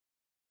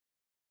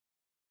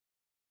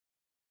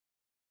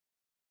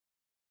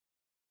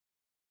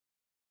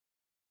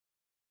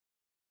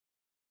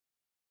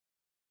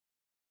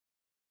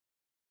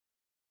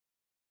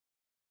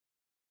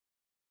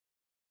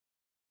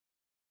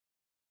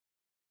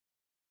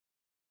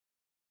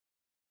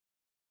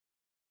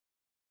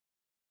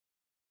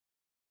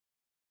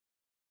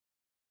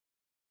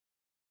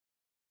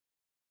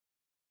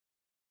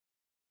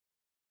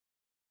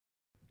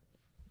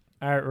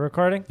All right, we're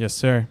recording. Yes,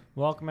 sir.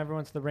 Welcome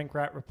everyone to the Rink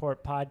Rat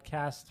Report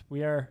podcast.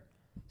 We are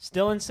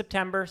still in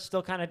September,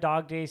 still kind of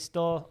dog days,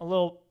 still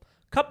a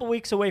couple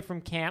weeks away from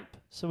camp.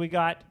 So we're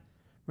going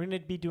to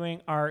be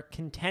doing our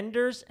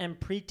contenders and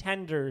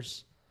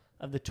pretenders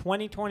of the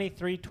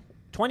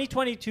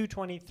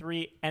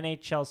 2022-23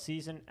 NHL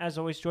season. As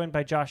always, joined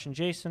by Josh and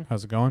Jason.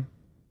 How's it going?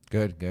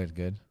 Good.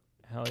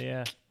 Hell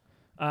yeah.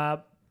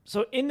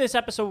 So in this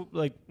episode,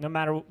 like no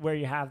matter where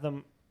you have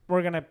them,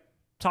 we're going to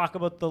talk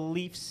about the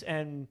Leafs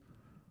and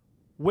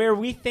where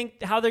we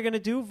think how they're going to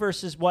do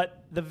versus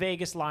what the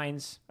Vegas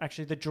lines,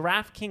 actually the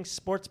DraftKings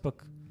Sportsbook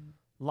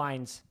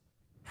lines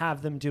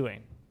have them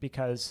doing,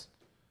 because,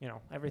 you know,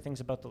 everything's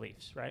about the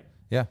Leafs, right?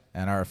 Yeah,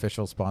 and our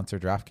official sponsor,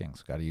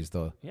 DraftKings. Got to use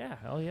the... Yeah,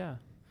 hell yeah.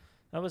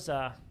 That was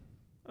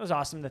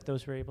awesome that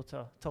those were able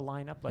to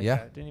line up like Yeah,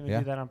 that. Didn't even yeah.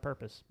 do that on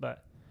purpose,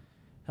 but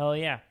hell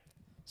yeah.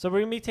 So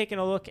we're going to be taking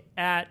a look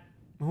at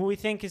who we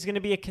think is going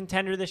to be a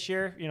contender this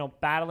year, you know,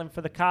 battling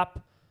for the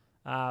cup.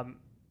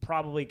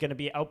 Probably going to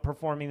be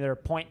outperforming their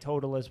point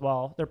total as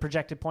well, their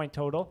projected point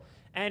total,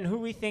 and who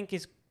we think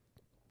is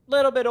a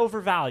little bit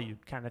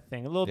overvalued kind of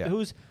thing. A little bit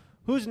who's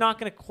not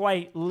going to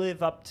quite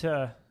live up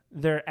to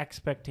their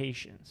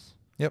expectations.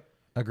 Yep,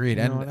 agreed.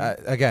 You know And what I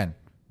mean? again,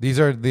 these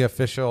are the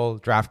official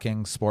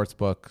DraftKings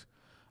Sportsbook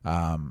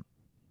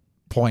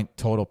point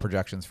total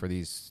projections for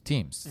these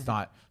teams. It's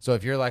not... So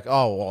if you're like,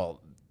 oh,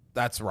 well,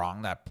 that's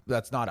wrong.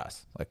 That's not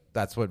us. Like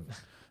that's what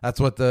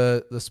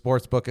the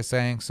Sportsbook is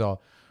saying.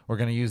 So we're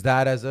going to use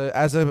that as a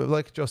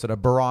like Joe said, a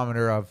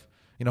barometer of,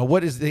 you know,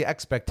 what is the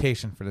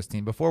expectation for this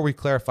team before we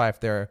clarify if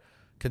they're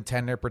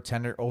contender,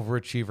 pretender,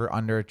 overachiever,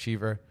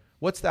 underachiever.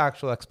 What's the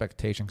actual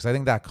expectation? Because I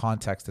think that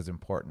context is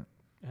important.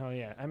 Hell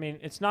yeah. I mean,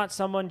 it's not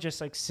someone just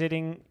like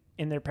sitting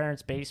in their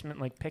parents' basement,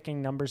 like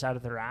picking numbers out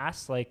of their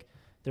ass. Like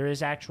there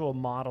is actual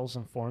models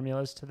and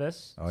formulas to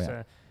this. Oh, yeah.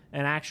 It's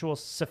an actual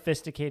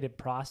sophisticated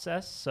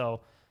process.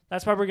 So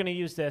that's why we're going to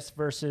use this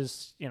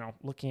versus, you know,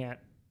 looking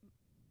at,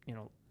 you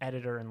know,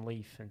 Editor and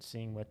Leaf and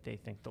seeing what they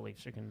think the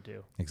Leafs are going to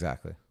do.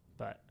 Exactly.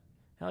 But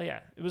hell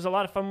yeah, it was a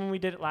lot of fun when we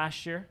did it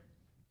last year.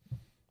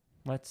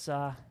 Let's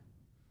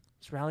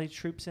rally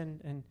troops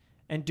and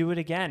do it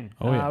again.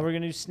 Oh, yeah. We're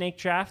going to do snake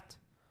draft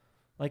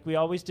like we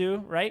always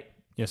do, right?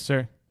 Yes,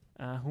 sir.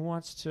 Who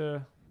wants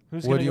to?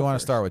 What do you want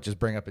to start with? Just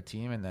bring up a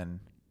team and then...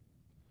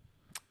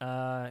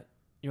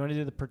 You want to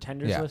do the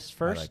pretenders list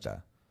first? I like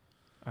that.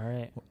 All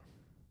right.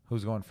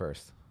 Who's going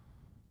first?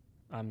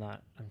 I'm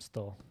not. I'm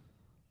still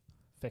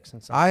fixing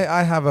something.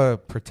 I have a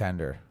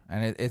pretender,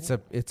 and it's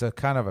a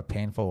kind of a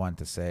painful one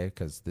to say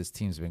because this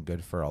team's been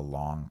good for a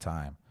long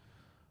time.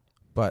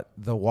 But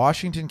the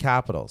Washington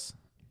Capitals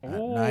at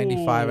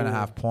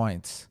 95.5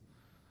 points.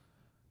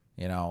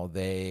 You know,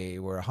 they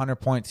were a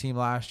 100-point team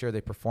last year.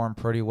 They performed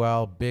pretty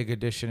well. Big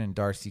addition in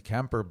Darcy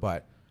Kemper,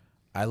 but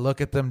I look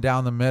at them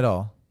down the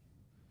middle.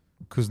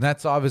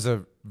 Kuznetsov is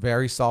a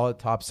very solid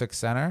top six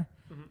center.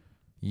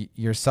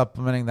 You're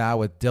supplementing that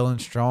with Dylan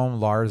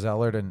Strome, Lars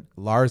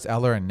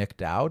Eller, and Nick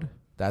Dowd.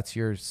 That's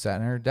your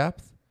center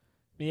depth.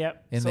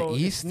 Yep. In the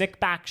East?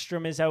 Nick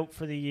Backstrom is out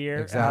for the year.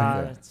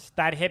 Exactly.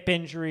 That hip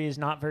injury is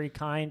not very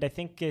kind. I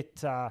think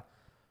it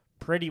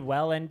pretty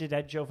well ended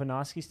Ed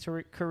Jovanovski's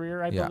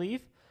career, I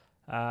believe.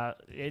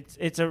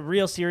 It's a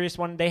real serious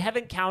one. They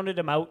haven't counted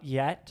him out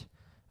yet.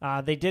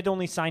 They did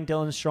only sign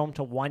Dylan Strome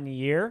to 1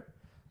 year,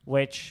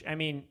 which, I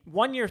mean,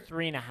 1 year,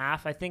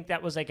 3.5. I think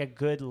that was like a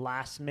good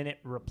last-minute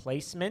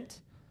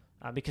replacement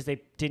because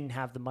they didn't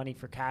have the money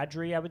for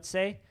Kadri, I would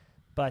say.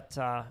 But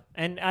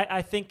and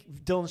I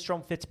think Dylan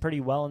Strome fits pretty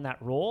well in that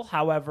role.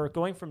 However,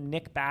 going from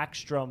Nick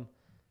Backstrom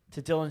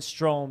to Dylan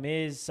Strome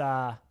is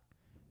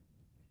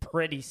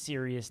pretty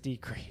serious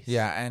decrease.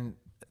 Yeah, and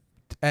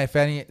if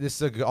any,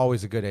 this is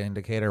always a good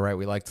indicator, right?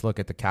 We like to look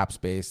at the cap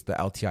space, the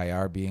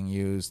LTIR being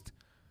used.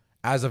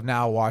 As of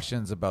now,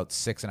 Washington's about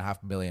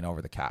 $6.5 million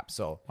over the cap.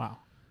 So Wow.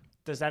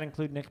 Does that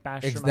include Nick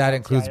Backstrom? that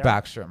includes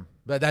Backstrom,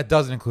 but that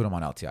doesn't include him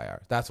on LTIR.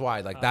 That's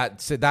why,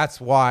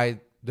 that's why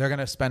they're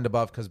gonna spend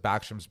above, because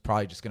Backstrom's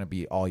probably just gonna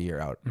be all year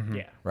out.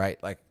 Yeah.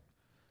 Right? Like,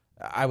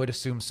 I would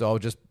assume so.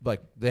 Just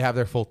like they have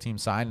their full team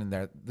signed,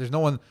 and there's no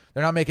one.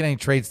 They're not making any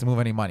trades to move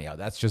any money out.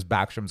 That's just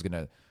Backstrom's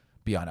gonna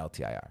be on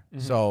LTIR.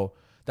 So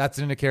that's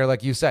an indicator,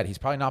 like you said, he's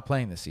probably not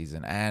playing this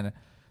season, and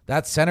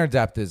that center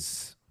depth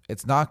it's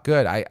not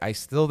good. I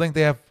still think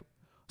they have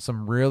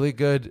some really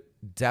good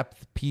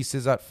depth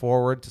pieces at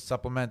forward to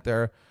supplement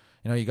their.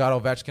 You know, you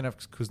got Ovechkin of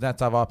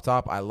Kuznetsov up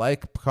top. I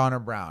like Connor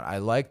Brown. I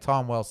like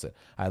Tom Wilson.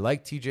 I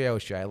like TJ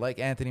Oshie. I like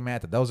Anthony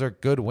Mantha. Those are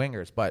good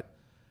wingers, but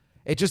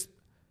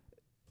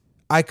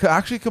I could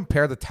actually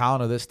compare the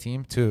talent of this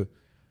team to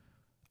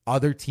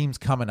other teams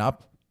coming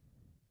up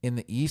in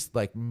the East,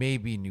 like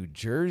maybe New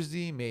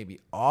Jersey,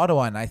 maybe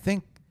Ottawa, and I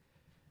think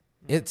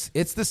it's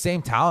the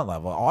same talent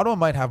level.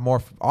 Ottawa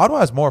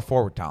has more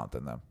forward talent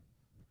than them.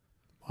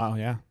 Wow,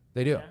 yeah.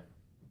 They do. Yeah.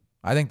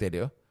 I think they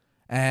do.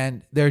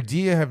 And their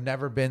D have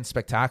never been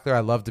spectacular. I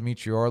love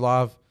Dmitry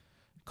Orlov.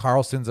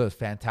 Carlson's a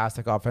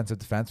fantastic offensive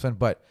defenseman,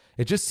 but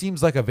it just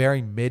seems like a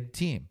very mid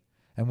team.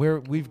 And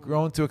we've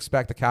grown to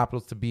expect the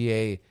Capitals to be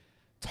a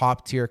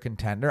top tier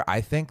contender.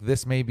 I think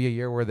this may be a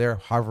year where they're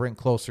hovering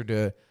closer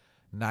to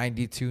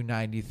 92,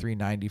 93,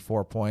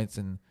 94 points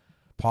and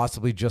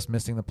possibly just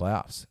missing the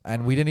playoffs.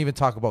 And we didn't even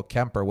talk about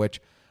Kemper,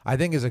 which I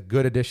think is a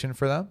good addition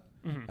for them.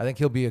 I think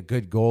he'll be a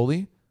good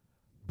goalie,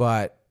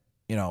 but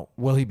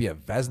will he be a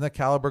Vezina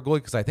caliber goalie?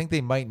 Because I think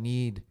they might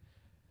need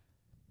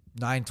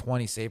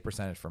 920 save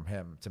percentage from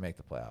him to make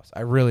the playoffs.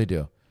 I really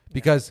do.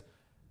 Because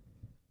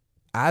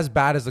as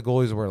bad as the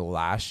goalies were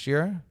last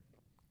year,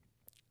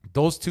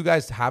 those two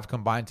guys have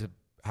combined to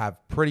have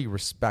pretty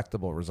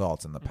respectable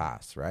results in the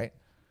past, right?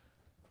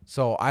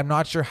 So I'm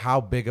not sure how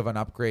big of an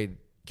upgrade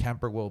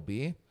Kemper will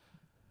be,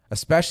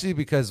 especially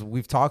because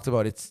we've talked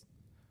about it's.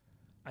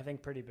 I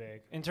think pretty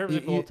big in terms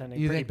of goaltending.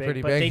 You pretty think big,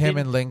 pretty but big? Him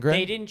and Lindgren.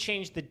 They didn't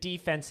change the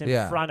defense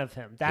in front of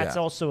him. That's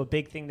also a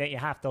big thing that you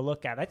have to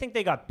look at. I think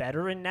they got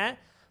better in net,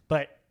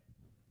 but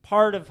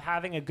part of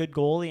having a good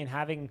goalie and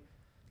having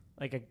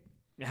a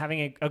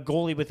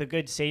goalie with a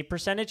good save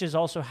percentage is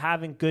also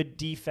having good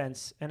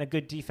defense and a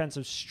good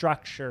defensive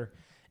structure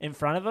in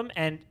front of him.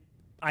 And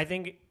I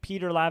think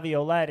Peter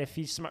Laviolette, if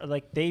he's smart,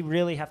 they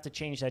really have to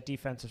change that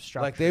defensive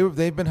structure.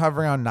 They've been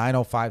hovering around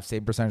 905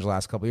 save percentage the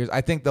last couple of years. I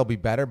think they'll be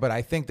better, but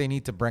I think they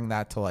need to bring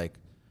that to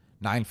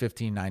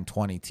 915,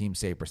 920 team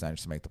save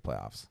percentage to make the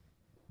playoffs.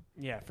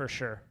 Yeah, for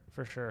sure.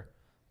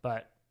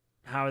 But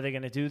how are they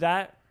going to do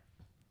that?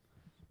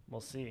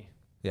 We'll see.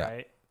 Yeah.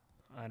 Right?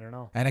 I don't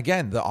know. And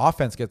again, the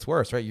offense gets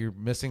worse, right? You're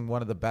missing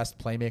one of the best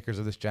playmakers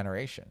of this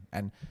generation.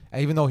 And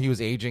even though he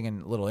was aging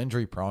and a little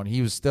injury prone,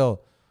 he was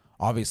still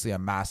obviously a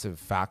massive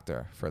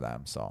factor for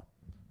them. So,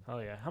 oh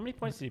yeah, how many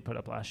points did he put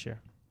up last year?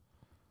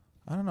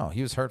 I don't know.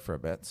 He was hurt for a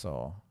bit,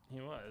 so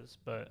he was.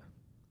 But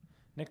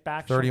Nick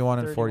Backstrom, 31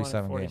 and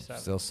 47 games,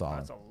 still solid.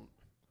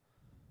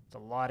 That's a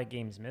lot of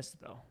games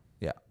missed though.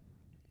 Yeah,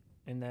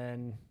 and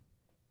then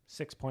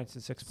 6 points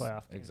in 6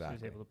 playoff games. Exactly.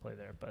 He was able to play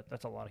there, but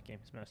that's a lot of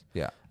games missed.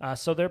 Yeah.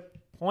 So their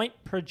point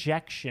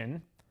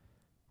projection.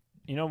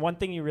 One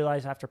thing you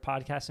realize after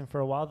podcasting for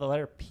a while, the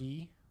letter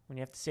P, when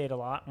you have to say it a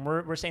lot, and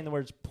we're saying the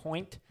words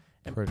point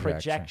and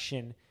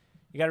projection.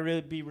 You got to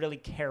really be really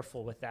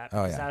careful with that.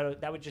 Oh, because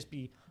that would just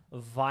be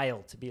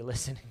vile to be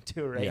listening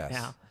to right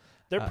now.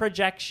 Their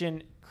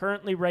projection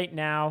currently right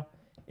now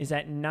is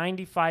at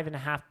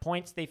 95.5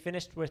 points. They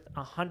finished with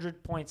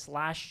 100 points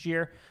last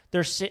year.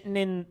 They're sitting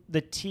in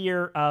the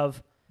tier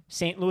of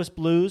St. Louis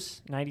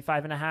Blues,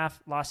 95.5,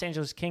 Los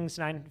Angeles Kings,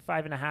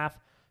 95.5,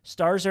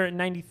 Stars are at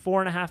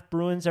 94.5,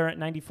 Bruins are at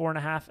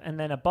 94.5, and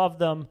then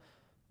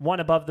one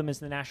above them is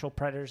the Nashville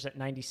Predators at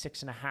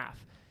 96.5.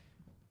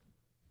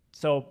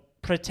 So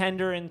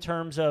pretender in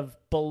terms of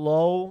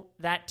below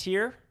that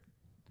tier?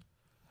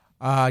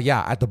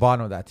 At the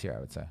bottom of that tier, I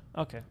would say.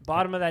 Okay,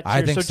 bottom of that tier.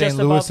 I think so St. just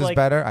Louis above, is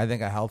better. I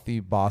think a healthy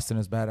Boston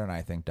is better, and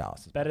I think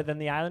Dallas is better than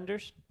the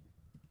Islanders.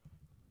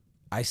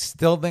 I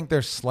still think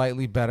they're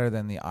slightly better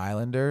than the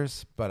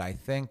Islanders, but I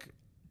think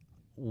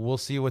we'll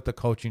see what the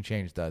coaching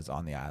change does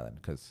on the island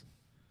because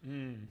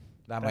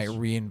that might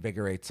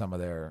reinvigorate some of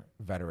their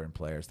veteran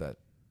players.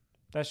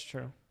 That's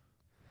true.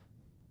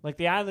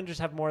 The Islanders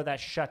have more of that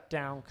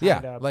shutdown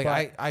kind of.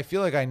 I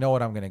feel like I know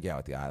what I'm going to get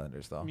with the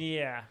Islanders, though.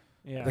 Yeah.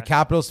 The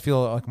Capitals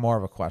feel like more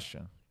of a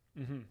question.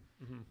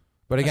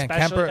 But again,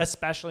 Kemper,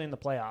 especially in the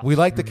playoffs, we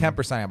like the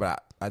Kemper signing,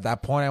 but at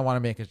that point, I want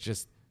to make it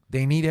just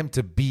they need him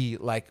to be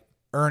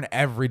earn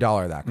every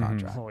dollar of that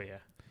contract. Oh yeah,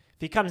 if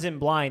he comes in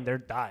blind, they're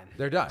done.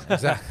 They're done.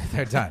 Exactly,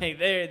 they're done.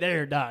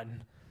 They're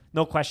done.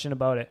 No question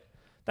about it.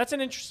 That's an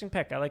interesting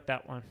pick. I like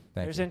that one.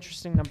 There's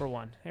interesting number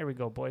one. Here we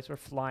go, boys. We're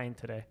flying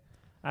today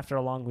after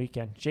a long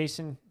weekend.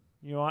 Jason,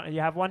 you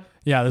have one?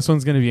 Yeah, this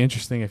one's going to be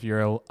interesting if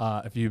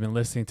you've been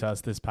listening to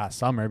us this past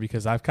summer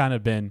because I've kind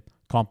of been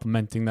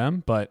complimenting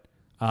them, but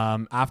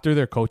after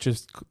their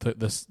coaches,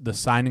 the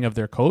signing of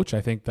their coach,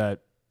 I think that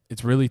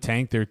it's really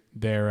tanked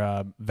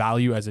their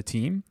value as a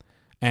team,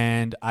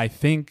 and I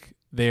think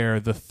they're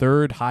the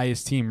third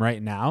highest team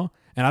right now.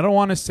 And I don't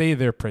want to say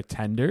they're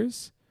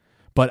pretenders,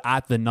 but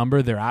at the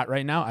number they're at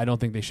right now, I don't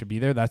think they should be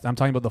there. I'm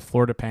talking about the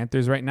Florida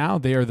Panthers right now.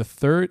 They are the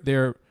third.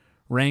 They're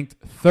ranked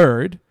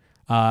third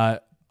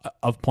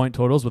of point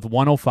totals with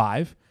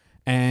 105,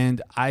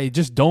 and I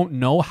just don't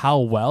know how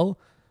well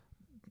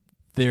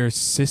their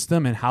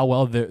system and how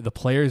well the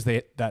players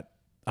that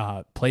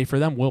play for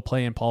them will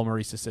play in Paul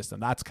Maurice's system.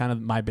 That's kind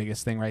of my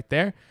biggest thing right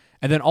there.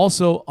 And then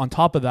also on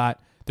top of that,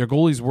 their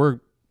goalies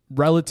were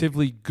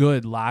relatively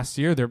good last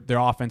year. Their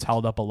offense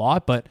held up a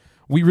lot, but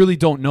we really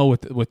don't know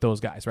with those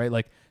guys, right?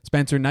 Like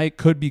Spencer Knight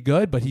could be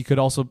good, but he could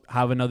also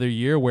have another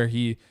year where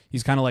he's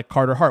kind of like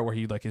Carter Hart, where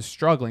he is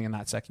struggling in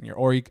that second year,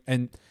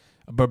 and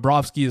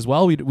Bobrovsky as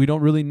well. We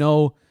don't really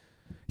know.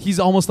 He's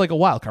almost like a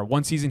wild card.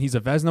 One season he's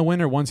a Vezina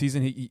winner. One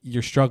season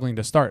you're struggling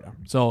to start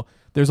him. So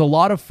there's a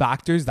lot of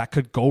factors that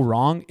could go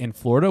wrong in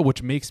Florida,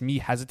 which makes me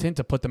hesitant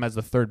to put them as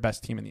the third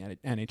best team in the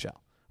NHL,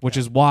 which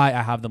is why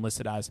I have them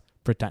listed as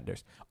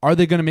pretenders. Are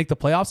they going to make the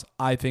playoffs?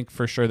 I think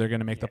for sure they're going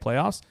to make the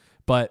playoffs,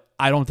 but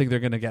I don't think they're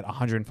going to get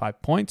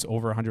 105 points,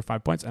 over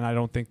 105 points, and I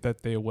don't think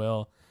that they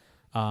will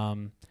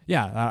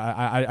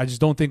I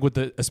just don't think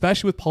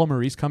especially with Paul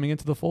Maurice coming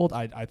into the fold,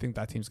 I think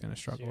that team's going to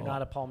struggle. So you're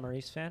not a Paul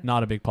Maurice fan?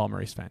 Not a big Paul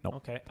Maurice fan. No.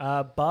 Okay.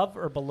 Above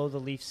or below the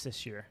Leafs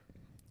this year?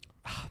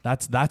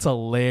 That's a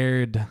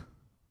layered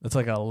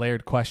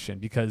question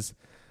because it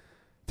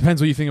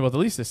depends what you think about the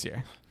Leafs this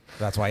year.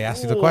 That's why I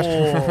asked you the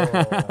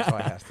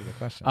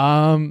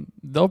question.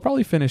 They'll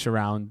probably finish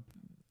around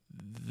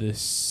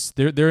this.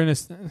 They're in a.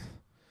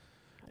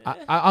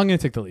 I'm going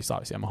to take the Leafs.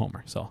 Obviously, I'm a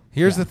homer. So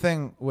here's the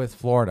thing with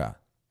Florida,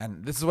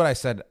 and this is what I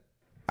said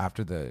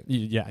after the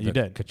you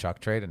did Tkachuk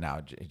trade, and now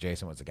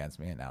Jason was against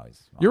me, and now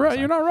he's. You're right.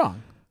 You're not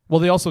wrong.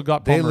 Well, they also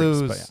got. They Paul Maurice,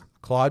 lose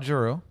Claude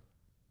Giroux.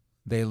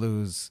 They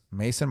lose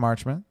Mason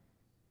Marchment.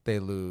 They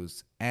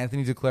lose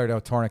Anthony Duclair to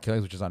a torn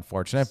Achilles, which is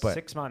unfortunate. But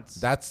 6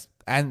 months.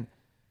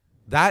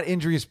 That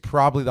injury is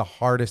probably the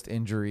hardest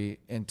injury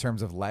in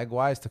terms of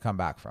leg-wise to come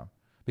back from.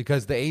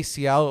 Because the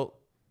ACL,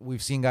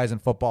 we've seen guys in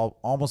football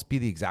almost be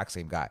the exact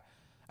same guy.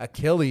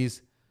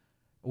 Achilles,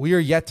 we are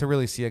yet to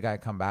really see a guy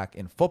come back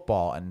in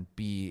football and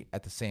be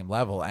at the same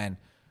level. And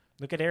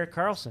look at Erik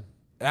Karlsson.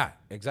 Yeah,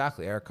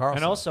 exactly. Erik Karlsson.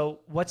 And also,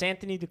 what's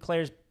Anthony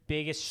Duclair's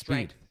biggest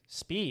strength?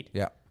 Speed.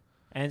 Yeah.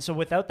 And so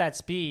without that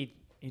speed,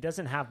 he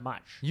doesn't have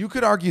much. You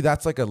could argue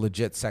that's like a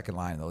legit second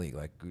line in the league,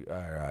 like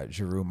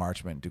Giroux,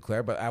 Marchment,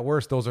 Duclair. But at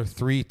worst, those are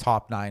 3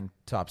 top 9,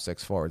 top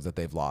 6 forwards that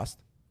they've lost.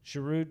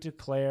 Giroux,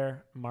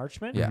 Duclair,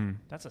 Marchment? Yeah.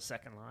 That's a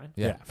second line.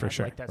 Yeah, for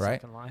sure. Like that right?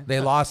 second line. They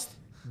lost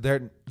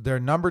their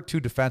number 2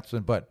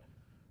 defenseman, but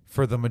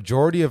for the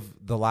majority of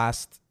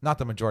not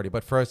the majority,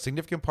 but for a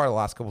significant part of the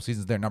last couple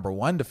seasons, their number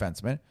 1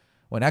 defenseman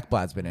when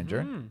Ekblad's been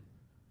injured.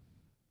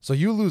 So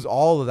you lose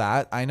all of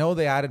that. I know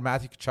they added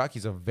Matthew Tkachuk.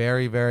 He's a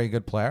very, very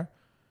good player.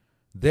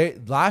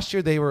 Last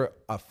year, they were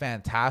a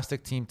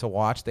fantastic team to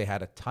watch. They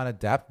had a ton of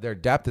depth. Their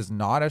depth is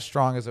not as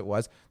strong as it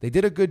was. They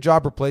did a good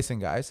job replacing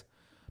guys,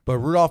 but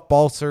Rudolph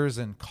Balcers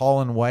and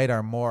Colin White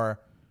are more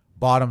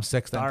bottom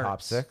 6 than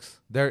top 6.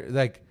 They're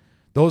like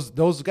those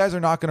guys are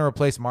not going to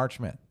replace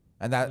Marchment,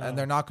 and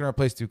they're not going to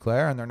replace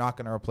Duclair, and they're not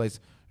going to replace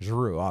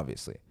Giroux.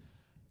 Obviously,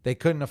 they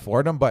couldn't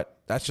afford them, but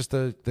that's just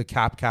the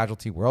cap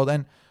casualty world.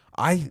 And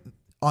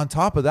on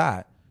top of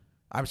that,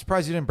 I'm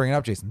surprised you didn't bring it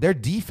up, Jason. Their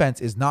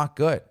defense is not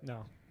good.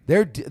 No.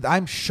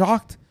 I'm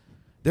shocked.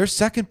 Their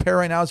second pair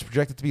right now is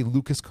projected to be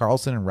Lucas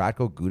Carlson and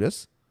Radko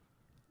Gudas.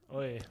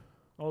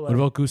 What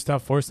about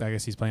Gustav Forsberg? I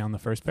guess he's playing on the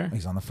first pair.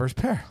 He's on the first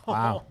pair.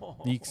 Wow.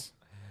 Yeeks.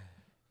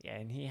 Yeah,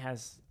 and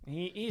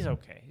he's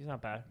okay. He's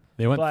not bad.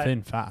 They went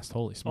thin fast.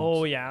 Holy smokes.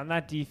 Oh, yeah. On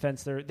that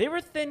defense, they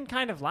were thin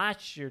kind of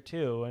last year,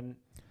 too. And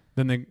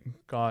then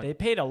they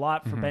paid a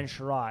lot for Ben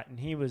Sherratt, and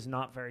he was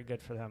not very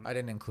good for them. I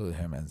didn't include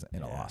him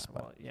in a loss.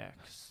 But. Well, yeah,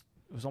 'cause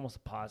it was almost a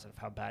positive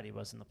how bad he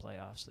was in the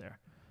playoffs there.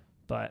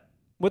 But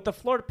with the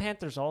Florida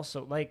Panthers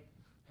also, like,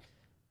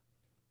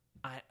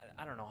 I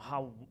don't know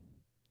how,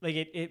 like,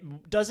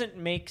 it doesn't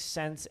make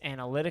sense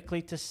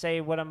analytically to say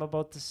what I'm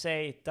about to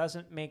say. It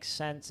doesn't make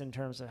sense in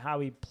terms of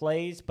how he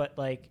plays, but,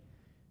 like,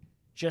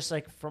 just,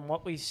 like, from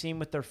what we've seen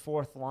with their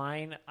fourth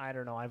line, I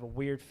don't know. I have a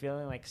weird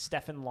feeling like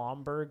Stefan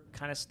Lomberg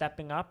kind of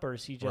stepping up, or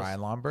is he just... Ryan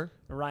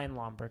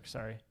Lomberg,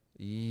 sorry.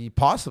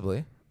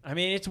 Possibly. I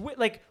mean, it's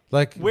like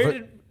where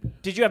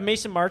but, did you have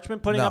Mason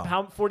Marchment putting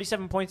up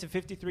 47 points in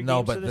 53 games?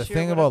 No, but this the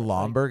year? thing about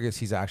Lomberg is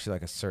he's actually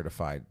like a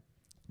certified,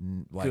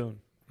 like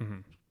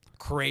goon.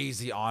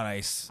 Crazy on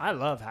ice. I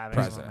love having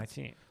him on my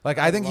team. Like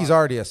I think he's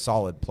already a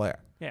solid player.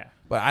 Yeah,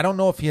 but I don't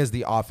know if he has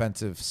the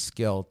offensive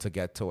skill to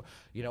get to.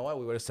 You know what?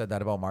 We would have said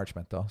that about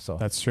Marchment though. So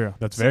that's true.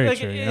 That's very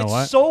true. You know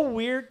what? It's so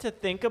weird to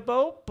think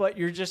about, but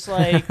you're just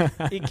like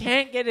you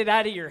can't get it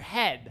out of your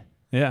head.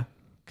 Yeah,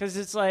 because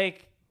it's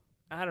like.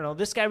 I don't know.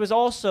 This guy was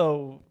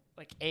also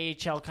like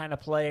AHL kind of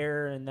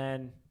player,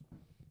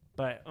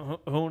 but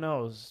who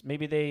knows?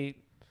 Maybe they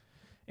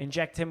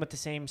inject him with the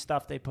same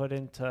stuff they put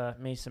into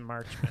Mason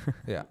Marchment.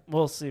 Yeah,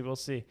 we'll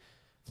see.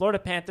 Florida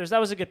Panthers. That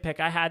was a good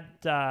pick. I had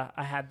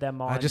them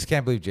on. I just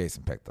can't believe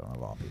Jason picked them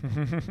of all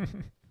people.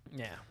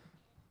 Yeah,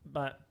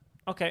 but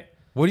okay.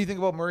 What do you think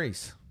about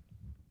Maurice?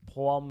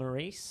 Paul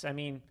Maurice. I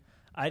mean,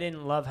 I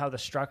didn't love how the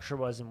structure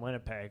was in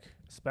Winnipeg,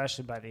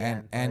 especially by the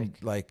end.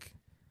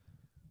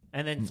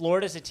 And then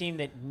Florida's a team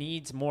that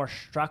needs more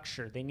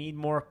structure. They need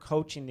more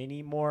coaching. They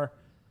need more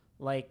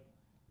like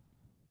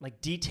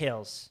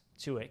details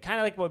to it. Kind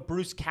of like what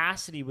Bruce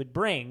Cassidy would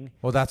bring.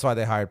 Well, that's why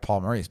they hired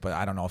Paul Maurice, but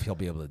I don't know if he'll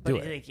be able to do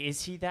it. Like,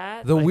 is he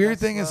that? The weird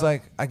thing is,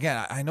 like,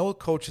 again, I know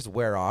coaches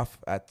wear off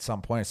at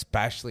some point,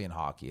 especially in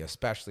hockey.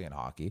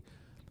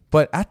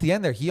 But at the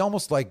end there, he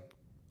almost like,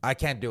 I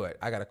can't do it.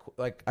 I gotta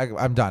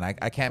I'm done.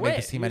 I can't make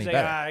this team any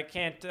better. I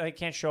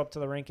can't show up to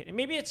the rink.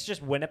 Maybe it's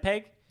just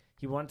Winnipeg.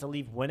 He wanted to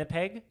leave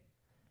Winnipeg,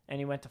 and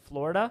he went to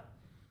Florida.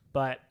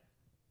 But,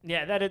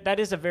 yeah, that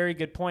is a very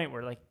good point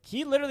where, like,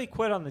 he literally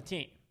quit on the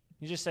team.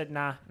 He just said,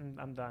 nah,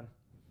 I'm done.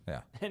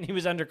 Yeah. And he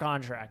was under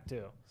contract,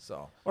 too.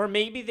 So. Or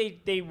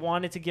maybe they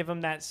wanted to give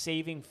him that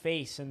saving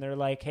face, and they're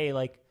like, hey,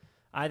 like,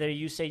 either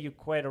you say you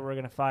quit or we're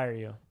going to fire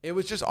you. It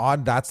was just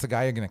odd. That's the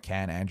guy you're going to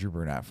can Andrew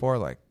Brunette for?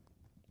 Like.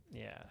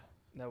 Yeah,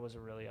 that was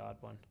a really odd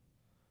one.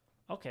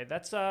 Okay,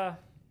 it's a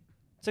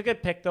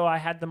good pick, though. I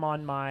had them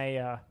on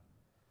my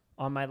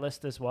on my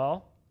list as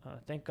well.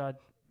 Thank God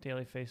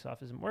Daily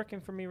Faceoff isn't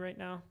working for me right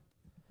now.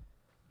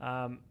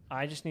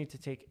 I just need to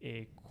take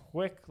a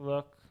quick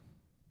look.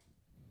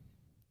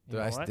 Did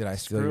I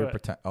steal your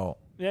pretend? Oh.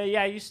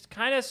 Yeah, you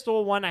kind of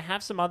stole one. I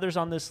have some others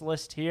on this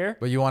list here.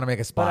 But you want to make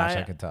a splash,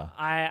 I can tell.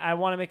 I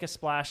want to make a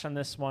splash on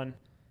this one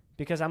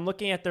because I'm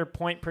looking at their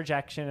point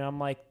projection and I'm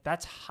like,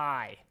 that's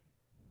high.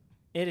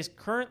 It is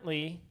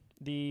currently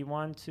the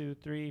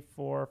 6th,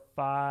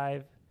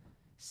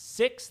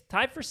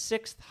 tied for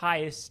 6th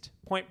highest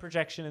point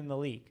projection in the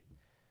league.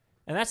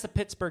 And that's the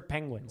Pittsburgh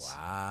Penguins.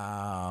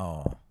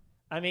 Wow.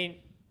 I mean,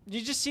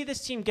 you just see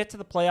this team get to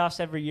the playoffs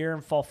every year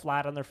and fall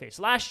flat on their face.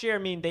 Last year, I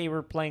mean, they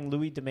were playing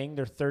Louis Domingue,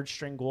 their third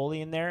string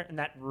goalie in there, and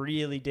that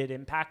really did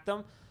impact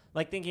them.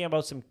 Like thinking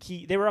about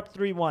they were up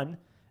 3-1,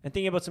 and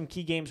thinking about some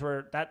key games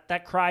where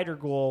that Kreider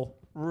goal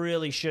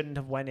really shouldn't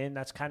have went in.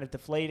 That's kind of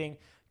deflating.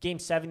 Game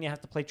 7, you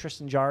have to play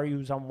Tristan Jarry,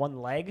 who's on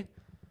one leg.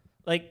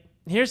 Like,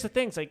 here's the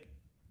thing. It's like,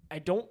 I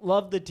don't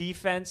love the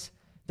defense.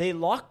 They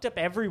locked up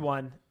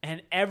everyone,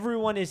 and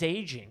everyone is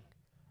aging.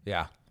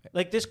 Yeah.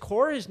 Like, this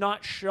core is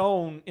not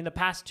shown in the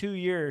past 2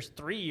 years,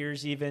 3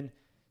 years even,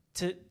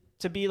 to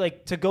be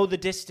like, to go the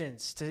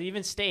distance, to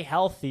even stay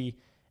healthy,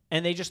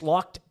 and they just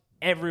locked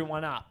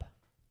everyone up.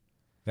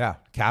 Yeah,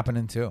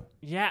 Kapanen too.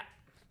 Yeah,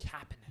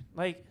 Kapanen.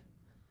 Like,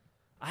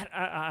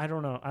 I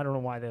don't know. I don't know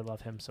why they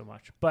love him so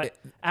much. But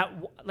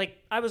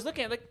I was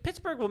looking at, like,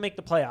 Pittsburgh will make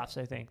the playoffs,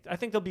 I think. I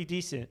think they'll be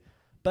decent.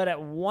 But at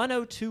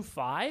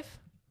 102.5,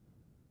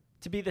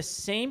 to be the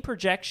same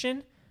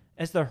projection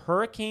as the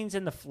Hurricanes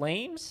and the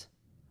Flames,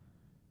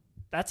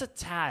 that's a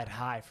tad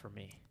high for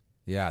me.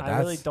 Yeah, I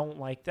really don't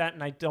like that,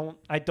 and I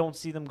don't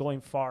see them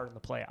going far in the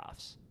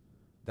playoffs.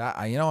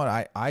 That you know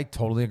what, I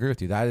totally agree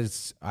with you. I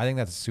think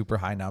that's a super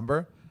high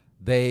number.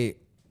 They're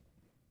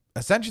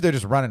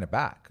just running it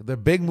back. The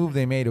big move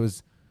they made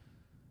was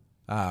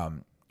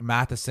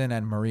Matheson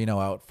and Marino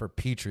out for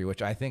Petrie,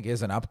 which I think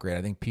is an upgrade.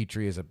 I think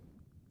Petrie is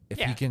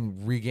he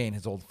can regain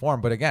his old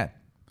form. But again,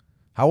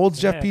 how old's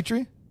Jeff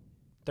Petrie?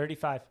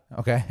 35.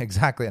 Okay,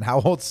 exactly. And how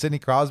old's Sidney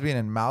Crosby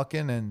and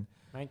Malkin and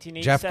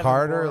Jeff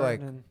Carter?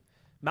 Like,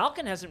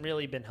 Malkin hasn't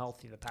really been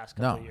healthy the past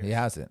couple of years. No, he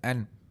hasn't.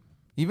 And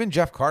even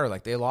Jeff Carter,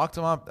 like, they locked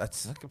him up.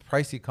 That's like a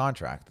pricey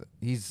contract.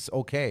 He's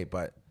okay,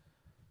 but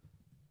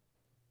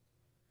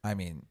I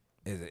mean,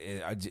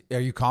 are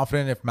you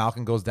confident if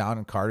Malkin goes down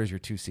and Carter's your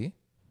 2C?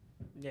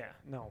 Yeah,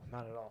 no,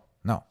 not at all.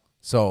 No.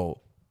 So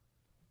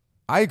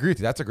I agree with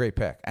you. That's a great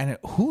pick. And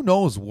who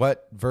knows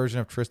what version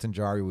of Tristan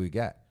Jarry we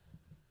get?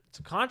 It's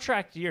a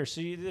contract year,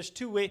 so there's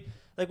two ways.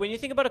 Like, when you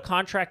think about a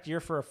contract year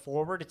for a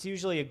forward, it's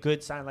usually a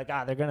good sign. Like,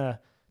 they're gonna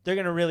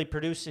really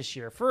produce this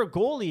year. For a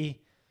goalie,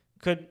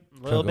 could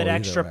a little bit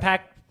extra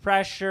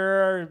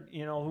pressure.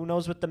 You know, who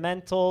knows with the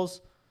mentals?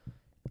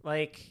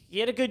 Like, he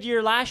had a good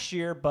year last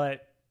year,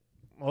 but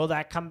will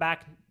that come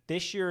back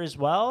this year as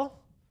well?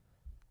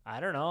 I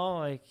don't know.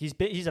 Like, he's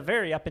a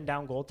very up and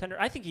down goaltender.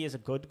 I think he is a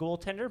good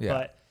goaltender,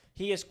 but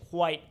he is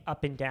quite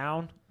up and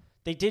down.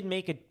 They did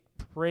make a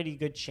pretty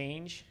good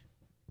change.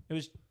 It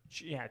was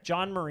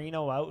John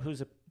Marino out, who's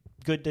a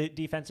good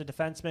defensive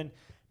defenseman.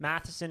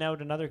 Matheson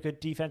out, another good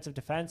defensive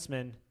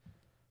defenseman.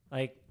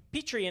 Like,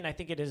 Petrie, and I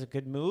think it is a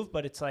good move,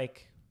 but it's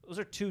like, those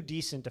are two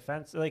decent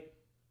defense. Like,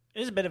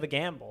 it is a bit of a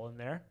gamble in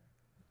there.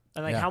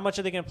 And like, how much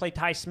are they going to play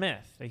Ty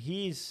Smith? Like,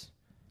 he's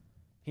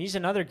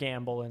another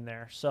gamble in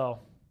there. So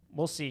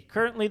we'll see.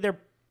 Currently, their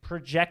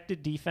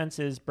projected defense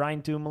is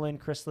Brian Dumoulin,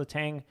 Chris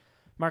Letang,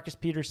 Marcus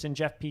Peterson,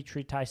 Jeff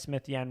Petrie, Ty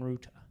Smith, Jan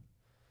Ruta.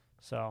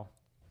 So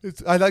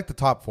I like the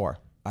top four.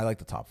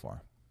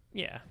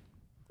 Yeah.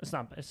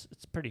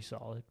 It's pretty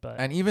solid, but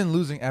and even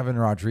losing Evan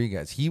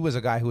Rodriguez, he was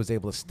a guy who was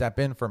able to step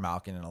in for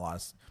Malkin in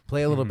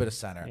play a little bit of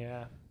center.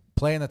 Yeah.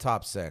 Play in the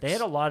top 6. They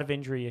had a lot of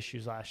injury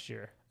issues last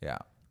year. Yeah.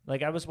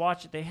 Like, I was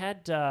watching, they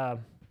had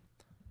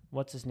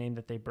what's his name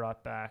that they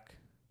brought back?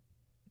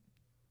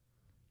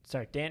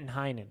 Sorry, Danton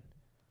Heinen.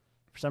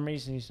 For some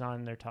reason, he's not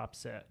in their top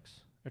 6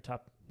 or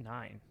top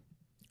 9.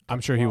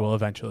 I'm sure he will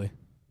eventually.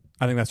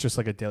 I think that's just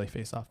like a daily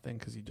face-off thing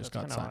because he just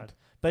got signed. Odd.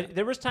 But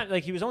there was time,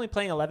 like, he was only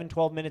playing 11,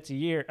 12 minutes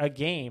a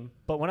game.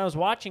 But when I was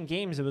watching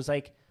games, it was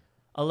like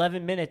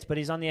 11 minutes, but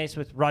he's on the ice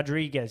with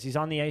Rodriguez. He's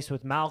on the ice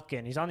with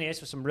Malkin. He's on the ice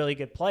with some really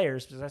good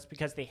players. But that's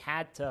because they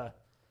had to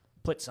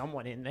put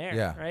someone in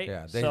there, right?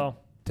 Yeah,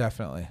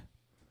 definitely.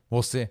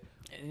 We'll see.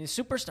 And the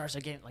superstars are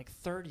getting like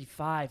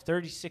 35,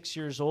 36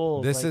 years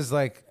old. This is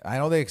like, I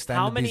know they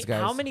extended these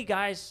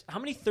guys. How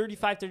many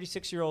 35,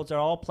 36-year-olds are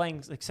all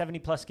playing like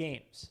 70-plus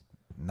games?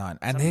 None.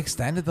 And they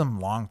extended them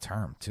long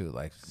term, too.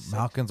 Like,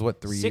 Malkin's,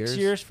 3 years? 6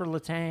 years for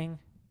Letang.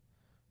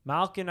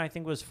 Malkin, I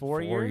think, was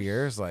 4 years. 4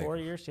 years? Like, 4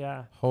 years,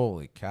 yeah.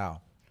 Holy cow.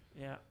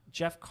 Yeah.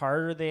 Jeff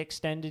Carter, they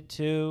extended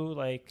too.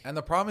 Like, and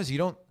the problem is I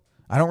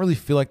don't really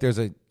feel like there's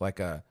a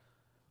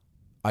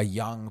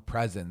young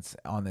presence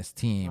on this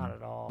team. Not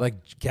at all.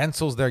 Like,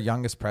 Gensel's their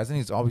youngest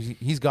presence.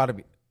 He's got to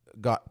be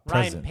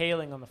present. Ryan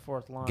Poehling on the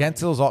fourth line.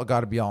 Gensel's got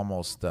to be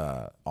almost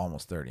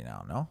 30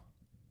 now, no?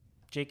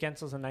 Jake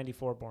Gensel's a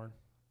 94 born.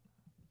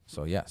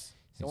 So, yes.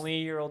 He's only a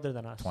year older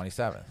than us.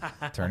 27,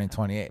 turning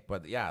 28.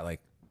 But, yeah, like,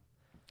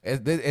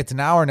 It's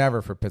now or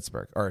never for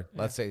Pittsburgh, or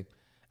let's say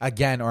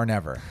again or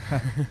never.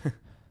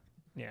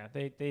 Yeah,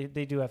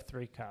 they do have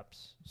 3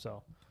 cups.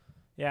 So,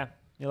 yeah,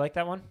 you like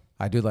that one?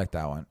 I do like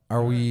that one.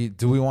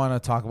 Do we want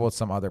to talk about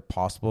some other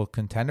possible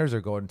contenders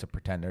or go into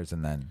pretenders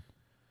and then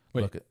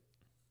look at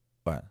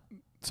what?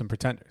 Some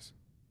pretenders.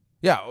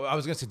 Yeah, I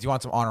was going to say, do you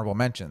want some honorable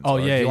mentions? Oh, Or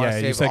do you wanna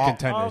You save said all-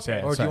 contenders. okay.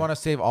 Yeah, Or do you want to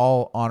save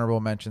all honorable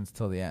mentions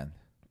till the end?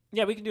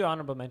 Yeah, we can do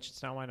honorable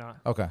mentions now. Why not?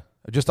 Okay.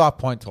 Just off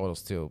point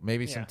totals, too.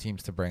 Maybe some Yeah.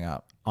 teams to bring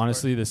up.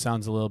 Honestly, this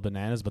sounds a little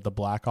bananas, but the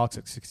Blackhawks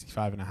at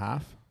 65.5.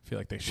 I feel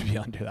like they should be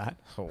under that.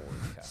 Holy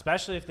cow.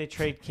 Especially if they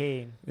trade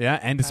Kane. Yeah,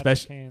 and Patrick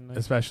especially Kane, like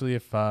especially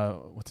if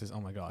what's his? Oh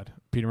my God,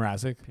 Peter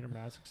Mrazek. Peter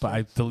Mrazek. But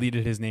I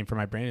deleted his name from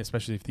my brain,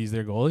 especially if he's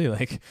their goalie.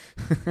 Like,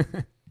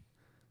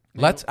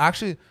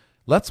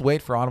 Let's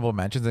wait for honorable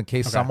mentions in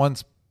case Okay.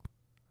 someone's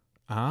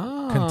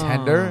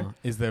Contender?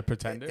 Is there a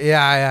pretender?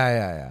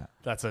 Yeah.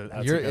 That's a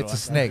It's good a one.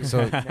 snake.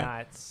 So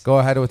nuts. go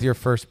ahead with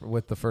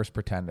the first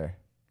pretender.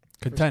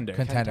 Contender.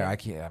 Contender. I'm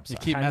You sorry.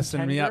 keep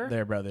messing me up Contender?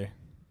 there, brother.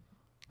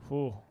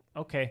 Ooh,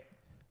 okay.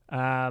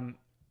 I'm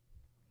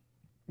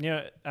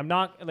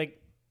not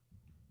like.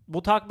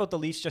 We'll talk about the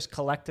Leafs just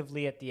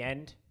collectively at the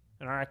end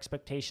and our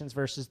expectations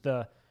versus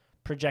the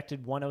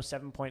projected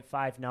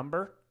 107.5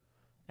 number,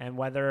 and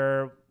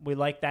whether we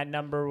like that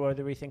number,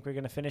 whether we think we're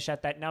going to finish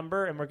at that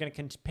number, and we're going to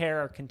compare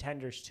our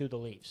contenders to the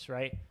Leafs,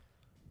 right?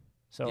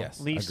 So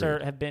Yes, Leafs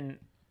agreed. have been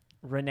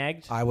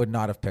reneged. I would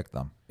not have picked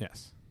them.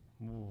 Yes.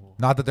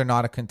 Not that they're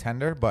not a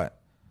contender,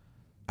 but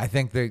I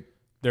think they're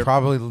They're-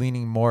 probably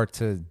leaning more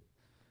to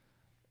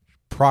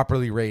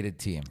properly rated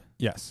team.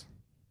 Yes.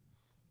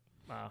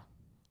 Wow.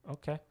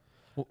 Okay.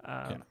 Well,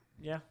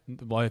 Yeah.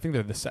 Well, I think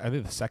they're are they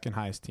the second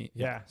highest team?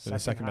 Yeah, They're the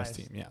second best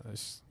highest. team. Yeah.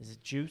 There's Is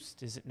it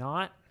juiced? Is it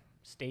not?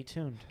 Stay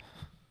tuned.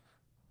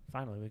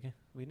 Finally,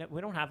 we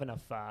don't have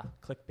enough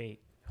clickbait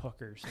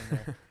hookers in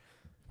there.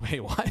 wait,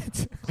 what?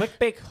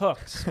 Clickbait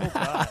hooks. Oh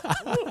god.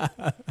 Woo.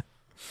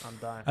 I'm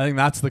done. I think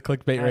that's the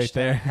clickbait right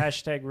there.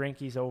 Hashtag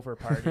Rinky's over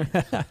party.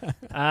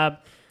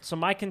 So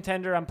my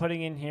contender I'm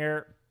putting in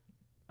here,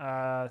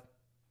 the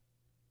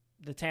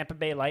Tampa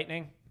Bay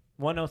Lightning,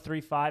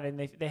 103.5,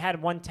 and they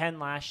had 110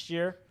 last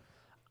year.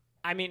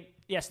 I mean,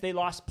 yes, they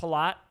lost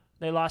Palat.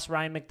 They lost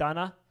Ryan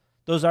McDonough.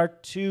 Those are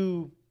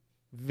two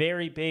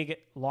very big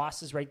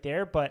losses right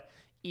there. But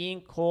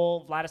Ian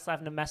Cole,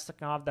 Vladislav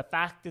Nemestikov, the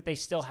fact that they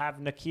still have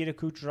Nikita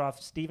Kucherov,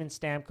 Steven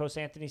Stamkos,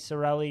 Anthony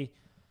Cirelli,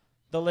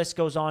 the list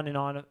goes on and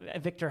on.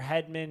 Victor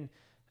Hedman,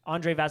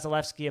 Andrei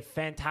Vasilevsky, are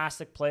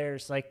fantastic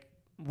players. Like,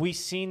 we've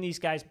seen these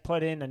guys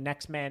put in a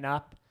next man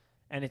up,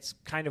 and it's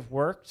kind of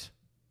worked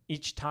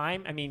each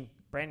time. I mean,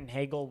 Brandon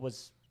Hagel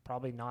was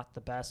probably not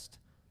the best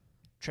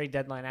trade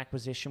deadline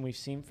acquisition we've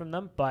seen from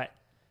them, but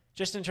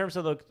just in terms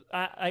of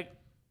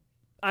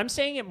I'm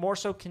saying it more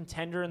so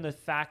contender in the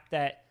fact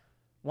that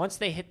once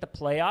they hit the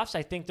playoffs,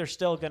 I think they're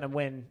still going to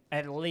win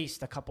at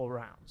least a couple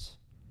rounds,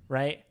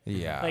 right?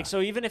 Yeah. Like, so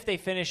even if they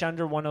finish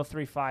under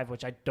 103.5,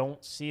 which I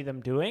don't see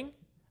them doing,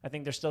 I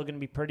think they're still going to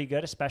be pretty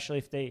good, especially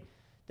if they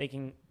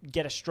can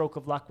get a stroke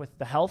of luck with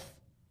the health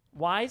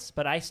wise.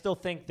 But I still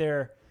think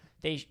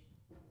they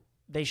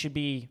should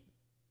be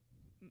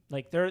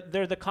like they're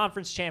the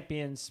conference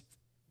champions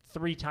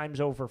 3 times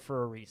over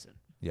for a reason,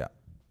 Yeah.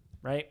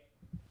 right?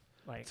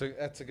 Like, So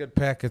that's a good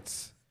pick.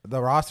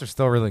 The roster's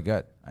still really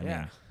good. I Yeah.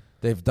 mean,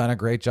 they've done a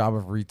great job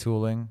of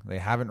retooling. They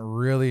haven't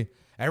really.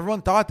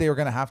 Everyone thought they were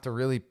going to have to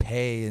really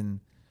pay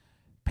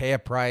a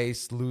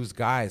price, lose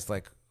guys.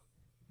 Like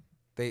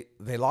they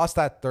lost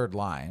that third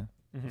line,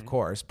 of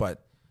course,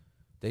 but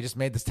they just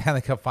made the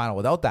Stanley Cup final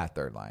without that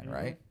third line,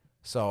 right?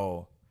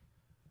 So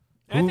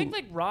and I think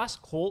like Ross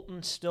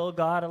Colton still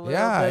got a little bit.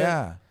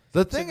 yeah.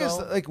 The thing is,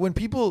 go. like, when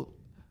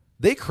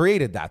they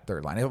created that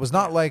third line. It was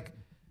not like,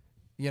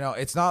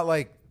 it's not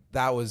like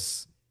that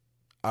was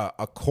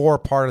a core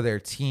part of their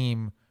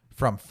team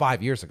from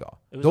 5 years ago.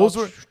 It was Those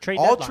all were trade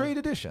all deadline. trade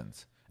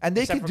additions, and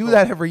they Except could for do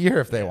that goal. every year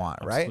if they want,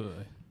 right?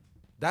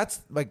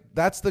 Absolutely.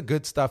 That's the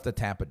good stuff that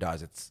Tampa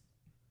does.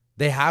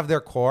 They have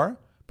their core,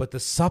 but the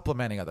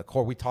supplementing of the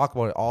core, we talk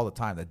about it all the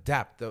time. The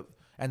depth,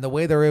 and the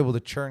way they're able to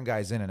churn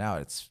guys in and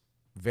out, it's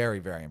very,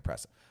 very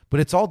impressive. But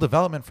it's all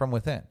development from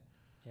within,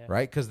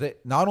 right? Because they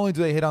not only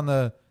do they hit on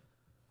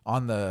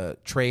the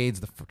trades,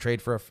 the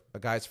trade for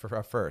guys for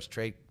a first,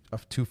 trade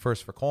of 2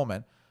 firsts for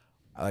Coleman.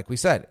 Like we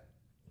said,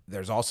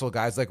 there's also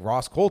guys like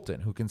Ross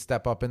Colton who can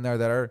step up in there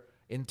that are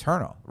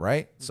internal,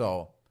 right?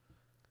 So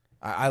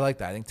I like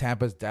that. I think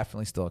Tampa's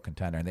definitely still a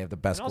contender, and they have the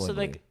best And also, goalie in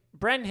the like, league.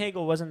 Brandon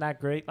Hagel wasn't that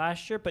great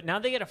last year, but now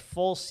they get a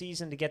full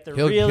season to get their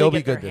He'll really be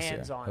get their good this year.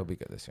 hands on. He'll be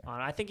good this year.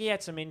 I think he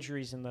had some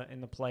injuries in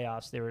the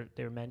playoffs. They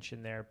were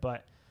mentioned there,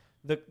 but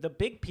the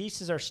big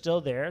pieces are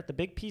still there. The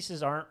big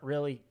pieces aren't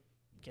really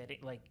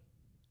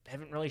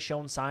haven't really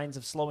shown signs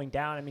of slowing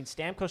down. I mean,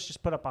 Stamkos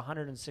just put up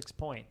 106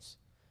 points,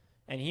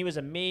 and he was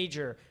a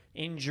major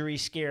injury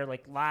scare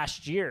like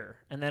last year,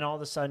 and then all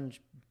of a sudden,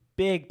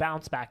 big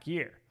bounce back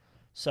year.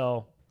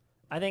 So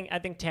I think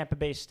Tampa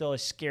Bay is still a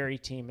scary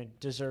team and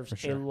deserves For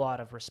sure. a lot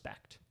of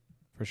respect.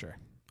 For sure.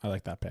 I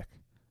like that pick.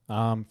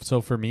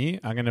 So for me,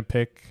 I'm gonna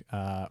pick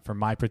for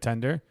my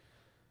pretender.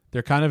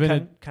 They're kind of in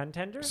a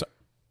contender.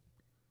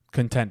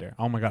 Contender.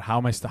 Oh my God, how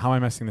am I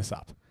messing this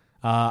up?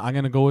 I'm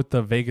gonna go with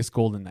the Vegas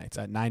Golden Knights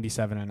at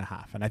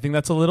 97.5, and I think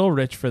that's a little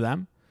rich for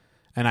them.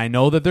 And I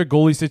know that their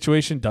goalie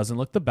situation doesn't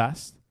look the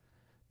best.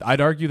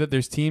 I'd argue that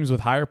there's teams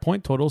with higher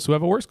point totals who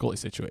have a worse goalie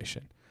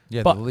situation.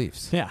 Yeah, but, the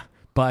Leafs. Yeah,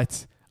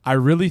 but I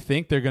really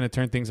think they're going to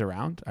turn things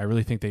around. I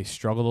really think they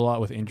struggled a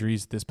lot with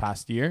injuries this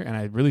past year, and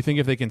I really think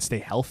if they can stay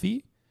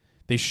healthy,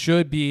 they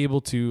should be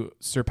able to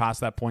surpass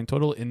that point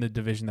total in the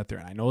division that they're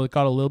in. I know it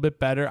got a little bit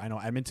better. I know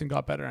Edmonton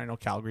got better. I know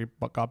Calgary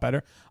got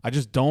better.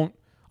 I'm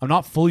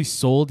not fully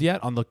sold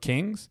yet on the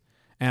Kings,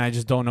 and I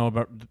just don't know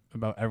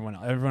about everyone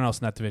else. Everyone else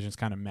in that division is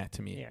kind of met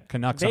to me. Yeah.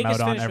 Canucks, Vegas I'm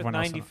out on. finished Everyone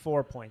with else.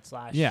 94 points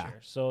last year,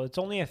 so it's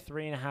only a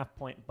 3.5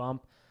 point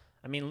bump.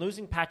 I mean,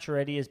 losing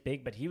Pacioretty is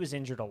big, but he was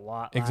injured a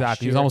lot. Exactly, last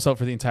he year. was almost out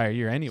for the entire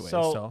year anyway.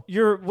 So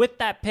you're with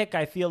that pick.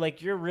 I feel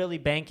like you're really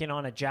banking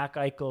on a Jack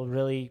Eichel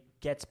really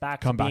gets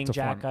back to being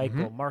Jack form.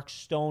 Eichel. Mm-hmm. Mark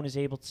Stone is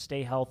able to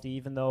stay healthy,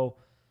 even though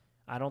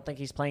I don't think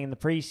he's playing in the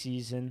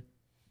preseason.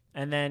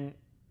 And then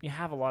you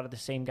have a lot of the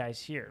same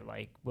guys here,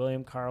 like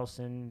William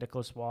Karlsson,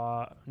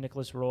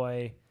 Nicholas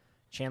Roy,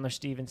 Chandler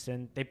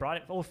Stevenson. They brought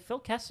it. Oh, Phil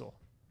Kessel.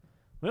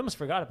 We almost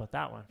forgot about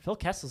that one. Phil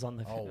Kessel's on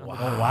the. Oh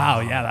wow!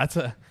 Yeah, that's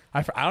a.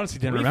 I honestly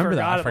didn't remember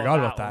that. I forgot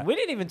about that. We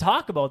didn't even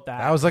talk about that.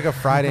 That was like a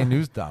Friday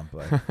news dump.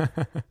 Like.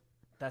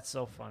 That's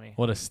so funny.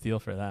 What a steal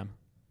for them.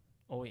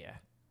 Oh yeah.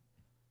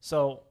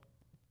 So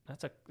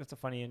that's a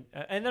funny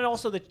and then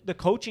also the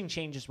coaching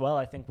change as well.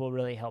 I think will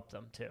really help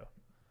them too.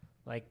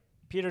 Like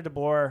Peter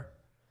DeBoer,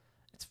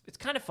 it's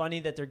kind of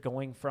funny that they're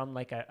going from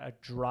like a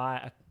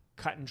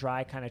cut and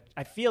dry kind of.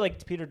 I feel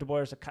like Peter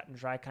DeBoer is a cut and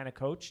dry kind of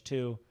coach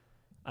to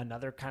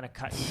another kind of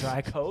cut and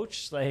dry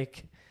coach,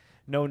 like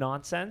no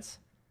nonsense.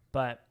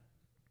 But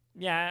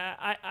yeah,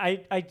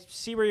 I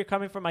see where you're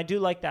coming from. I do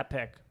like that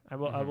pick. I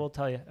will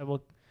tell you. I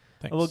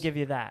will give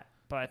you that.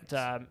 But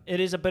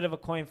it is a bit of a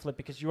coin flip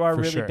because you are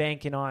really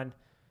banking on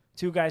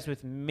two guys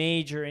with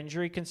major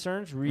injury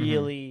concerns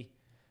really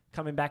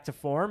coming back to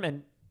form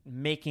and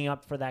making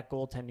up for that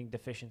goaltending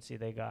deficiency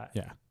they got.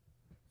 Yeah.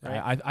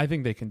 Right? I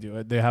think they can do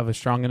it. They have a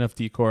strong enough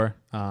decor.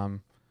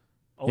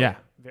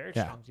 Very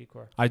strong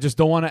decor. I just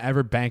don't want to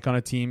ever bank on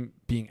a team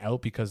being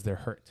out because they're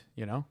hurt,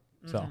 you know?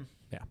 So,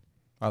 yeah.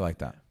 I like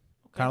that. Okay.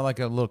 Kind of like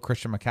a little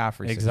Christian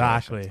McCaffrey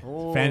Exactly.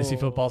 situation. Fantasy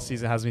football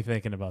season has me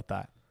thinking about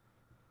that.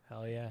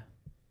 Hell yeah.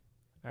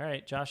 All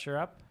right, Josh, you're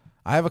up.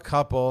 I have a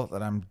couple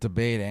that I'm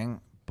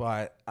debating,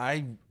 but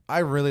I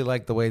really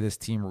like the way this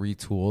team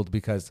retooled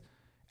because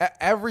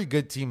every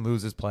good team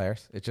loses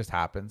players. It just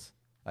happens.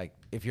 Like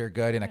if you're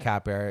good in a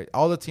cap area,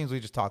 all the teams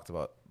we just talked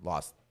about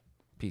lost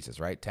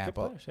pieces, right?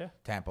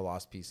 Tampa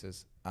lost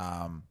pieces.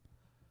 I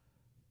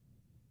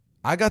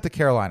got the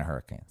Carolina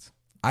Hurricanes.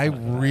 I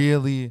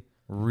really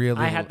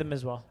I had them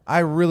as well. I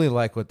really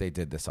like what they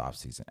did this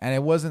offseason. And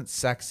it wasn't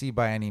sexy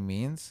by any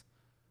means.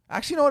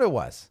 Actually, you know what it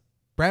was?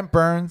 Brent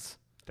Burns.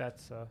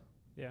 That's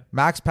yeah.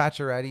 Max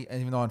Pacioretty,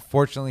 and even though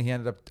unfortunately he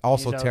ended up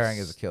also tearing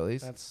his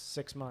Achilles. That's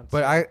 6 months.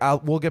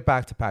 But we'll get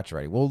back to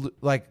Pacioretty. We'll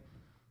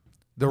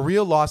the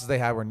real losses they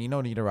had were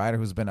Nino Niederreiter,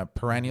 who's been a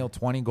perennial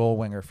 20-goal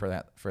winger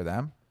for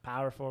them.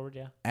 Power forward,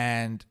 yeah.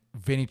 And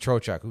Vinny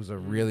Trocheck, who's a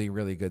really,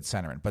 really good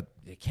centerman. But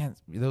you can't.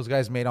 Those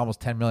guys made almost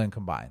 $10 million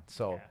combined,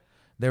 so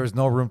there was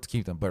no room to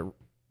keep them.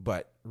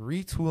 But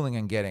retooling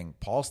and getting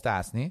Paul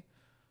Stastny,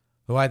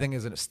 who I think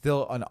is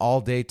still an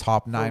all-day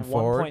top 9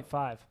 forward.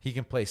 1.5. He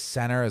can play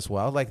center as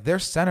well. Like their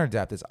center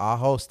depth is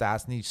Aho,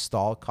 Stastny,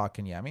 Stahl,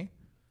 Kotkaniemi.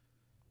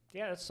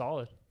 Yeah, that's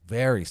solid.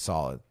 Very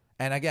solid.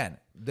 And again,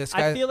 this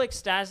guy. I feel like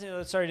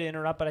Stastny. Sorry to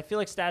interrupt, but I feel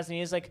like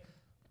Stastny is like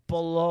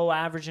below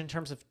average in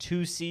terms of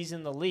 2 seasons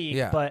in the league.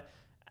 Yeah. But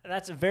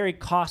that's a very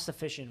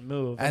cost-efficient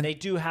move, and they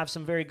do have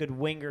some very good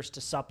wingers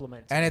to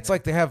supplement. And it's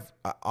like they have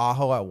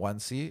Aho at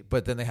 1C,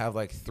 but then they have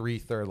like 3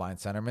 third-line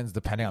centermen,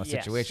 depending on the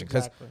situation.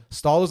 Because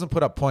Stahl doesn't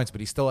put up points,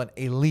 but he's still an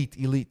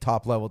elite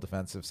top-level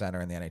defensive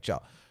center in the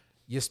NHL.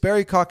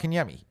 Jesperi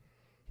Kotkaniemi.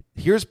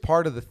 Here's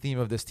part of the theme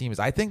of this team is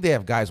I think they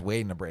have guys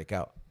waiting to break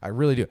out. I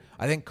really do.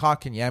 I think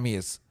Kotkaniemi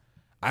is.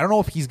 I don't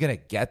know if he's going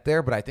to get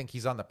there, but I think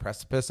he's on the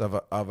precipice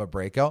of a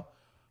breakout.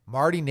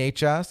 Marty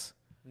Necas.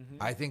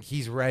 I think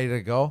he's ready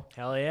to go.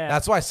 Hell yeah.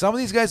 That's why some of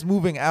these guys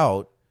moving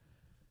out,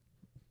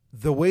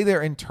 the way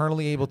they're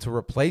internally able to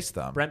replace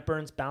them. Brent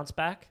Burns bounce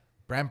back,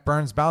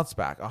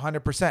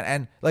 100%.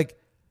 And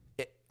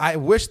I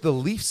wish the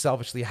Leafs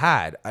selfishly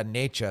had a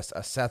Necas,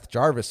 a Seth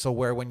Jarvis, so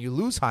where when you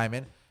lose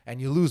Hyman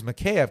and you lose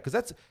Mikheyev, because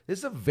this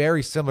is a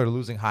very similar to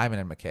losing Hyman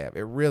and Mikheyev.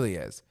 It really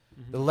is.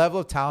 The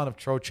level of talent of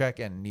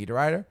Trocheck and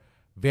Niederreiter,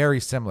 very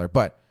similar.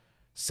 But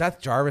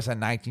Seth Jarvis at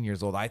 19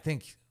 years old, I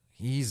think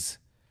he's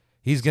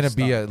going to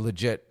be a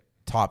legit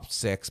top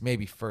 6,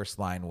 maybe first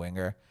line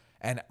winger.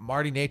 And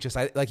Marty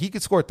Necas, he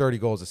could score 30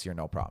 goals this year,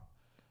 no problem.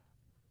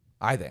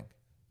 I think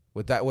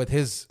with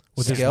his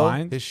skill,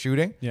 his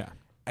shooting, yeah.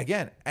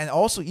 Again, and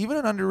also even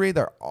an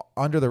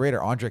under the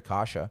radar Andre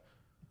Kasha,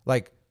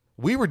 like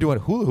we were doing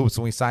hula hoops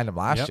when we signed him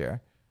last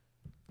year,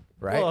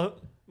 right? Well,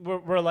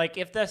 we're like,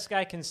 if this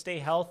guy can stay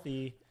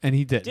healthy, And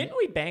he did. didn't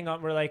we bang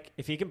on? We're like,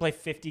 if he can play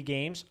 50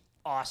 games,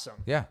 awesome.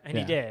 Yeah. And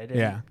he did. And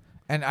Yeah.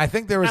 And I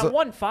think there was at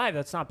 1.5,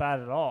 that's not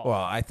bad at all.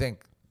 well, I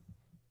think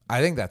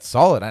that's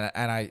solid,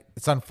 and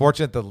it's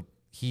unfortunate that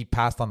he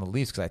passed on the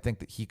Leafs because I think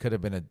that he could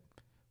have been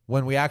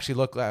when we actually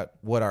look at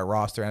what our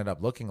roster ended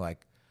up looking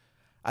like.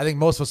 I think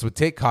most of us would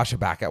take Kasha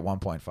back at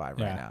 1.5 right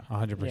now.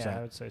 100%. yeah,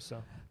 I would say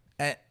so.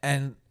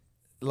 And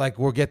like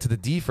we'll get to the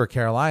D for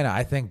Carolina.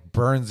 I think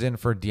Burns in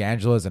for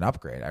D'Angelo is an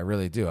upgrade. I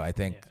really do. I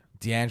think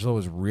D'Angelo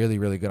was really,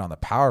 really good on the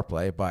power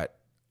play, but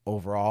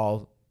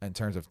overall, in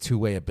terms of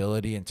two-way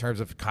ability, in terms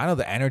of kind of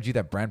the energy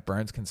that Brent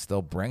Burns can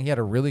still bring, he had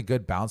a really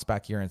good bounce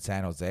back here in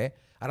San Jose.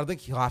 I don't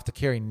think he'll have to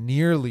carry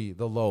nearly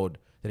the load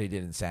that he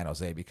did in San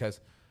Jose because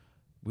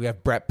we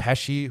have Brett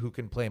Pesce who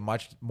can play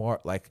much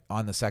more like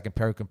on the second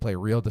pair, who can play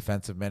real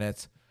defensive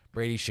minutes.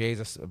 Brady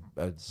Shea's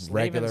a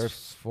regular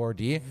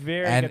 4D.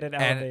 Very good at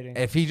elevating. And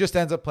if he just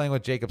ends up playing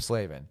with Jacob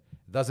Slavin,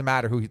 it doesn't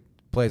matter who he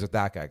plays with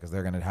that guy because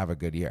they're going to have a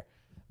good year.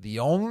 The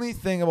only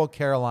thing about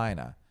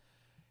Carolina,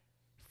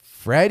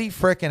 Freddie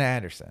frickin'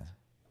 Anderson,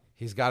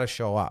 he's got to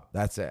show up.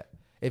 That's it.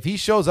 If he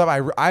shows up,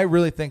 I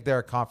really think they're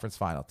a conference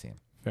final team.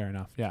 Fair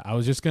enough. Yeah, I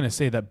was just going to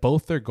say that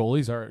both their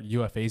goalies are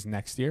UFAs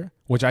next year,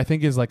 which I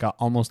think is like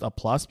almost a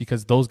plus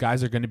because those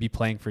guys are going to be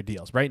playing for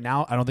deals. Right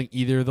now, I don't think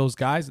either of those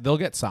guys, they'll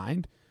get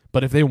signed.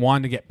 But if they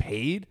want to get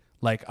paid,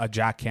 like a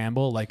Jack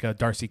Campbell, like a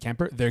Darcy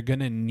Kemper, they're going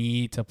to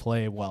need to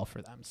play well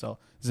for them. So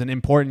it's an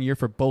important year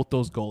for both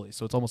those goalies.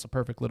 So it's almost a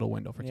perfect little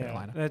window for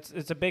Carolina.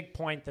 It's a big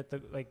point that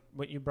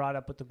what you brought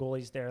up with the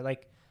goalies there.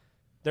 Like,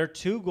 they're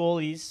two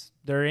goalies.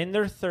 They're in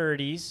their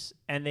 30s,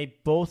 and they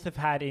both have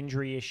had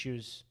injury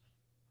issues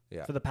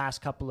for the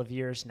past couple of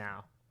years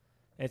now.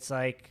 It's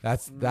like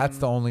that's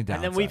the only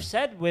downside. And then we've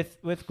said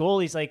with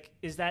goalies, like,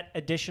 is that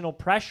additional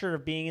pressure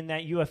of being in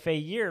that UFA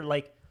year?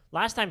 Like,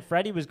 last time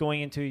Freddie was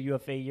going into a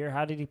UFA year,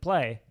 how did he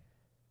play?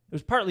 It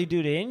was partly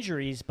due to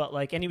injuries, but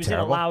and he was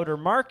Terrible. in a louder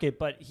market,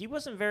 but he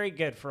wasn't very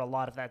good for a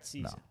lot of that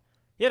season. No.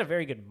 He had a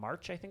very good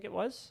March, I think it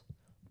was,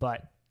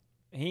 but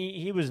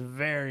he was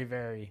very,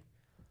 very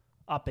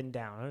up and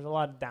down. There's a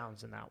lot of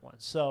downs in that one.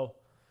 So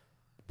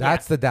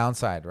that's the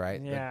downside,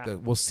 right? Yeah.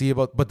 We'll see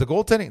about, but the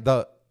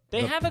goaltending,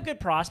 they have a good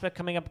prospect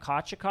coming up,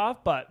 Kochetkov,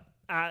 but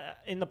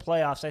in the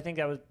playoffs, I think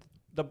that was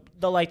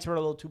the lights were a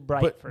little too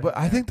bright for him. But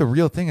I think the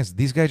real thing is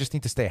these guys just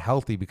need to stay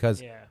healthy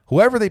because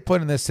whoever they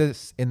put in this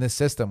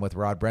system with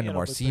Rod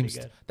Brendamore seems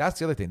that's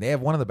the other thing. They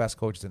have one of the best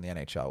coaches in the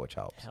NHL, which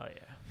helps. Hell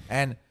yeah.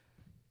 And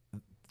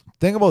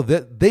think about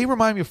this, they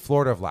remind me of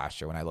Florida of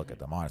last year when I look at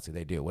them. Honestly,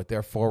 they do with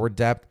their forward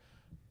depth,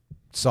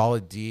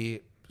 solid D,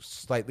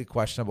 slightly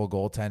questionable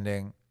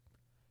goaltending.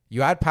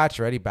 You add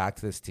Pacioretty back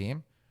to this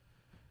team,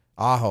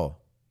 Aho,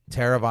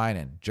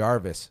 Teravainen,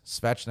 Jarvis,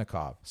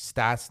 Svechnikov,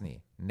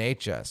 Stastny,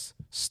 Natchez,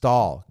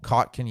 Stahl,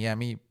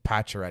 Kotkaniemi,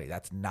 Pacioretty.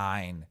 That's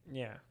 9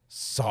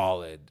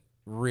 solid,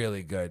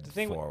 really good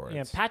forwards.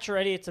 Yeah,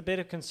 Pacioretty, it's a bit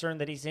of concern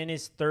that he's in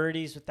his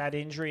 30s with that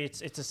injury.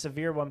 It's a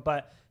severe one,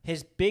 but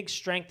his big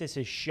strength is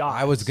his shot.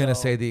 I was going to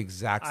say the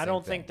exact same I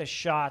don't thing. think the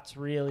shots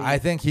really... I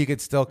think he could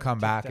still come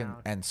back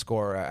and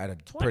score at a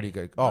 20, pretty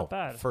good... not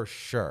bad. For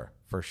sure.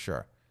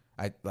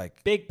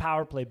 Big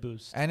power play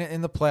boost. And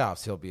in the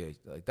playoffs, he'll be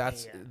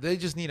they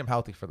just need him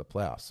healthy for the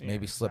playoffs.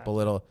 Maybe slip a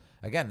little.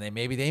 Again, they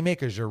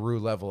make a Giroux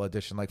level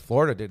addition like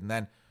Florida did, and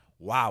then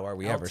wow, are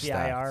we ever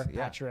stacked?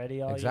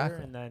 Pacioretty all exactly.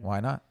 year, and then why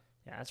not?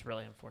 Yeah, that's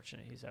really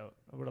unfortunate. He's out.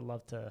 I would have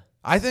loved to.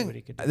 I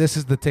think this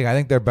is the thing. I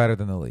think they're better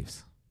than the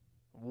Leafs.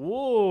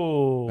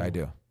 Whoa, I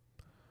do.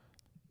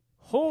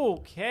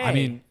 Okay. I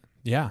mean,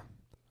 yeah,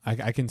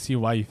 I can see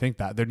why you think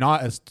that. They're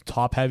not as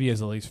top heavy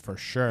as the Leafs for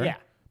sure. Yeah.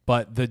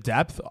 But the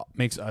depth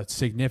makes a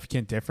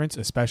significant difference,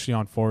 especially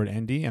on forward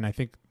and D. And I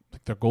think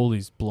their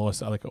goalies blow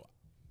us out. Like,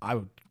 I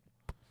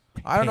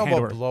don't know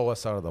about blow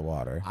us out of the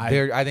water.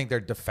 I think their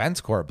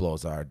defense core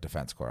blows our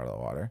defense core out of the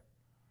water.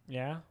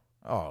 Yeah.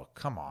 Oh,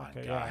 come on,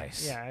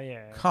 guys.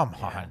 Yeah. Come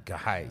on,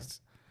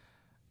 guys.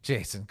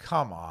 Jason,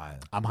 come on.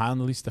 I'm high on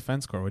the Leafs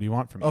defense core. What do you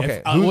want from me?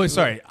 Okay.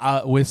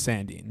 With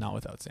Sandy, not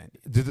without Sandy.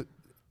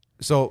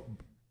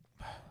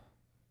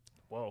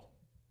 Whoa.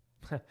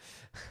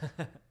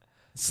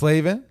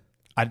 Slavin?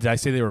 Did I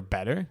say they were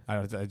better?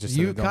 I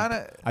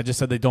just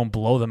said they don't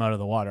blow them out of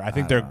the water. I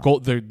think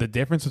the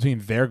difference between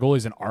their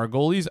goalies and our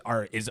goalies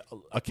is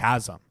a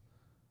chasm.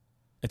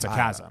 It's a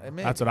chasm.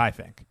 That's what I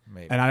think.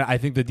 Maybe. And I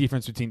think the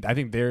difference between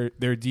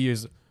their D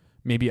is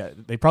maybe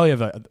they probably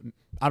have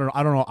I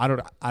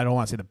don't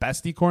want to say the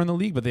best D core in the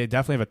league, but they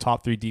definitely have a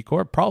top 3 D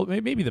core.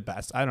 Probably maybe the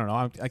best. I don't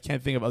know. I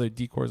can't think of other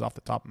D cores off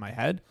the top of my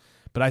head,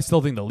 but I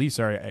still think the Leafs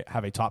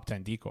have a top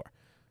 10 D core.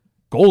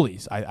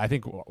 Goalies, I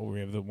think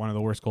we have one of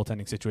the worst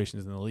goaltending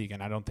situations in the league,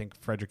 and I don't think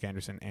Frederik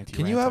Andersen,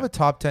 Can you have a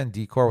top 10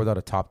 D core without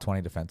a top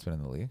 20 defenseman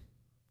in the league?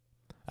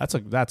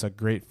 That's a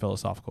great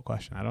philosophical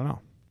question. I don't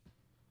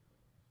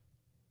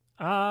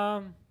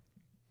know.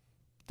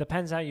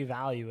 Depends how you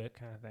value it,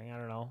 kind of thing. I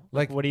don't know.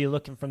 Like, what are you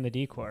looking from the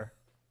D core?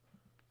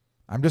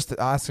 I'm just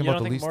asking about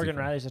the Leafs. You don't think Morgan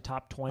Riley's a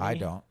top 20? I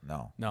don't.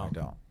 No, I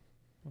don't.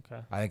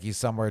 Okay. I think he's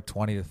somewhere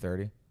 20 to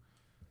 30.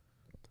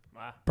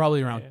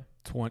 Probably around Yeah.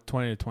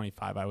 20 to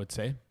 25, I would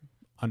say.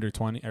 Under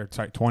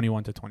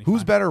 21 to 25.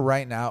 Who's better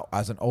right now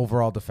as an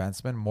overall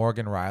defenseman,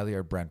 Morgan Riley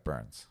or Brent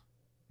Burns?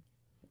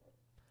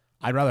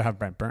 I'd rather have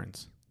Brent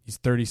Burns. He's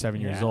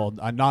 37 years Yeah. old.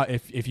 Not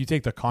if you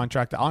take the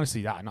contract.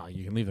 Honestly, no,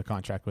 you can leave the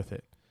contract with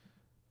it.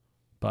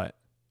 But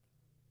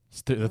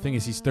the thing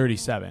is, he's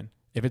 37.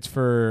 If it's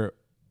for,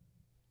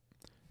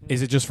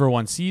 is it just for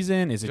one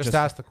season? Is it Just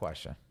ask the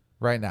question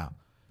right now.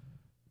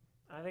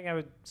 I think I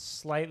would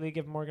slightly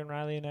give Morgan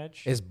Riley an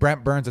edge. Is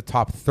Brent Burns a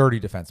top 30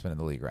 defenseman in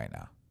the league right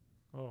now?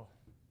 Oh,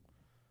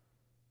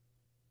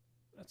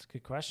 that's a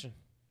good question.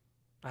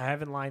 I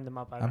haven't lined them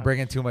up. I'm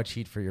bringing too much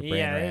heat for your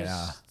brain right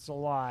now. It's a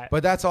lot.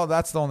 But that's all.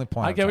 That's the only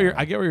point. I get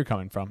where you're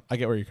coming from.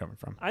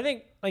 I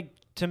think, like,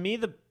 to me,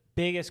 the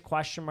biggest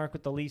question mark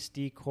with the Leafs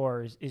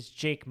decor is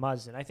Jake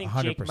Muzzin. I think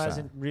 100%. Jake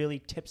Muzzin really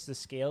tips the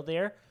scale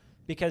there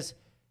because,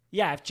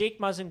 yeah, if Jake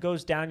Muzzin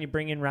goes down, you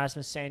bring in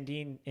Rasmus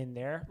Sandin in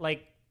there,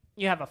 like,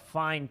 you have a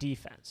fine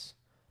defense.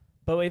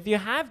 But if you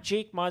have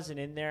Jake Muzzin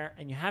in there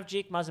and you have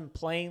Jake Muzzin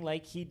playing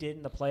like he did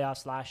in the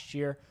playoffs last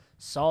year,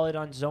 solid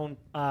on zone,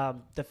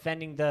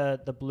 defending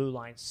the blue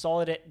line,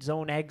 solid at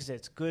zone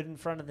exits, good in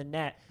front of the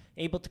net,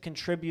 able to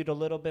contribute a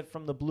little bit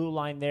from the blue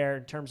line there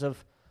in terms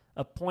of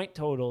point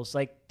totals,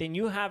 like, then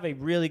you have a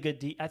really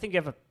good I think you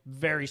have a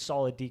very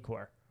solid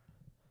decor.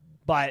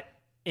 But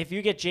if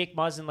you get Jake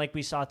Muzzin like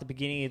we saw at the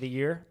beginning of the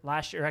year,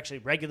 last year, actually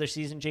regular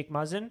season Jake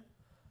Muzzin,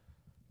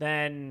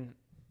 then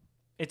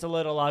it's a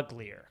little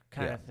uglier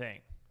kind of thing,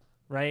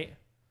 right?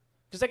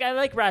 Because, like, I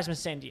like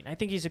Rasmus Sandin. I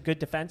think he's a good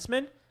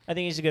defenseman. I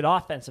think he's a good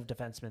offensive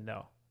defenseman,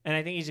 though. And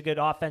I think he's a good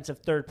offensive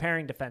third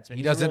pairing defenseman.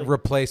 He doesn't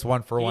replace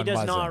one for one. He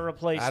does Muzzin not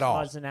replace at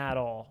all. Muzzin at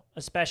all,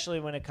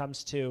 especially when it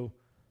comes to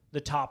the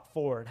top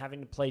four and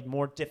having to play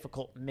more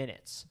difficult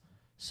minutes.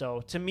 So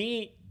to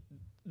me,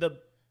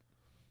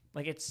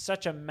 it's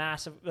such a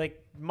massive,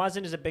 like,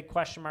 Muzzin is a big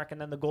question mark,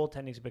 and then the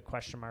goaltending is a big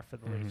question mark for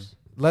the Leafs.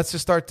 Let's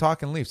just start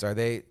talking Leafs. Are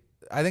they?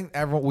 I think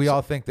we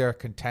all think they're a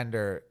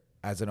contender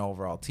as an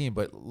overall team,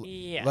 but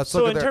Yeah. let's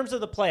so look at terms of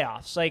the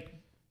playoffs, like,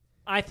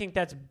 I think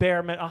that's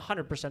bare minimum.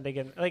 100% they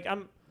get. Like,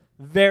 I'm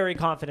very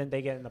confident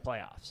they get in the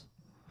playoffs.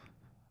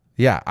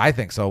 Yeah, I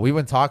think so. We've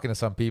been talking to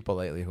some people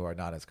lately who are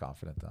not as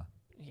confident, though.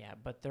 Yeah,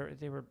 but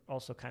they were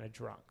also kind of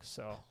drunk.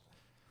 So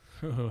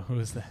Who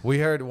is that? We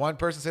heard one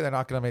person say they're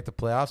not going to make the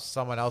playoffs.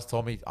 Someone else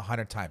told me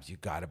 100 times, "You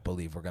got to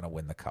believe we're going to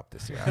win the cup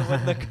this year."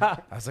 win the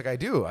cup. I was like, "I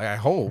do. I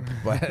hope,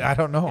 but I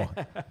don't know."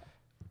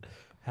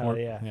 Hell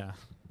yeah.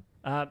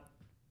 Yeah.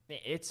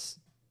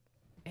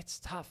 It's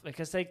tough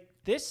because, like,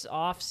 this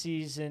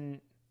offseason,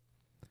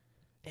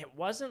 it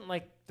wasn't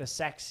like the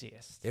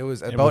sexiest. It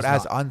was It about was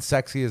as not.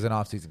 unsexy as an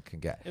offseason can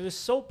get. It was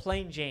so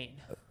plain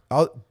Jane.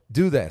 I'll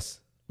do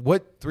this.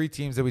 What three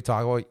teams did we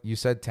talk about? You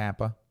said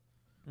Tampa.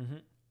 Mm-hmm.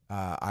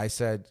 I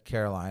said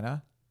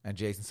Carolina, and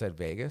Jason said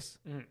Vegas.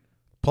 Mm.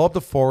 Pull up the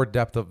forward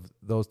depth of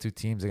those two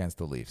teams against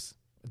the Leafs.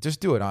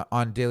 Just do it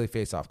on daily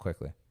faceoff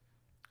quickly.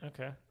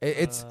 Okay.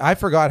 It's I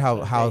forgot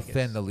how Vegas.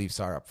 thin the Leafs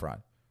are up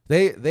front.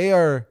 They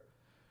are,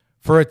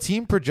 for a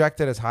team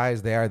projected as high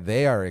as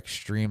they are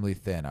extremely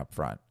thin up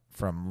front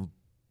from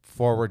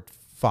forward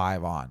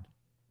 5 on.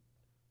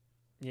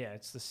 Yeah,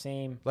 it's the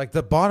same. Like,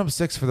 the bottom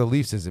 6 for the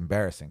Leafs is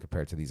embarrassing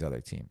compared to these other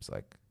teams.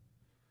 Like,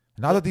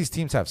 not that these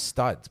teams have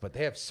studs, but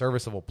they have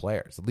serviceable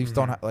players. The Leafs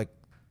don't have, like.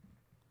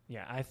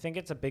 Yeah, I think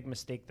it's a big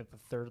mistake that the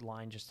third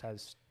line just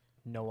has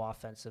no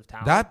offensive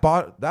talent.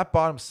 That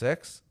bottom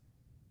 6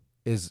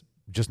 is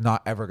just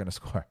not ever going to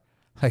score.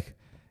 Like,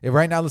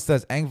 right now it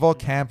says Engvall,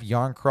 Camp,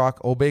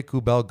 Yarncroc, Obey,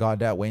 Kubel,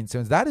 Gaudette, Wayne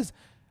Simmons. That is,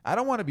 I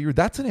don't want to be rude,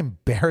 that's an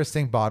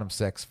embarrassing bottom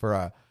 6 for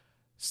a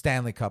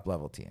Stanley Cup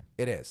level team.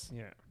 It is.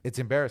 Yeah. It's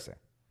embarrassing.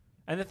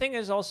 And the thing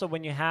is also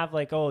when you have,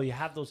 like, you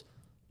have those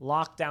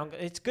lockdown.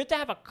 It's good to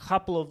have a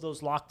couple of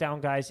those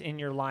lockdown guys in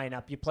your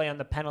lineup. You play on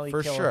the penalty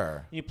For kill.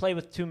 sure. You play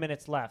with 2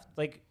 minutes left.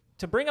 Like,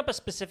 to bring up a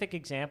specific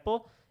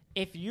example,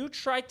 if you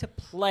try to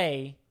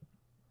play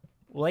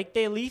like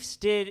the Leafs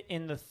did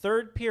in the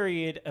third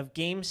period of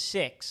Game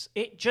 6,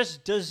 it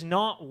just does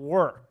not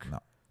work. No.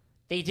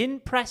 They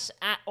didn't press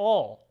at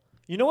all.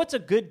 You know what's a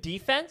good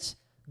defense?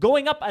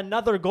 Going up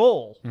another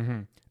goal.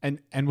 Mm-hmm.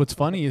 And what's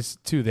funny is,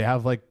 too, they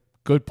have, like,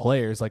 good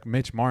players like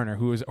Mitch Marner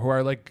who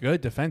are, like, good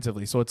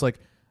defensively. So it's like,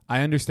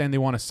 I understand they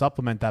want to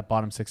supplement that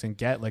bottom 6 and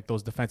get, like,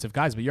 those defensive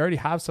guys, but you already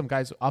have some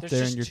guys up There's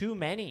there. just And too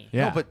many.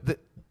 Yeah. No, but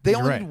they You're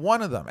only right. need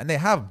one of them, and they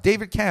have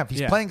David Camp.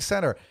 He's playing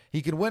center.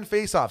 He can win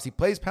faceoffs. He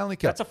plays penalty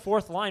kill. That's a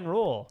fourth line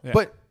rule. Yeah.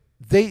 But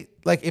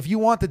if you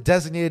want the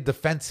designated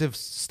defensive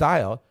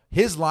style,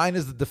 his line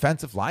is the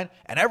defensive line,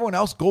 and everyone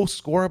else go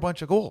score a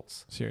bunch of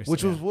goals. Seriously,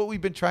 Which was what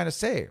we've been trying to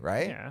say,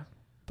 right? Yeah,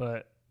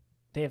 but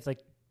they have, like,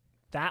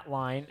 that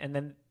line, and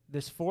then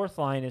this fourth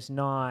line is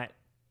not.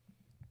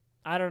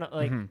 I don't know.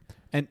 Like,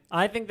 And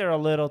I think they're a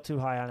little too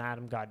high on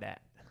Adam Gaudette.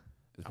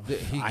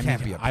 He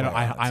can't be a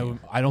player.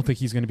 I don't think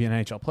he's going to be an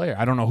NHL player.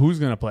 I don't know who's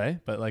going to play,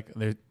 but, like,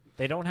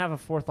 They don't have a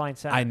fourth line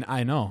center.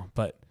 I know,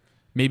 but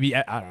Maybe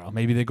I don't know.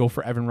 Maybe they go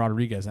for Evan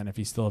Rodriguez, and if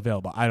he's still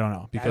available, I don't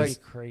know. That'd be Because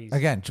crazy.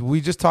 Again, we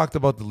just talked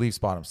about the Leafs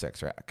bottom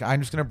six, right? I'm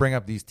just going to bring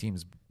up these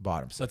teams'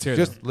 bottom six. Let's hear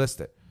just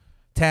list it.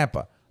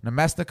 Tampa,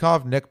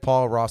 Nemesnikov, Nick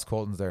Paul, Ross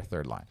Colton's their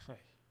third line.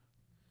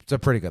 It's a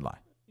pretty good line.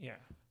 Yeah.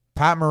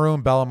 Pat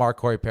Maroon, Bellemare,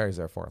 Corey Perry's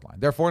their fourth line.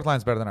 Their fourth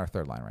line's better than our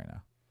third line right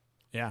now.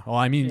 yeah, well,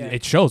 I mean, Yeah.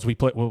 it shows. We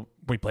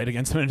played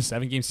against them in a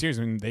 7-game series.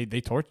 I mean, they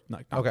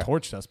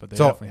torched us, but they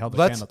So definitely held the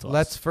candle to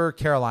let's us. for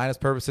Carolina's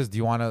purposes, do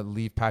you want to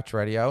leave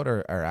Pacioretty out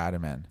or add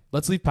him in?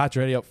 Let's leave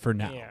Pacioretty out for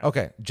now. Yeah.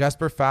 Okay,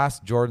 Jesper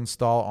Fast, Jordan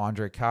Stahl,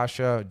 Andre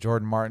Kasha,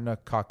 Jordan Martin,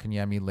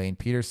 Kotkaniemi, Lane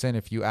Peterson.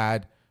 If you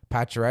add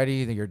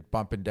Pacioretty, then you're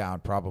bumping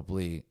down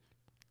probably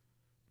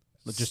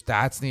just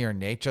Stastny or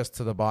Nate just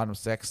to the bottom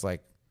six.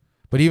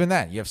 But even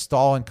then, you have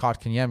Stahl and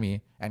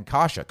Kotkaniemi and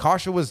Kasha.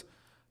 Kasha was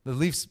the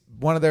Leafs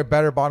one of their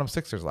better bottom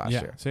sixers last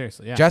Yeah, year.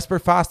 seriously. Yeah, Jesper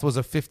Fast was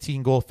a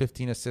 15 goal,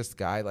 15 assist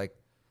guy.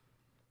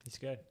 He's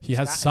good. he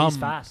has He's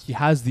fast. He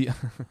has the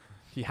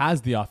he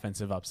has the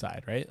offensive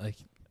upside, right? Like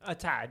A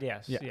tad,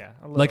 yes. Yeah. Yeah.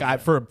 a little like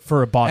bit.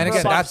 for a bottom. And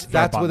again, six.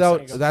 that's For a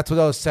bottom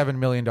without six. $7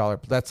 million.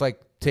 That's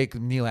like take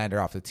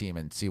Nylander off the team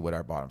and see what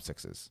our bottom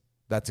six is.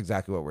 That's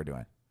exactly what we're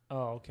doing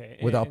Oh, okay.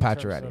 without In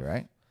terms Pacioretty, of-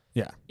 right?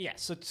 Yeah, Yeah.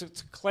 So to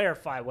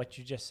clarify what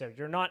you just said,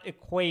 you're not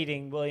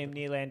equating William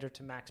Nylander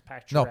to Max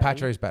Pacioretty. No,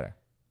 Pacioretty's better.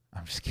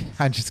 I'm just kidding.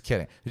 I'm just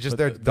kidding. It's just But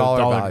their the dollar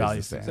dollar value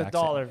value's is the It's same. a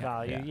dollar Yeah,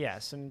 value, yeah.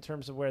 yes, in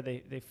terms of where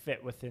they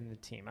fit within the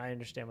team. I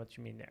understand what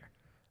you mean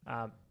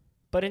there.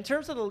 But in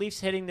terms of the Leafs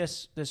hitting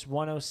this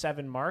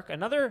 107 mark,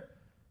 another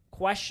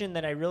question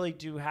that I really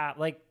do have,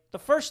 the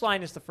first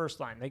line is the first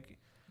line.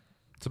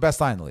 It's the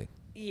best line in the league.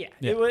 Yeah,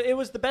 Yeah. it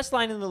was the best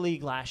line in the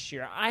league last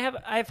year. I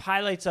have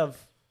highlights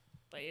of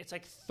it's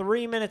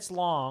 3 minutes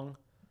long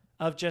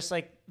of just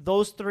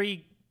those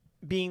three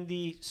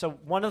being so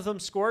one of them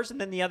scores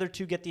and then the other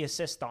two get the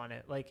assist on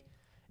it.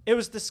 It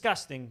was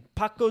disgusting.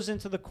 Puck goes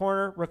into the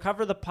corner,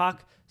 recover the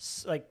puck,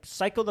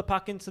 cycle the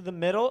puck into the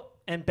middle,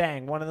 and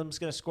bang, one of them's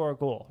going to score a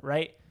goal,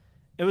 right?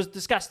 It was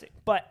disgusting.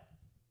 But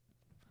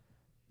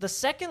the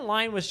second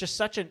line was just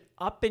such an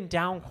up and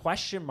down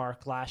question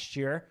mark last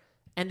year,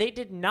 and they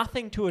did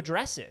nothing to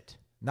address it.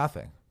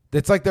 Nothing.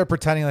 It's like they're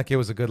pretending like it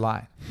was a good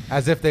line,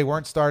 as if they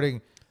weren't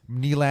starting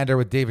Nylander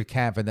with David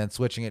Kampf and then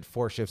switching it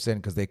 4 shifts in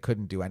because they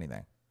couldn't do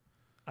anything.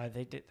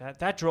 They did that.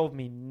 That drove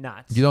me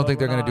nuts. You don't But think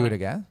they're we're going to do not- it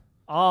again?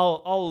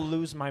 I'll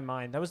lose my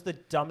mind. That was the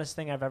dumbest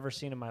thing I've ever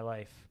seen in my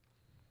life.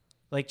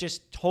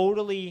 Just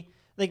totally.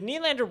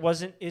 Nylander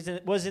was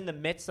in the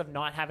midst of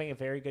not having a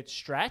very good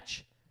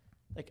stretch.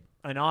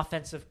 An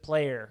offensive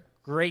player,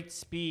 great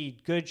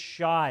speed, good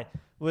shot,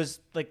 was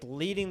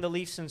leading the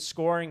Leafs in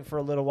scoring for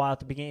a little while at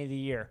the beginning of the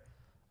year.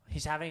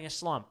 He's having a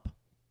slump.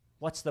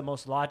 What's the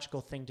most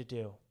logical thing to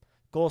do?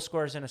 Goal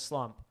scorers in a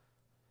slump.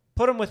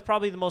 Put him with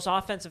probably the most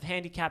offensive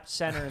handicapped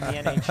center in the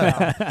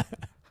NHL.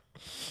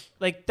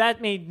 That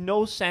made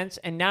no sense,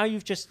 and now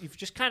you've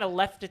just kind of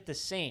left it the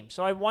same.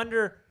 So I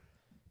wonder,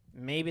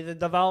 maybe the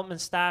development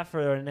staff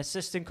or an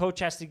assistant coach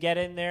has to get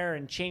in there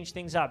and change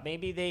things up.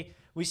 Maybe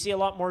we see a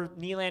lot more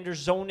Nylander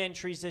zone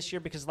entries this year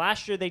because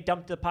last year they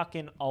dumped the puck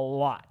in a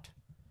lot.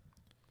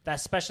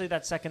 Especially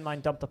that second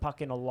line dumped the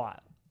puck in a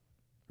lot,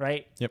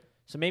 right? Yep.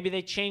 So maybe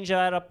they change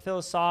that up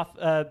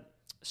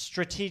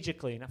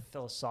strategically, not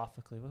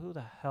philosophically. Well, who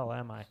the hell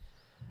am I?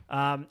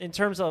 In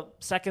terms of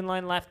second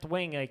line left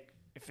wing,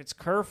 if it's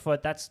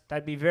Kerfoot,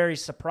 that'd be very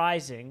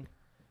surprising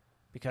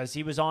because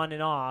he was on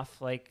and off.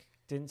 They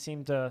didn't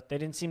seem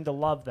to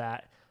love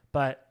that.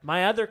 But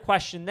my other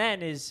question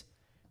then is,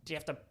 do you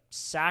have to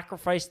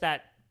sacrifice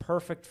that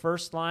perfect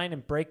first line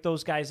and break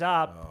those guys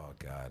up Oh,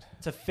 God.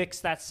 to fix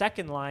that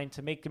second line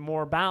to make it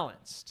more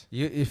balanced?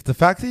 If the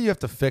fact that you have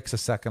to fix a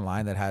second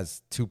line that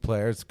has 2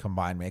 players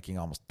combined making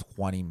almost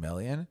 $20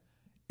 million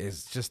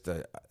is just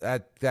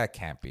that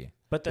can't be.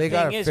 But the They thing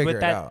gotta is, figure with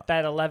it out.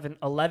 that 11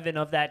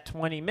 of that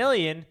 20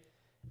 million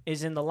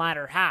is in the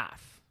latter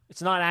half.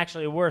 It's not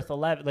actually worth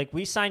 11.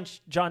 We signed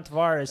John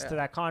Tavares to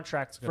that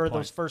contract for point.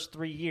 those first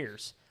 3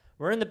 years.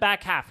 We're in the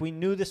back half. We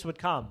knew this would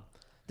come.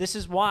 This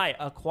is why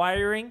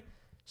acquiring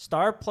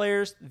star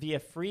players via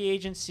free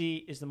agency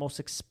is the most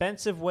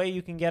expensive way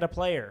you can get a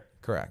player.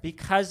 Correct.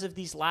 Because of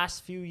these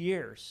last few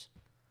years.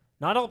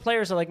 Not all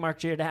players are like Mark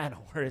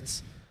Giordano, where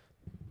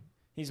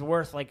he's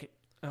worth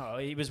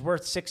he was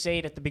worth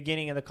 6.8 at the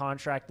beginning of the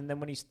contract, and then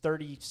when he's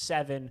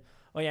 37,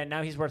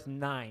 now he's worth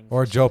 9.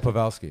 Or Joe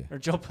Pavelski, Or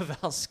Joe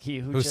Pavelski,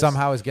 who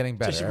somehow is getting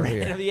better just every year.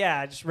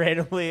 randomly, just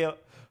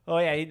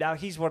randomly. Now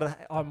he's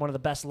on one of the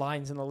best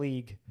lines in the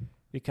league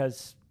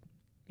because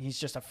he's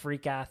just a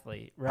freak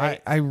athlete,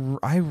 right? I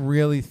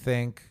really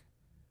think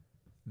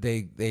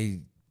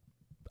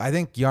I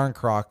think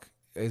Yarncroc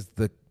is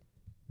the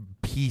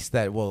piece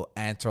that will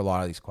answer a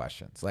lot of these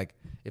questions.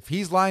 If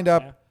he's lined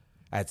up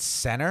at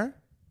center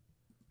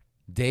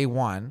day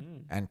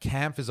one and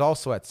Kampf is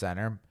also at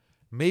center,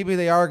 maybe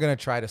they are going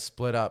to try to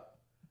split up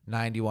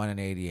 91 and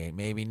 88.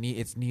 Maybe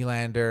it's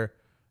Nylander,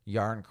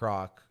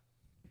 Yarncroc,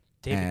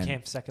 David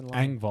Kampf, second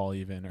line. Engvall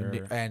even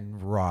or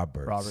and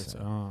Roberts. Roberts.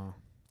 Oh.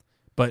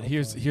 But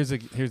here's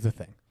the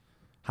thing.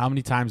 How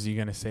many times are you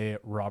going to say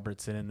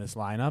Robertson in this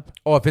lineup?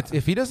 Oh,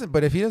 if he doesn't,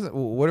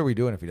 what are we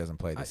doing if he doesn't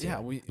play this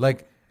year?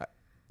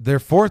 Their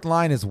fourth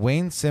line is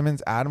Wayne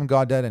Simmons, Adam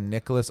Gaudette, and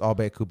Nicholas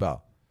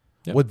Aube-Kubel.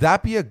 Yep. Would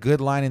that be a good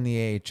line in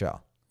the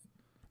AHL?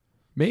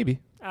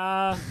 Maybe.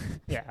 Yeah.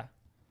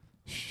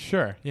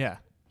 Sure. Yeah.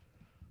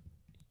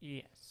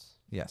 Yes.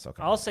 Yes.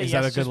 Okay. I'll say Is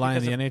yes. that a good line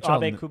in the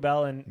NHL?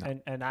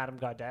 Aube-Kubel and Adam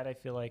Gaudette. I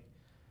feel like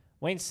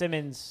Wayne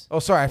Simmons. Oh,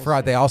 sorry, I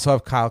forgot. They also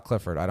have Kyle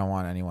Clifford. I don't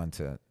want anyone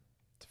to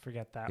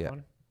forget that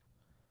one.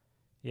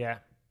 Yeah.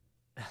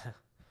 They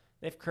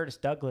have Curtis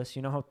Douglas.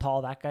 You know how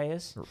tall that guy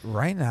is?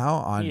 Right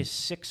now he is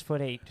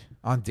 6'8".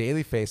 On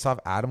Daily Faceoff,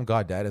 Adam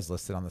Gaudette is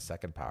listed on the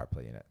second power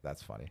play unit.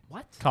 That's funny.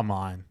 What? Come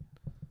on.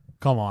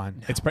 No.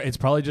 It's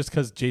probably just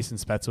because Jason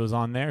Spezza was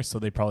on there, so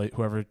they probably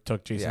whoever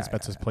took Jason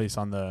Spezza's place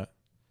on the.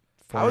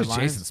 How is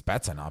lines, Jason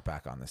Spezza not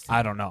back on this team?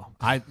 I don't know.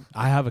 I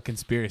have a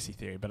conspiracy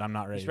theory, but I'm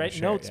not ready. He's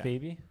writing notes,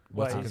 baby.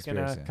 What's he's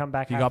gonna come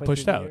back? He got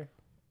pushed out. Year?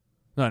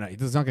 No,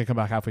 he's not gonna come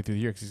back halfway through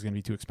the year because he's gonna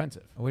be too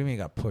expensive. What do you mean he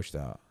got pushed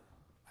out?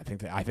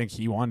 I think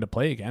he wanted to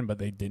play again, but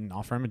they didn't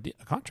offer him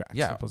a contract.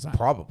 Yeah,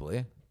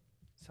 probably.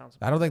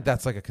 I don't think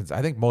that's like a.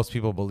 I think most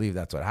people believe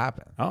that's what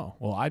happened. Oh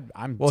well,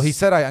 I'm. Well, he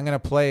said I'm going to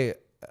play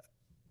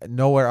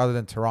nowhere other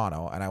than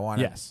Toronto, and I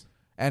want to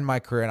end my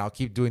career, and I'll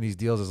keep doing these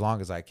deals as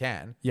long as I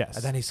can. Yes.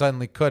 And then he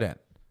suddenly couldn't.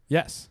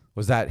 Yes.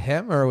 Was that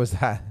him or was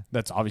that?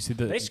 That's obviously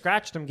They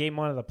scratched him game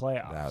 1 of the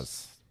playoffs. That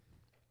was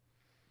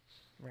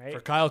right for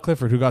Kyle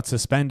Clifford, who got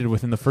suspended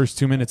within the first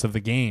 2 minutes of the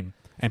game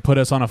and put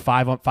us on a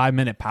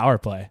 5-minute power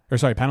play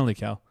penalty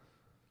kill.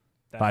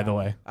 By the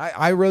way,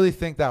 I really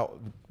think that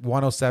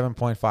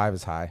 107.5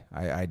 is high.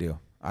 I do.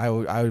 I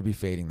would be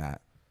fading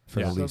that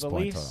for the Leafs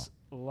point Leafs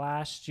total.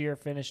 Last year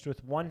finished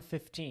with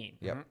 115.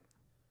 Yep.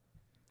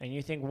 And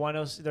you think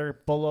they're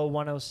below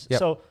 106. Yep.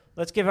 So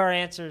let's give our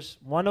answers.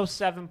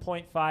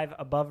 107.5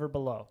 above or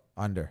below?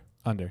 Under.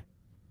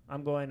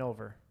 I'm going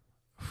over.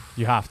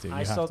 You have to.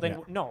 I still think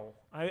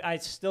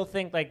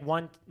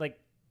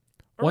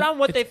around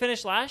what they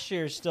finished last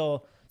year is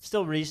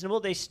still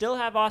reasonable. They still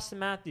have Austin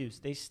Matthews.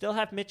 They still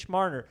have Mitch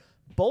Marner.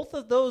 Both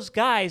of those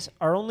guys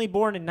are only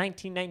born in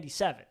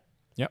 1997.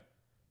 Yep.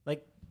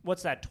 Like,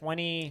 what's that,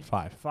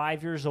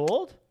 25 years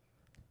old?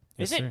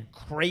 Yes, is it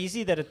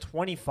crazy that a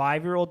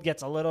 25-year-old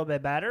gets a little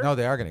bit better? No,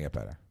 they are going to get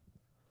better.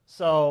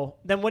 So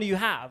then what do you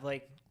have?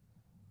 Like,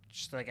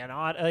 just like an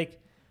odd, like,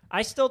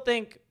 I still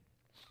think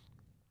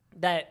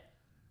that,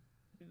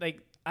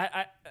 like,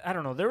 I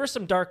don't know. There were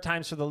some dark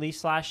times for the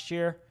Leafs last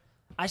year.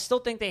 I still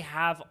think they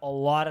have a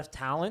lot of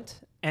talent,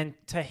 and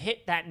to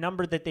hit that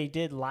number that they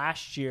did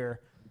last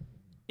year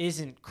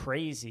isn't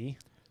crazy.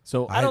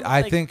 So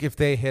I think if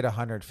they hit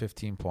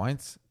 115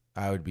 points,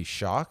 I would be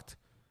shocked.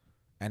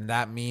 And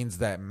that means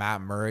that Matt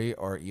Murray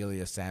or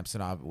Ilya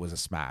Samsonov was a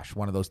smash.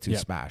 One of those two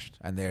smashed,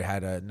 and they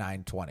had a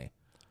 920.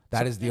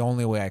 That is the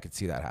only way I could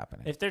see that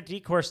happening. If their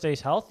decor stays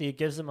healthy, it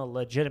gives them a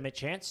legitimate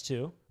chance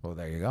to. Well,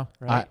 there you go.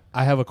 Right?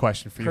 I have a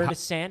question for you. Curtis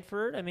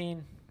Sanford, I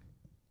mean,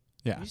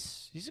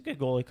 he's a good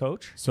goalie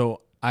coach.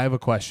 So I have a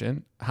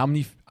question. How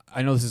many?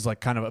 I know this is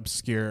like kind of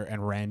obscure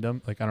and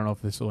random. Like I don't know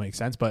if this will make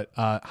sense, but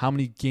how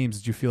many games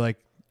did you feel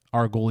like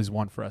our goalies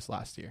won for us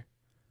last year?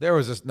 There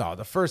was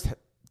the first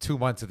 2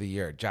 months of the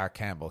year, Jack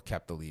Campbell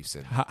kept the Leafs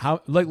in.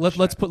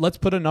 Let's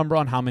put a number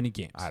on how many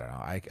games. I don't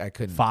know. I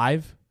couldn't.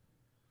 5.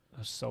 That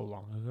was so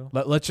long ago.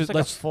 Let's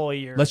a full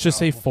year. Let's just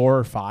say 4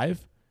 or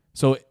 5.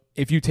 So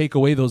if you take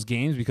away those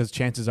games, because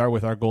chances are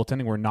with our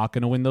goaltending, we're not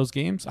going to win those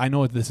games. I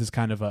know this is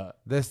kind of a.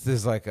 This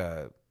is like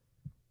a.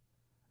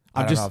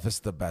 I don't know if this is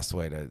the best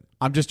way to.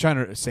 I'm just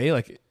trying to say,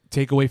 like,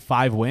 take away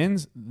 5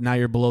 wins. Now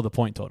you're below the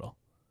point total.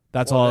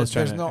 That's all I was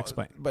trying to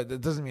explain. But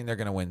it doesn't mean they're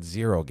going to win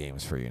 0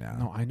 games for you now.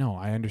 No, I know.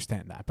 I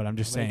understand that. But I'm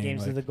just saying. How many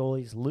games did the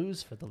goalies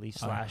lose for the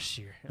Leafs last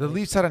year? The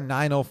Leafs had a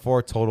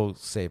 904 total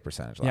save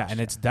percentage last year. Yeah, and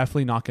it's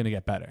definitely not going to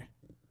get better.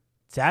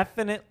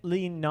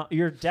 Definitely not.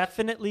 You're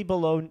definitely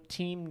below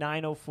team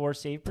 904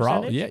 save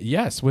percentage?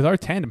 Yes. With our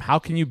tandem, how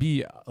can you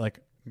be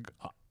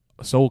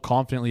so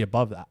confidently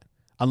above that?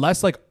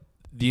 Unless like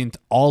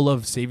all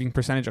of saving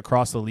percentage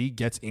across the league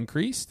gets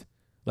increased.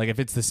 Like if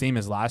it's the same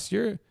as last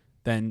year,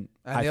 then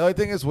the other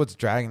thing is what's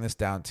dragging this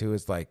down too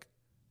is like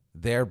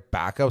their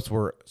backups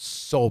were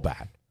so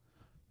bad.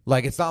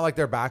 Like it's not like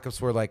their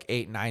backups were like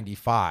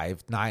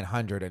 895,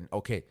 900, and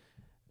okay,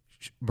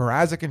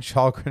 Mrazek and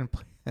Shalgren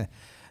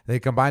they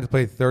combined to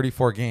play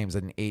 34 games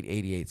at an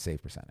 888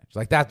 save percentage.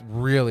 Like that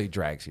really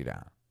drags you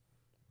down.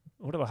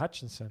 What about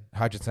Hutchinson?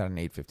 Hutchinson had an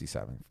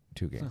 857,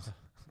 2 games.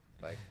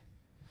 Like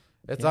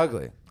it's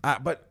ugly.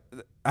 But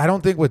I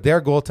don't think with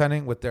their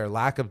goaltending, with their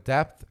lack of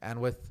depth,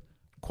 and with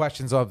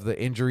questions of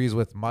the injuries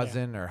with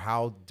Muzzin or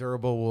how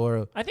durable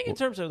will. I think in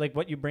terms of like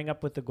what you bring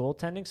up with the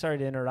goaltending, sorry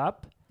to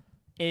interrupt,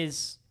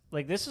 is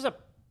like this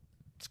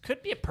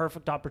could be a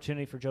perfect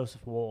opportunity for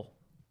Joseph Woll.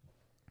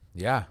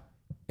 Yeah,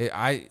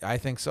 I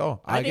think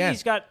so. I think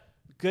he's got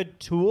good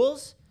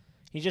tools.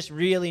 He just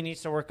really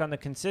needs to work on the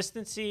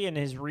consistency and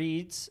his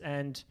reads.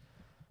 And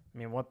I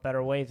mean, what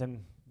better way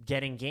than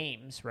getting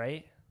games,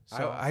 right?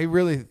 So I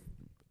really,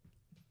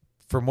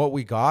 from what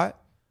we got,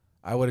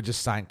 I would have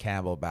just signed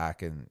Campbell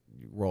back and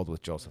rolled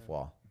with Joseph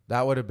Wall.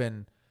 That would have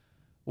been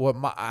what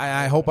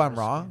I hope I'm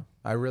wrong.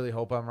 I really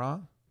hope I'm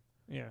wrong.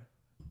 Yeah.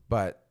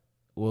 But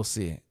we'll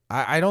see.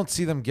 I don't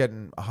see them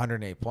getting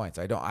 108 points.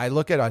 I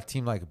look at a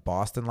team like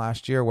Boston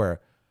last year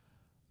where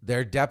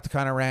their depth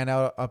kind of ran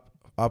out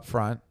up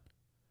front.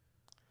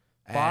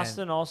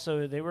 Boston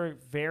also, they were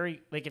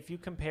very, like, if you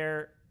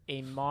compare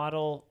a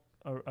model,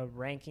 a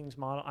rankings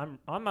model,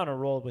 I'm on a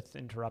roll with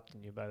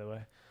interrupting you, by the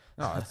way.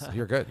 No,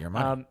 you're good. You're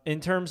mine.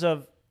 In terms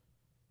of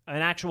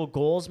an actual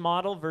goals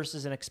model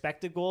versus an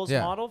expected goals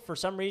model, for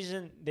some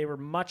reason, they were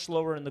much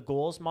lower in the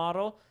goals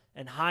model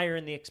and higher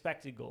in the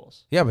expected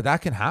goals. Yeah, but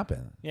that can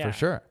happen for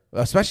sure.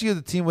 Especially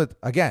the team with,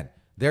 again,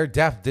 their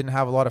depth didn't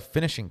have a lot of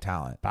finishing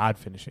talent. Bad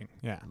finishing.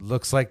 Yeah.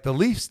 Looks like the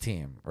Leafs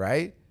team,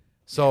 right?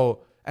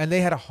 So, and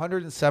they had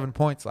 107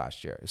 points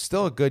last year. It's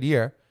still a good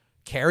year,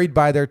 carried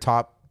by their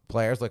top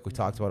players like we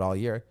talked about all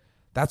year.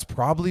 That's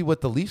probably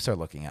what the Leafs are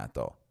looking at,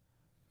 though.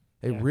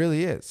 It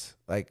really is.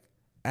 Like,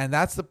 and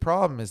that's the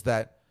problem, is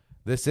that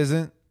this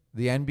isn't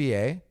the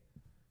NBA.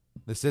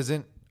 This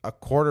isn't a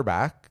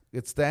quarterback.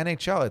 It's the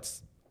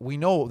NHL. We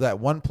know that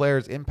one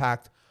player's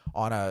impact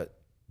on a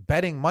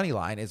betting money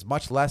line is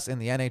much less in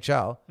the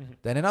NHL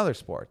than in other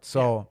sports.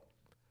 So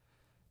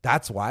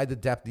that's why the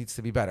depth needs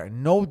to be better.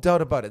 No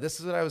doubt about it. This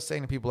is what I was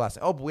saying to people last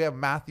night. Oh, but we have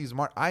Matthews,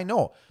 Martin. I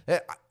know.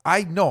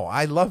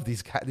 I love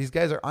these guys. These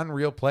guys are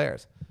unreal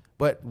players.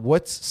 But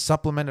what's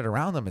supplemented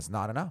around them is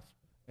not enough.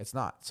 It's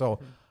not. So,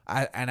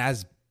 and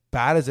as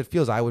bad as it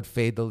feels, I would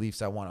fade the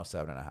Leafs at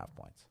 107.5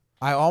 points.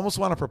 I almost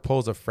want to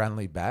propose a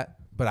friendly bet,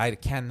 but I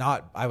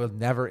cannot. I would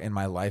never in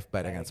my life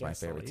bet against my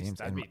favorite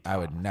teams. And I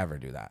would never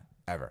do that,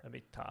 ever. That'd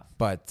be tough.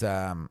 But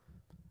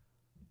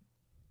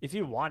if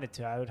you wanted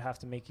to, I would have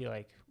to make you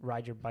like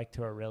ride your bike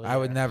to Aurelia. I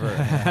would never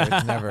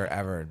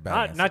ever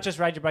bet. Not just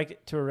ride your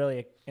bike to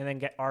Aurelia and then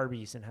get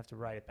Arby's and have to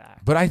ride it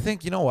back. But I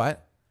think, you know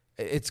what?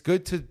 It's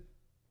good to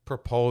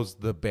propose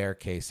the bear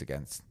case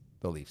against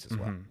the Leafs as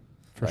well.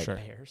 For sure.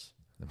 Bears.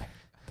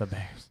 The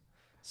Bears.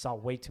 Saw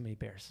way too many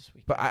Bears this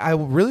week. But I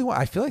really want.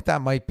 I feel like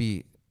that might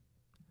be.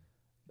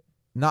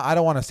 Not. I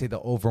don't want to say the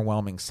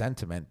overwhelming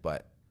sentiment,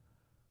 but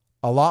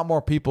a lot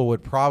more people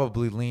would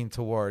probably lean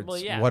towards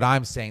what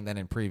I'm saying than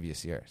in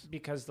previous years.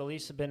 Because the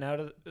Leafs have been out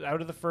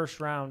of the first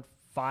round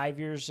 5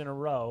 years in a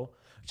row.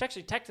 Which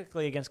actually,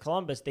 technically, against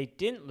Columbus, they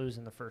didn't lose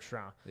in the first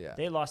round. Yeah.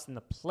 They lost in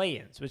the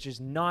play-ins, which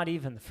is not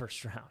even the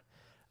first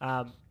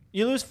round.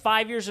 You lose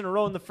 5 years in a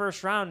row in the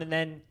first round, and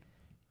then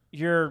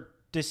your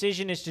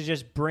decision is to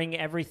just bring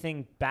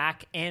everything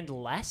back and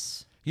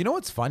less. You know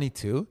what's funny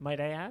too? Might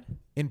I add?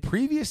 In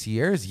previous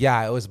years,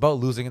 it was about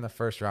losing in the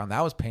first round.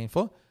 That was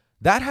painful.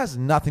 That has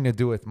nothing to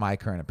do with my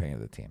current opinion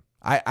of the team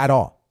at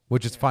all,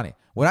 which is funny.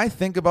 When I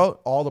think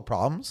about all the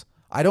problems,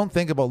 I don't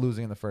think about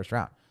losing in the first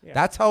round. Yeah.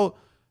 That's how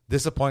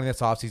disappointing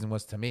this offseason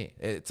was to me.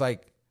 It's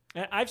like,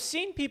 I've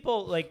seen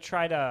people like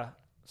try to,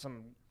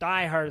 some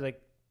diehard,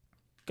 like,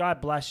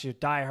 God bless you,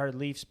 diehard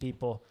Leafs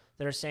people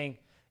that are saying,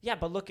 yeah,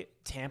 but look at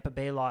Tampa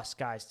Bay lost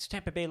guys.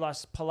 Tampa Bay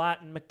lost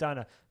Palat and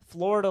McDonough.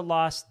 Florida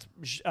lost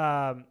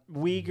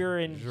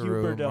Uyghur and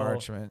Giroux, Huberdeau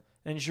Marchment.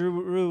 and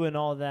Giroux and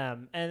all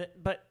them. And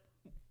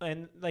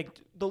like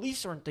the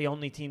Leafs aren't the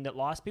only team that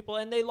lost people,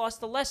 and they lost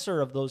the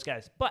lesser of those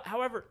guys. But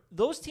however,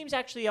 those teams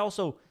actually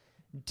also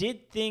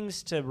did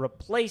things to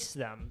replace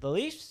them. The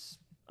Leafs,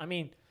 I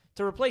mean,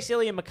 to replace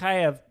Ilya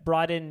Mikheyev,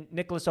 brought in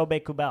Nicholas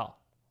Aube-Kubel.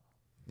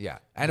 Yeah,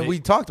 and we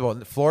talked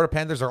about Florida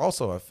Panthers are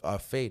also a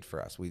fade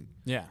for us.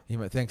 He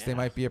thinks they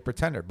might be a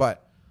pretender,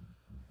 but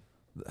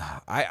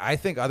I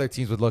think other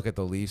teams would look at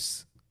the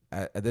Leafs.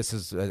 This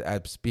is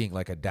as being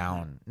like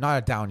not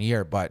a down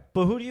year, but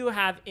who do you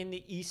have in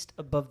the East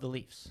above the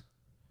Leafs?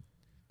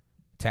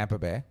 Tampa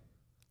Bay,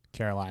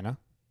 Carolina,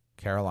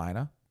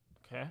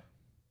 okay,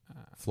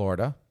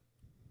 Florida.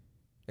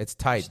 It's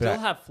tight. You still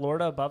have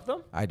Florida above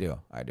them? I do.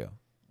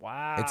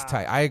 Wow, it's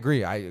tight. I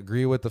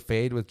agree with the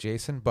fade with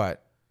Jason,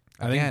 but.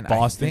 I think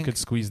Boston could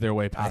squeeze their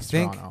way past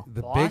Toronto.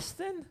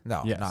 Boston?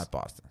 Yes. Not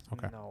Boston.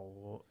 Okay.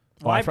 No.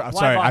 I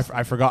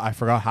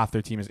forgot half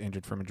their team is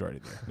injured for majority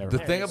of the year. The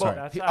thing about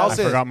I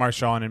forgot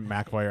Marchand and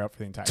McAvoy are up for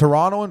the entire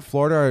Toronto and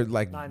Florida are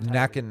like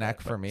neck and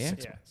neck for me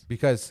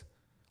because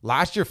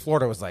last year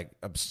Florida was like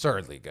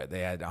absurdly good. They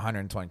had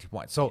 122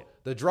 points. So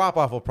the drop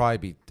off will probably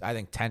be, I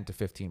think, 10 to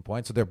 15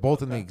 points. So they're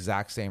both in the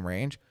exact same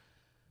range.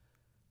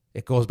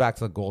 It goes back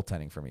to the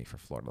goaltending for me for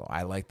Florida.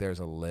 I like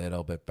theirs a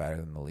little bit better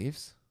than the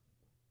Leafs.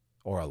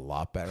 Or a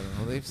lot better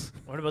than the Leafs.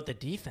 What about the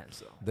defense,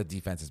 though? The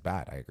defense is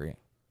bad. I agree.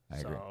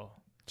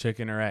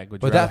 Chicken or egg?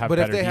 Would you rather have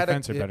better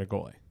defense or better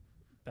goalie?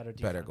 Better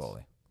defense. Better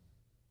goalie.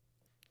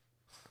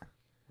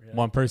 Really?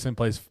 One person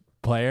plays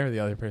player, the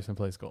other person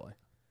plays goalie.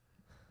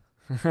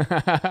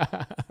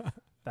 That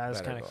was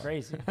kind of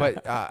crazy.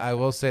 But I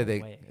will say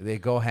they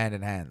go hand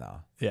in hand, though.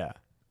 Yeah,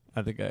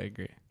 I think I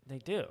agree. They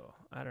do.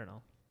 I don't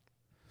know.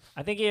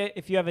 I think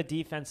if you have a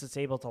defense that's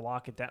able to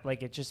lock it down,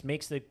 like it just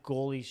makes the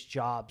goalie's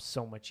job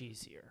so much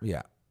easier.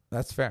 Yeah,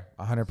 that's fair,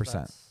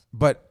 100%.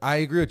 But I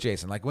agree with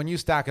Jason. Like when you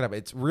stack it up,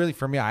 it's really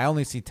for me. I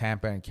only see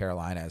Tampa and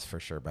Carolina as for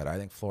sure better. I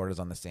think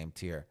Florida's on the same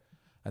tier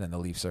and then the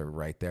Leafs are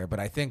right there. But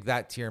I think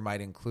that tier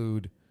might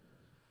include.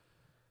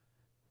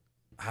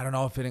 I don't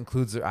know if it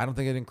includes. I don't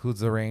think it includes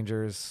the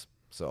Rangers.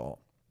 So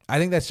I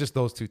think that's just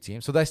those two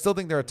teams. So I still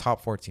think they're a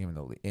top 4 team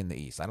in the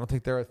East. I don't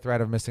think they're a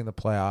threat of missing the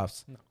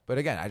playoffs. No. But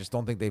again, I just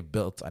don't think they've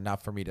built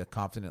enough for me to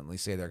confidently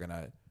say they're going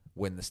to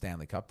win the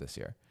Stanley Cup this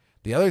year.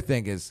 The other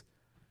thing is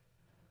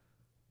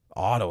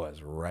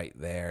Ottawa's right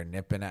there,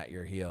 nipping at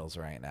your heels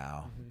right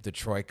now. Mm-hmm.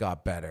 Detroit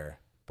got better.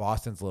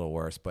 Boston's a little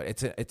worse, but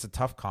it's a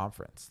tough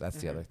conference. That's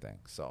the other thing.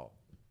 So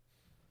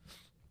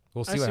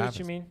we'll see what happens. What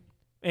you mean.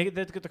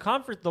 The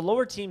conference, the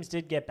lower teams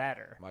did get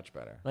better. Much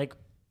better. Like,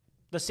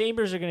 the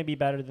Sabres are going to be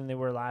better than they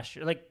were last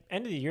year. Like,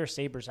 end of the year,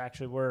 Sabres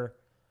actually were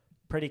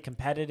pretty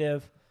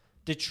competitive.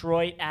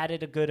 Detroit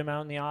added a good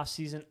amount in the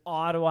offseason.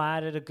 Ottawa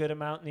added a good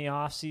amount in the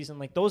offseason.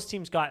 Like, those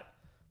teams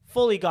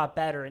fully got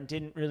better and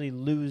didn't really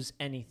lose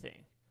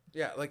anything.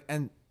 Yeah,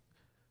 and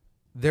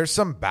there's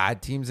some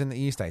bad teams in the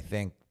East. I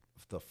think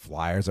the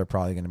Flyers are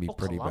probably going to be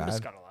pretty Columbus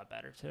bad. Got a lot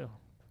better, too.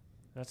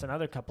 That's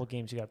another couple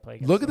games you got to play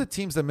against. Look at the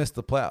teams that missed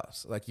the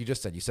playoffs. Like you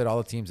just said, you said all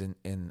the teams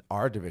in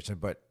our division,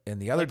 but in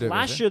the other division.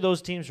 Last year,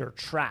 those teams were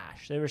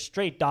trash. They were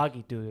straight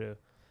doggy doo-doo.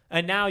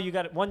 And now you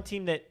got one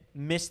team that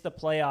missed the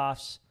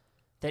playoffs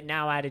that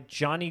now added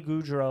Johnny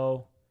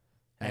Gaudreau.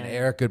 And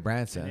Eric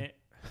Goodbranson.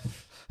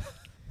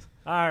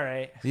 All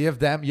right. You have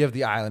them. You have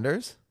the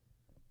Islanders.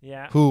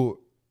 Yeah.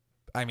 Who,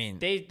 I mean.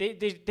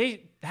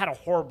 They had a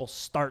horrible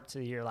start to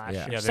the year last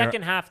year. Yeah,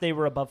 second half, they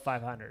were above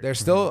 500. They're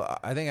still,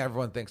 I think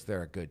everyone thinks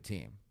they're a good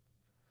team.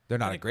 They're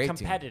not a great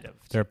competitive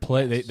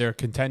team. They're a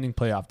contending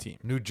playoff team.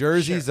 New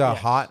Jersey's a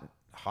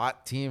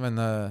hot team in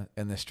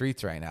the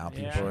streets right now.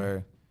 People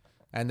are,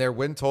 and their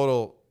win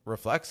total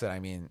reflects it. I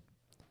mean,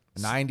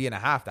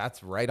 90.5.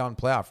 That's right on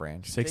playoff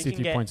range.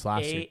 63 points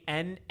last year.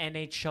 An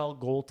NHL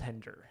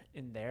goaltender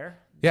in there.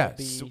 Yeah,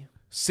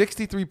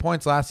 63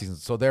 points last season.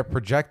 So they're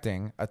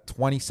projecting a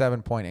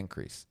 27-point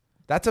increase.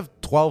 That's a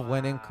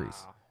 12-win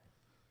increase.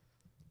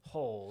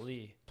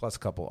 Holy. Plus a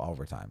couple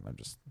overtime.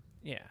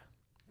 Yeah,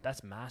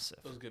 that's massive.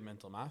 That was good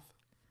mental math.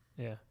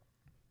 Yeah,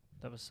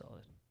 that was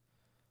solid.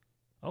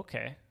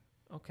 Okay.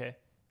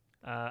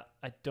 I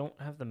don't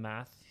have the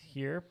math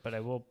here, but I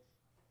will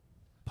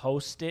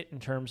post it in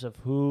terms of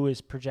who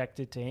is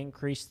projected to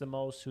increase the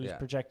most, who's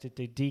projected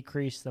to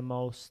decrease the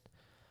most.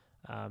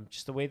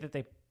 Just the way that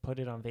they put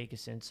it on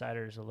Vegas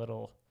Insider is a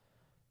little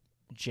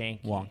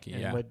janky, wonky.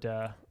 And would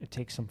it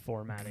takes some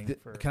formatting.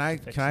 Can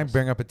I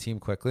bring up a team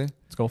quickly?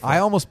 Let's go for I it.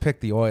 almost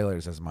picked the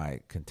Oilers as my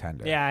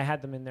contender. Yeah, I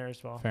had them in there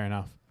as well. Fair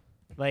enough.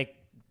 Like,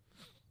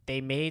 they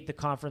made the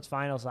conference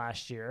finals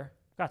last year.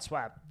 Got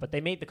swept, but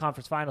they made the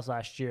conference finals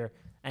last year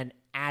and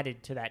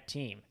added to that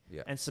team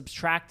and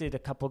subtracted a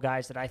couple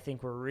guys that I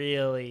think were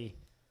really,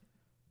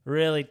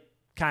 really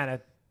kind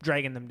of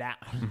dragging them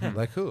down.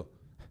 Like who?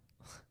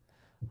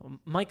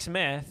 Mike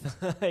Smith,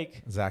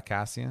 like Zach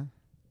Kassian.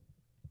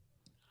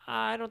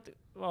 I don't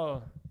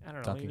know.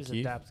 Duncan He was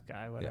Keith? a depth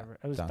guy, whatever.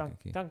 Yeah, It was Duncan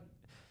Keith.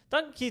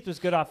 Duncan Keith was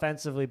good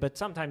offensively, but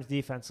sometimes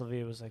defensively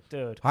it was like,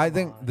 dude. I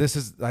think this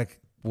is like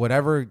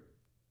whatever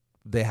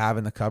they have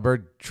in the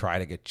cupboard, try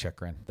to get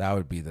Chychrun. That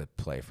would be the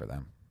play for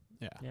them.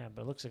 Yeah,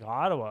 but it looks like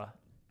Ottawa.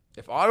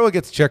 If Ottawa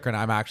gets Chychrun,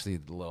 I'm actually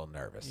a little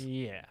nervous.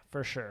 Yeah,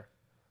 for sure,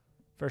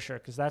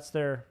 because that's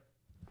their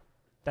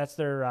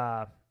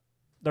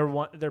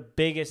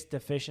biggest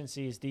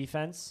deficiency is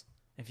defense.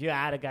 If you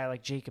add a guy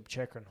like Jacob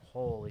Chychrun,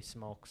 holy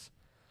smokes.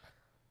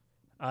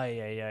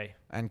 Ay.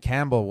 And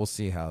Campbell, we'll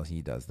see how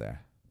he does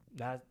there.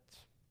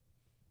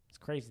 It's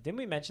crazy. Didn't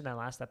we mention that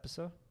last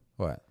episode?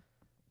 What?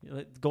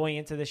 Going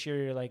into this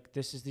year, you're like,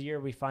 this is the year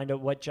we find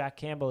out what Jack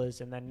Campbell is.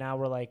 And then now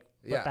we're like,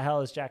 what the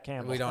hell is Jack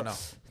Campbell? We don't know.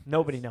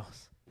 Nobody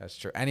knows. That's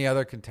true. Any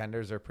other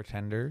contenders or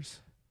pretenders?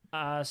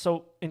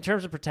 So in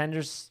terms of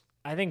pretenders,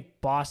 I think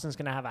Boston's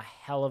going to have a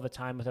hell of a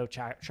time without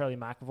Charlie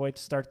McAvoy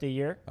to start the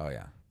year. Oh,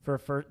 yeah.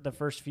 For the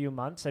first few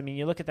months. I mean,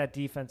 you look at that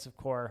defensive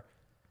core,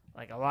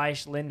 like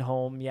Elias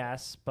Lindholm,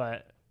 yes,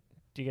 but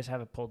do you guys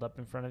have it pulled up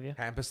in front of you?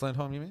 Hampus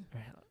Lindholm, you mean?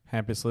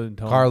 Hampus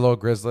Lindholm. Carlo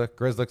Grizzlick.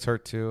 Grizzlick's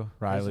hurt too.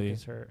 Riley.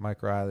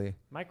 Mike Riley.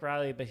 Mike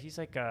Riley, but he's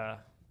like I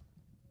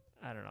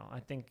don't know. I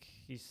think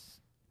he's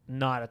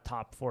not a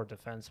top 4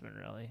 defenseman,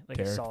 really. Like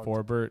Derek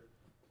Forbert.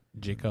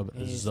 Jacob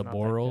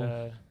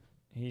Zaboral.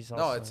 He's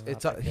also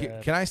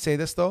can I say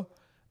this, though?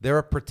 They're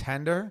a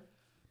pretender,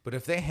 but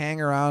if they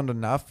hang around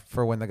enough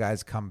for when the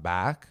guys come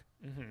back,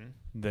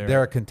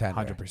 they're a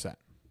contender. 100%.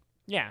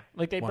 Yeah,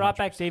 like they brought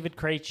back David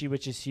Krejci,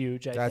 which is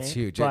huge. That's think.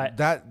 huge. But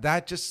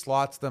that just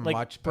slots them like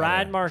much better.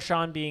 Brad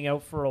Marchand being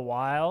out for a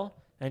while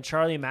and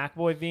Charlie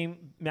McAvoy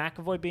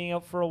being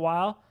out for a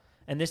while,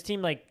 and this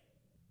team, like,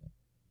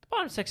 the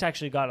bottom 6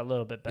 actually got a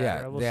little bit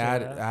better.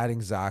 Yeah,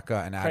 adding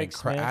Zaka and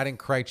adding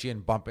Krejci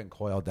and bumping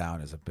Coyle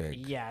down is a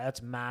big. Yeah,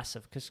 that's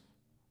massive because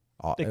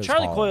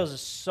Charlie Coyle's a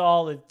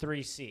solid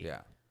 3C.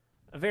 Yeah,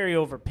 a very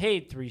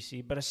overpaid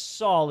 3C, but a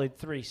solid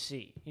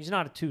 3C. He's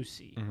not a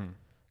 2C. Mm-hmm.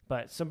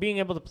 But so being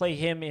able to play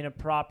him in a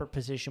proper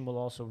position will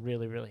also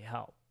really, really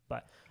help.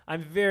 But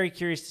I'm very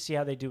curious to see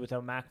how they do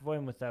without McAvoy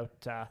and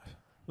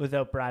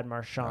without Brad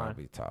Marchand. That would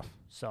be tough.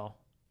 So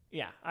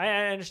Yeah, I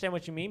understand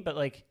what you mean, but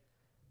like,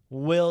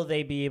 will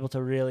they be able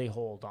to really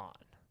hold on?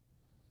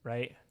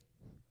 Right?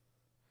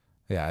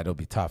 Yeah, it'll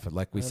be tough. And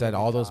like we It'll said, be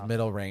all those tough.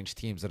 middle range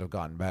teams that have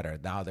gotten better,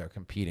 now they're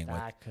competing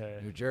That with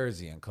New could.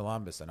 Jersey and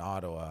Columbus and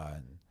Ottawa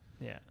and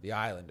Yeah. the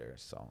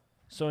Islanders. So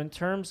So in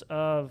terms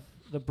of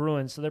the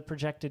Bruins, so they're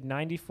projected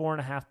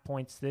 94.5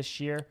 points this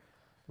year.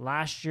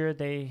 Last year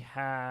they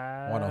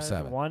had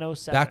 107.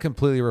 107. that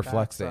completely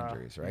reflects the That's,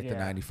 injuries, right? yeah.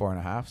 The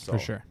 94.5. So For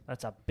sure.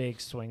 That's a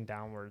big swing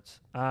downwards.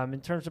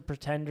 In terms of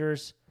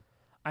pretenders,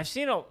 I've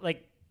seen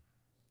like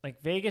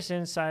Vegas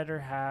Insider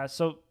has.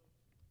 So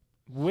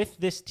with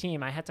this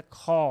team, I had to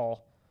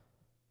call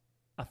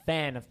a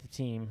fan of the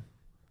team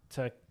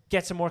to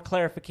get some more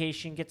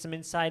clarification, get some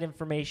inside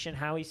information,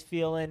 how he's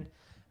feeling,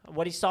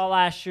 what he saw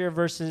last year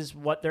versus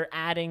what they're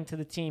adding to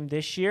the team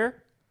this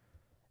year.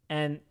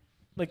 And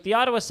like the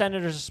Ottawa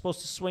Senators are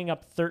supposed to swing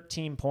up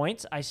 13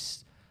 points.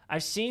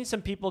 I've seen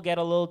some people get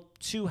a little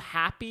too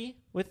happy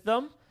with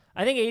them.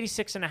 I think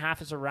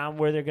 86.5 is around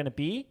where they're going to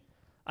be.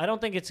 I don't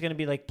think it's going to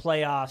be like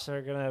playoffs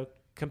or going to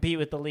compete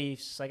with the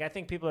Leafs. Like I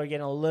think people are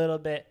getting a little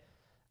bit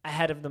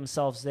ahead of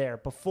themselves there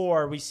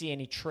before we see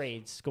any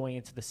trades going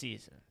into the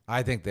season.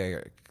 I think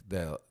they're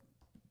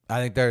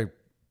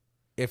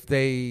if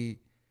they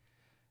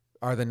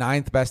are the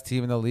 9th best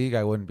team in the league,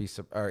 I wouldn't be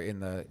or in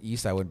the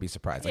East, I wouldn't be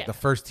surprised. Like Yeah. the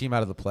first team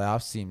out of the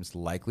playoffs seems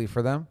likely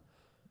for them.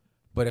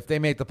 But if they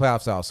make the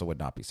playoffs, I also would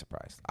not be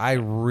surprised. I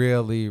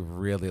really,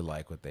 really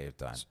like what they've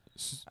done.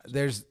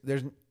 There's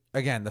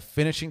again, the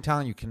finishing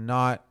talent, you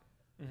cannot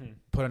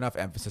put enough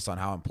emphasis on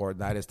how important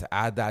that is to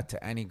add that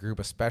to any group,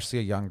 especially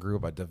a young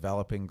group, a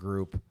developing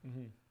group.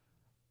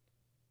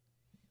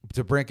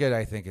 DeBrincat,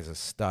 I think, is a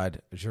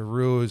stud.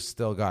 Giroux's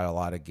still got a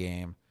lot of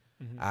game.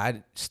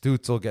 Add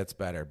Stützle gets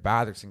better.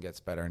 Batherson gets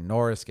better.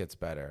 Norris gets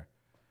better.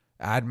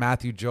 Add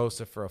Matthew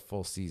Joseph for a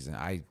full season.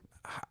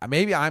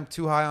 Maybe I'm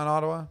too high on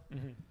Ottawa.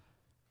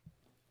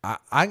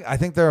 I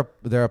think they're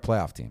a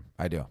playoff team.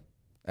 I do.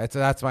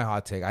 That's my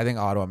hot take. I think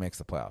Ottawa makes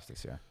the playoffs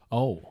this year.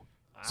 Oh.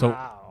 So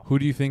Wow. who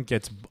do you think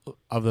gets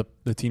of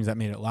the teams that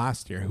made it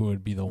last year? Who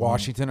would be the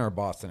Washington or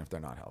Boston if they're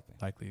not healthy. one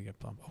likely to get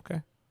bumped?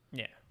 Okay,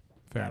 Yeah.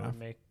 fair that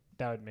enough.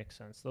 That would make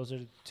sense. Those are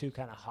the two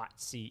kind of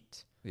hot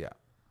seat. Yeah.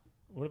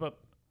 What about?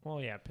 Well,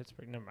 yeah,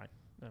 Pittsburgh. Never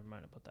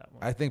mind about that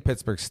one. I think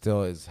Pittsburgh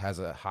still has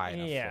a high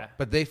enough Yeah. floor.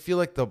 But they feel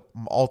like the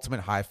ultimate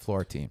high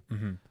floor team.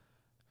 Mm-hmm.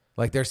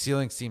 Like their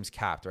ceiling seems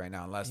capped right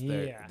now unless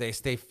Yeah. they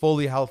stay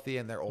fully healthy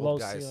and they're old Low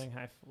guys. ceiling,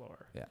 high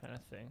floor, Yeah. kind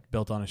of thing.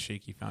 Built on a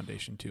shaky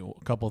foundation too.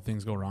 A couple of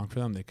things go wrong for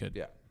them. They could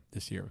Yeah.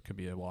 this year could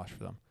be a wash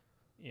for them.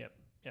 Yep.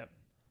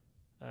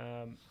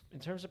 In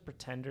terms of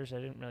pretenders,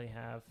 I didn't really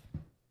have.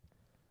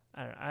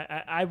 I don't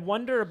know. I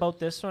wonder about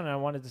this one. And I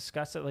want to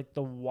discuss it. Like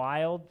the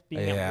Wild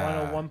being Yeah.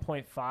 at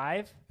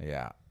 101.5,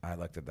 Yeah, I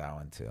looked at that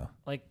one too.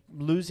 like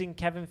losing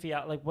Kevin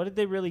Fiala. Like, what did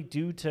they really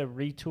do to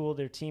retool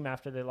their team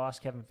after they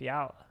lost Kevin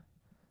Fiala?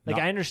 Like,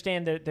 Not- I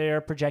understand that they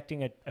are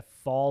projecting a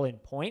fall in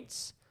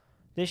points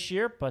this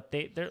year, but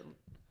they're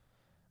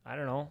I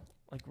don't know.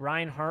 Like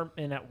Ryan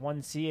Hartman at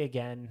 1C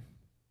again.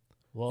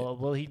 Well,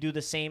 will he do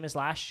the same as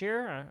last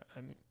year?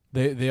 I mean,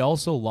 They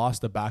also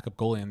lost a backup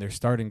goalie, and their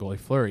starting goalie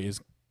Fleury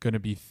is going to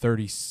be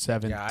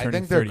 37, Yeah, I turning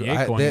think they're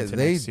 38 going into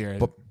they next year.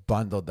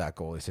 bundled that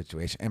goalie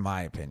situation. In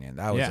my opinion,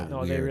 that was Yeah. a no,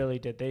 weird. they really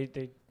did. They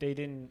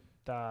didn't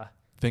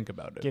Think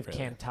about it. give really.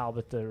 Cam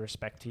Talbot the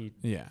respect he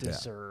Yeah.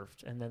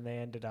 deserved, and then they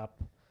ended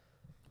up.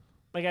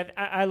 Like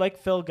I like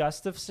Phil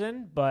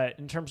Gustafson, but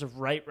in terms of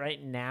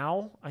right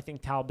now, I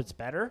think Talbot's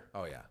better.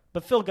 Oh yeah,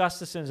 But Phil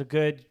Gustafson's a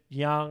good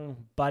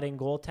young budding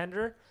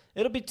goaltender.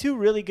 It'll be 2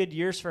 really good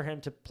years for him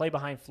to play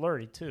behind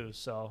Fleury too.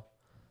 So,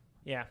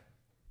 yeah.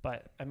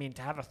 But I mean,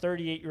 to have a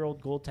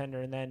 38-year-old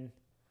goaltender and then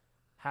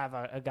have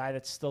a guy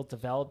that's still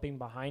developing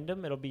behind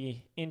him, it'll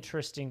be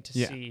interesting to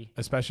see.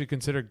 Especially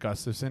consider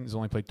Gustafson has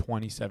only played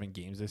 27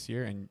 games this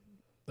year, in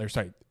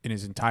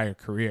his entire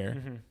career.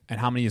 Mm-hmm. And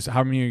how many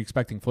are you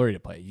expecting Fleury to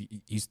play?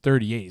 He's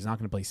 38. He's not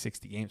going to play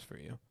 60 games for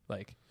you,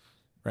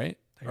 right?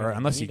 They're Or gonna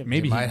unless need he him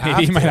maybe to.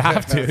 he might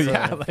have to. So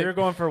Yeah, If you're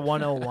going for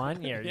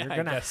 101, Yeah, you're I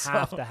going to guess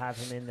have so. to have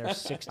him in there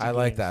 60 I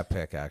like games. that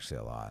pick actually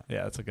a lot.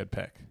 yeah, that's a good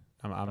pick.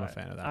 I'm a But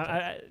fan of that.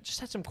 I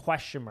just had some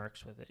question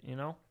marks with it, you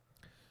know?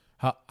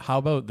 How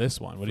about this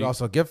one? What do you?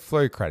 Also, give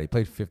Fleury credit. He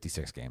played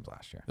 56 games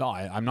last year. No,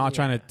 I'm not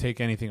trying to take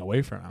anything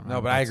away from him.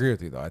 No, but I agree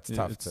with you though. It's Yeah,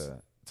 tough it's-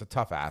 it's a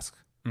tough ask.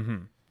 Mm-hmm.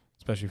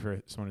 Especially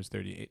for someone who's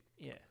 38.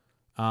 Yeah.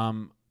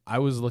 I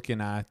was looking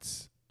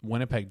at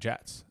Winnipeg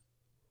Jets,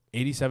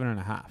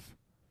 87.5.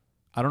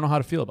 I don't know how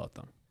to feel about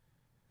them.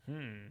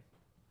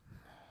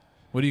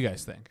 What do you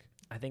guys think?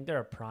 I think they're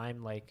a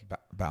prime, like,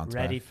 Bounce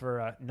ready back. for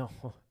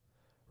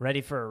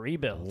a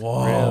rebuild.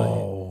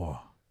 Whoa.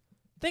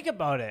 Think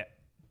about it.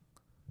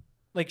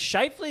 Like,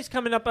 Scheifele's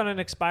coming up on an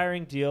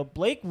expiring deal.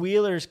 Blake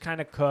Wheeler's kind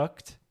of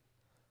cooked.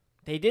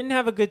 They didn't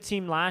have a good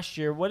team last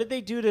year. What did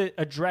they do to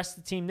address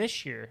the team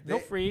this year? No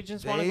free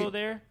agents want to go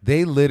there?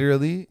 They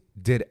literally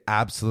did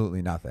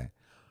absolutely nothing.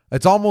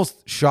 It's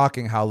almost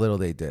shocking how little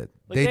they did.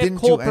 Like, they have didn't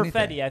Cole do anything.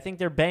 Perfetti. I think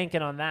they're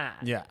banking on that.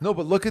 Yeah. No,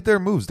 but look at their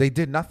moves. They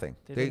did nothing.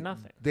 They did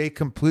nothing. They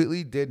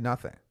completely did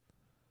nothing.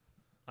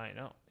 I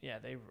know. Yeah,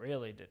 they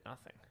really did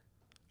nothing.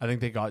 I think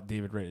they got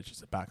David Rittich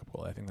as a backup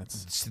goal. I think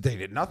that's They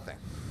did nothing.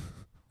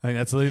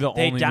 literally the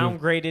They only move.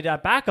 downgraded a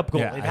backup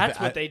goalie. Yeah, That's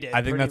what they did. I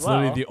think pretty that's well.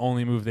 literally the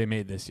only move they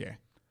made this year.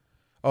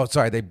 Oh,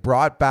 sorry. They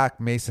brought back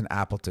Mason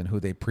Appleton, who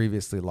they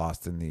previously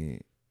lost in the.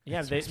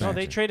 Yeah, they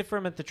expansion. traded for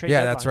him at the trade Yeah,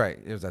 deadline. that's right.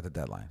 It was at the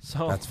deadline.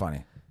 So- that's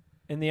funny.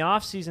 In the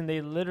offseason,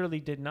 they literally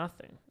did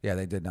nothing. Yeah,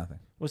 they did nothing.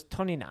 Was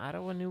Tony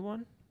Nato a new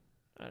one?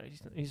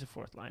 He's a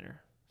fourth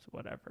liner, so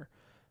whatever.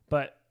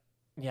 But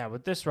yeah,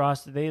 with this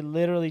roster, they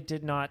literally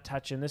did not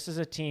touch him. This is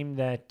a team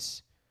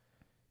that,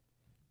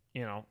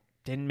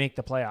 didn't make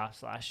the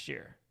playoffs last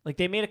year. Like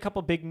they made a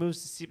couple big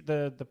moves to see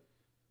the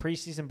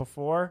preseason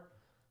before.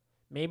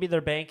 Maybe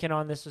they're banking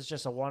on this was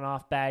just a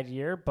one-off bad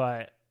year,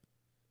 but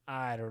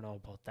I don't know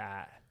about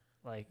that.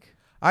 Like,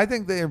 I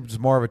think there's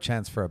more of a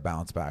chance for a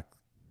bounce back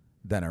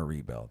than a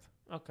rebuild.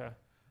 okay.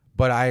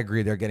 But I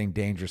agree, they're getting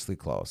dangerously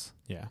close.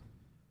 Yeah.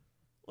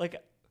 Like,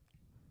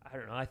 I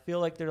don't know. I feel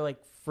like they're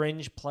like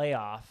fringe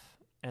playoff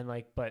and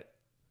but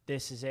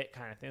this is it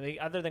kind of thing. Like,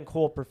 other than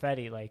Cole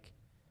Perfetti, like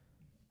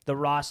the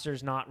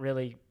roster's not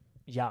really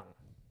young.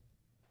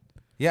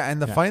 Yeah,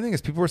 and the funny thing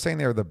is, people were saying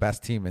they were the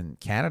best team in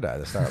Canada at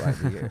the start of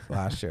the year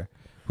last year.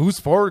 Whose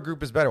forward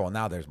group is better? Well,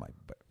 now there's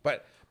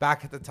but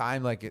back at the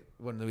time,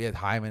 when we had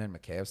Hyman and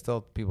McKay,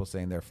 still people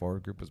saying their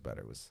forward group was better.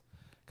 It was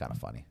kind of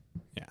funny.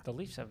 Yeah. The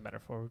Leafs have a better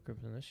forward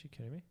group than this. You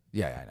kidding me?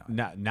 Yeah, I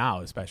know.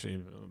 Now,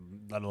 especially,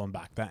 let alone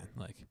back then,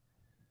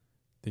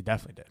 they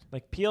definitely did.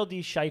 Like PLD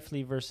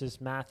Scheifele versus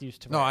Matthews.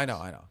 No, I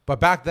know. But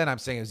back then, I'm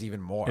saying it was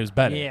even more. It was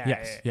better.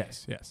 Yeah,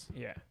 Yes.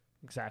 Yeah,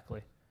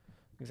 exactly.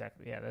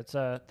 Yeah, that's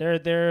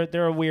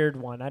they're a weird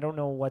one. I don't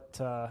know what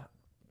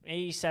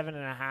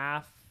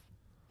 87.5.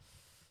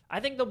 I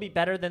think they'll be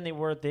better than they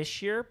were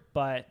this year,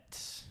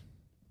 but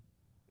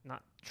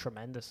not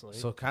tremendously.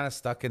 So kind of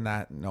stuck in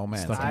that no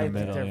man's Stuck in land. I the think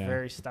middle, they're yeah.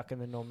 very stuck in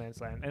the no man's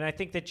land. And I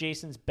think that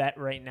Jason's bet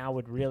right now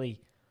would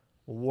really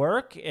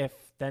work if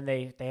then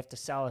they have to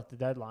sell at the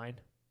deadline.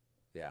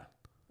 Yeah.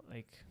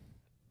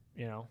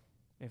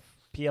 If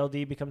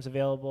PLD becomes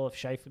available, if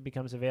Scheifele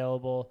becomes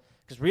available,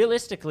 because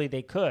realistically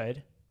they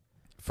could.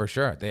 For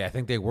sure. I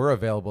think they were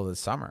available this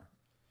summer.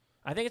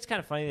 I think it's kind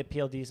of funny that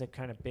PLD is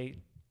kind of big,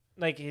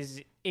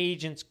 his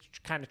agent's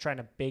kind of trying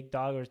to big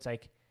dog, or it's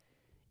like,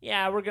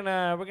 yeah, we're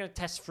gonna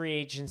test free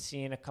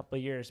agency in a couple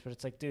of years, but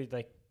it's like, dude,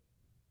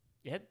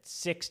 you had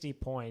 60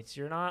 points.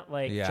 You're not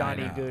Johnny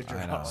I know.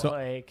 Gaudreau.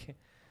 So-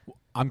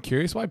 I'm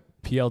curious why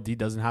PLD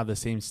doesn't have the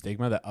same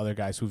stigma that other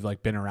guys who've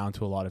been around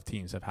to a lot of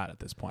teams have had at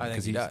this point. I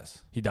think he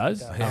does. He does?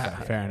 He does. Okay, Yeah.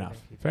 fair I enough.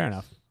 think he Fair does.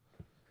 enough.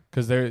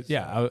 Because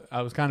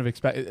I was kind of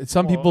expecting.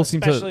 Some people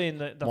seem especially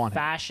to in the want him.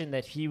 fashion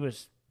that he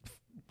was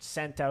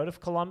sent out of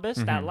Columbus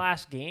that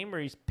last game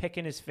where he's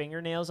picking his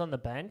fingernails on the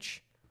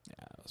bench. Yeah,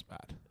 that was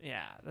bad.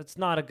 Yeah, that's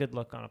not a good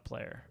look on a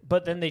player.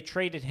 But then they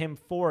traded him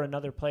for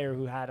another player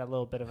who had a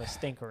little bit of a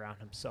stink around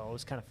him, so it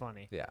was kind of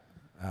funny. Yeah.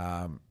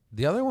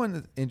 The other one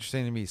that's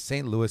interesting to me,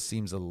 St. Louis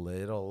seems a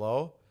little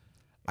low.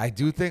 I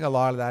do think a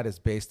lot of that is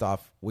based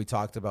off, we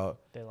talked about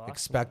They lost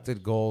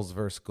expected goals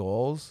versus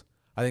goals.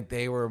 I think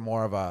they were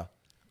more of a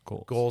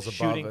goals above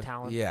Shooting it.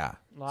 talent. Yeah.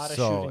 A lot of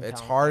so shooting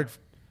it's talent hard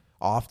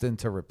often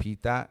to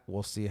repeat that.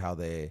 We'll see how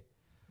they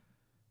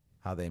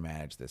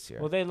manage this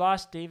year. Well, they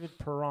lost David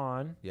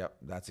Perron, Yep,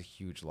 that's a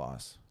huge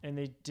loss. and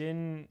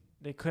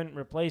they couldn't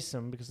replace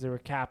him because they were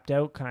capped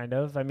out, kind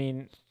of. I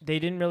mean, they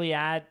didn't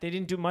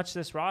do much to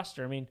this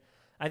roster. I mean,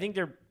 I think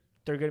they're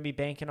going to be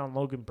banking on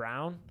Logan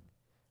Brown,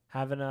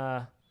 having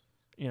kind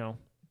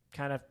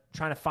of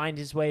trying to find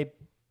his way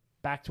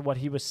back to what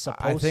he was I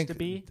supposed think to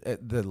be.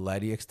 the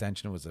Leddy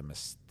extension was a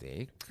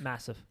mistake.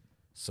 Massive.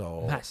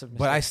 So, Massive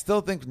but I mistake.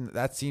 still think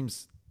that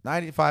seems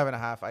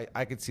 95.5.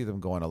 I could see them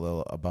going a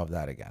little above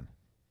that again.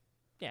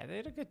 Yeah, they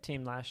had a good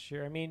team last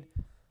year. I mean,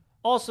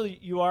 also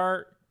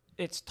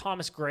it's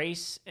Thomas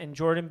Grace and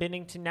Jordan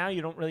Binnington now.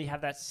 You don't really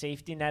have that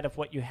safety net of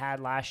what you had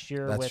last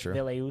year That's with true.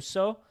 Ville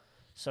Husso.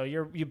 So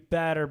you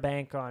better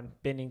bank on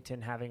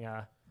Binnington having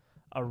a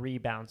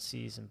rebound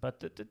season. But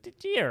the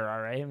year,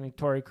 all right. I mean,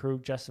 Torrey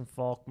Krug, Justin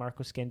Falk,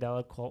 Marco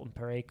Scandella, Colton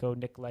Parayko,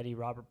 Nick Leddy,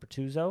 Robert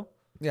Bertuzzo.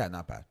 Yeah,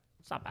 not bad.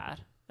 It's not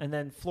bad. And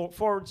then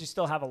forwards, you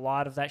still have a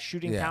lot of that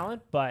shooting Yeah.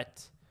 talent,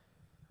 but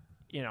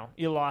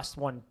you lost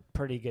one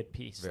pretty good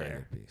piece Very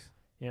there. good piece.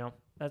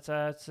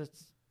 That's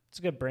it's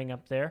a good bring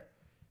up there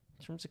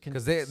in terms of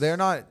Because they're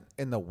not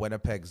in the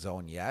Winnipeg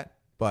zone yet,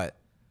 but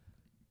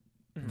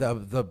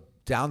the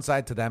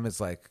downside to them is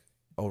they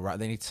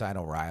need to sign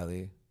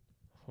O'Reilly.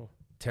 Oh.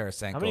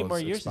 Tarasenko. How many more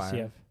years does he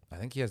have? I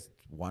think he has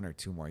 1 or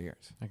 2 more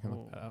years. I can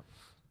look that up.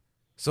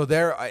 So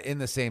they're in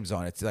the same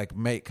zone. It's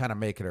kind of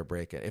make it or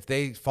break it. If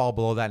they fall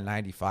below that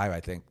 95, I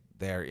think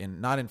they're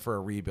not in for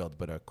a rebuild,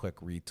 but a quick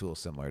retool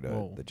similar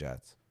to the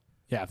Jets.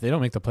 Yeah, if they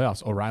don't make the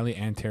playoffs, O'Reilly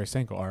and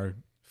Tarasenko are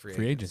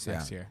free agents yeah.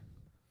 next year.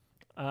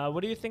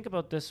 What do you think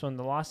about this one?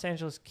 The Los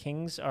Angeles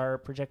Kings are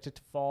projected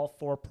to fall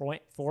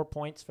 4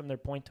 points from their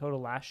point total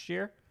last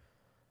year.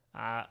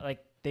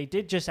 They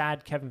did just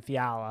add Kevin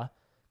Fiala.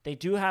 They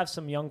do have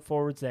some young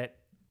forwards that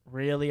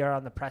really are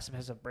on the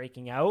precipice of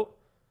breaking out.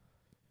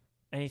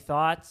 Any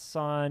thoughts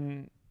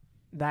on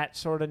that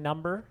sort of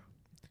number?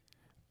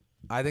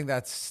 I think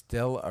that's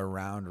still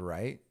around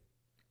right.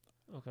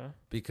 Okay.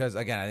 Because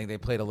again, I think they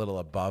played a little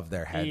above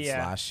their heads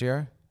last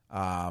year.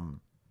 I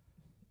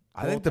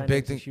think the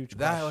big thing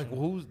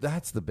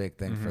that's the big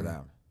thing for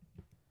them.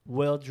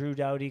 Will Drew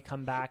Doughty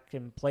come back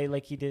and play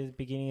like he did at the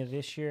beginning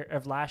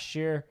of last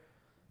year?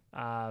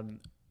 I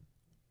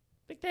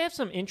think they have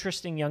some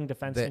interesting young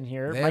defensemen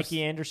here.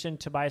 Mikey Anderson,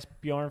 Tobias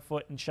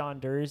Bjornfoot, and Sean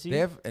Dursey. They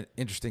have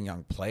interesting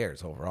young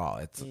players overall.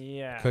 What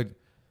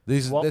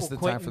this will the Quentin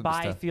time for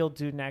them Byfield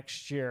do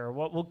next year?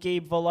 What will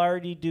Gabe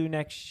Velarde do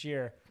next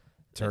year?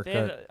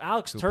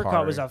 Alex Kupari.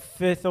 Turcotte was a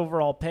 5th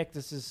overall pick.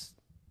 This is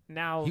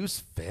now... He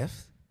was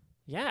 5th?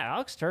 Yeah,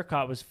 Alex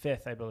Turcotte was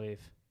 5th, I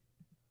believe.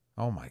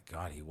 Oh, my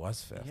God. He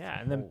was 5th.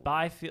 Yeah, and then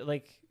Byfield...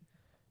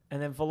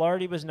 and then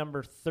Velarde was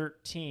number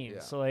 13. Yeah.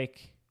 So,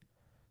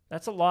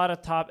 that's a lot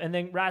of top... And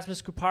then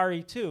Rasmus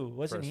Kupari, too.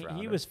 Wasn't he?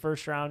 He was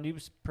first round. He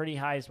was pretty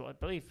high as well. I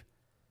believe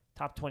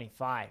top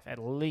 25, at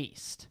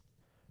least.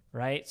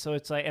 Right? So,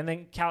 it's and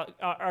then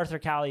Arthur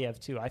Kaliev,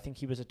 too. I think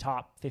he was a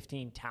top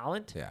 15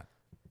 talent. Yeah.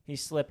 He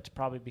slipped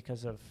probably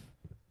because of,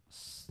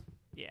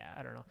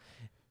 I don't know.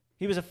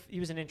 He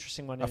was an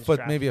interesting one.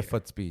 Maybe a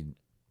foot speed.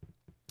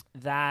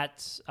 That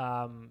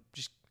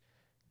just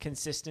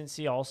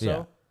consistency also.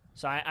 Yeah.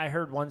 So I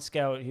heard one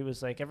scout. He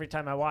was like, every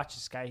time I watch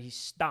this guy, he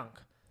stunk.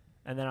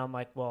 And then I'm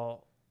like,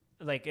 well,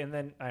 and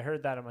then I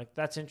heard that I'm like,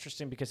 that's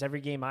interesting because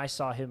every game I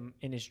saw him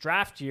in his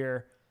draft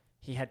year,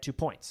 he had 2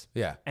 points.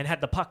 Yeah. And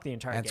had the puck the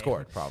entire game. And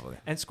scored, probably.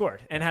 And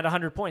scored. And had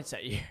 100 points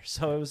that year.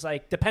 So it was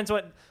depends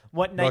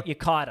what night you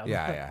caught him.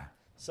 Yeah.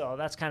 So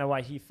that's kind of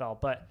why he fell.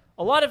 But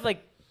a lot of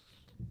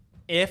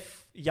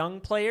if young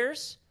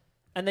players,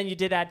 and then you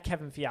did add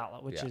Kevin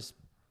Fiala, which is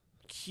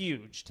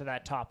huge to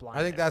that top line.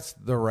 I think that's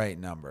the right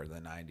number, the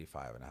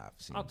 95.5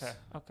 seems.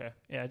 Okay.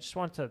 Yeah, I just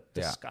want to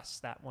discuss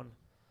that one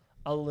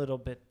a little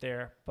bit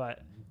there.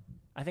 But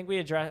I think we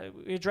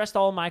addressed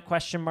all my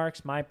question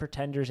marks, my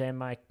pretenders, and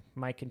my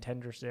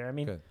contenders there. I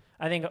mean, Good.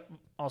 I think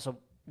also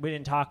we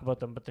didn't talk about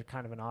them, but they're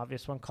kind of an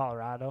obvious one.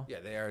 Colorado. Yeah,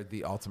 they are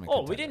the ultimate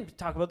contender. We didn't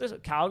talk about this.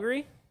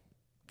 Calgary,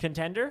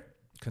 contender.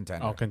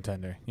 Contender.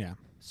 Contender. Yeah.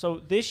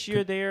 So this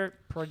year they're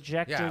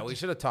projected. Yeah, we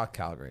should have talked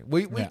Calgary.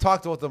 We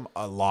talked about them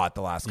a lot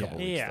the last couple of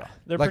weeks. Yeah,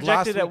 though. they're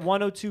projected at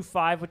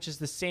 102.5, which is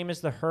the same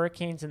as the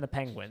Hurricanes and the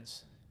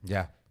Penguins.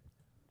 Yeah.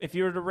 If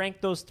you were to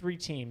rank those 3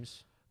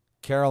 teams,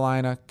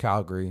 Carolina,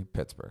 Calgary,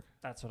 Pittsburgh.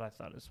 That's what I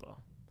thought as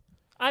well.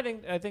 I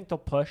think they'll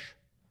push.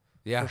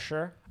 Yeah, for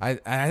sure. I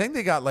think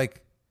they got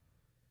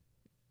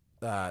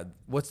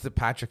what's the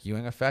Patrick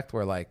Ewing effect,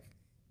 where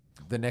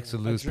the Knicks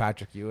would lose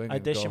Patrick Ewing.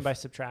 Addition by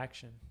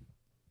subtraction.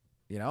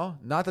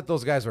 Not that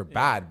those guys were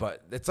bad,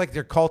 but it's like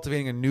they're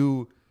cultivating a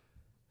new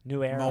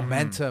era,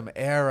 momentum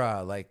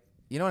era.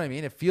 You know what I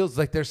mean? It feels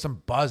like there's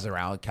some buzz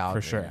around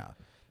Calgary for sure. now.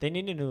 They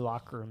need a new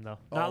locker room, though.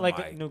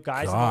 Not new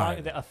guys in the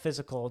locker, a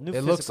physical, new.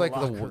 It looks like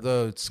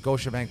the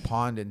Scotiabank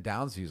Pond in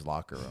Downsview's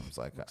locker rooms.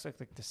 Looks like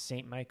the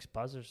St. Mike's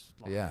Buzzers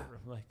locker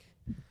room.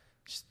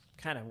 Just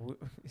kind of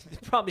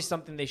probably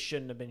something they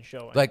shouldn't have been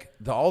showing.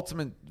 The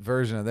ultimate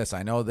version of this,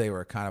 I know they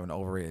were kind of an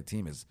overrated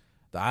team, is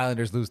the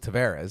Islanders lose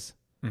Tavares,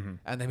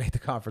 and they make the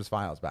conference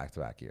finals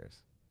back-to-back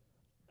years.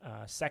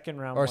 Second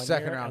round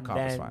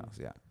conference finals,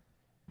 yeah.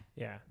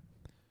 Yeah.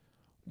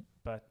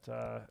 But,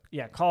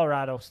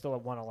 Colorado still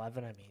at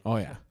 111. I mean. Oh,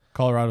 yeah.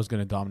 Colorado's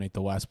going to dominate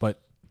the West. But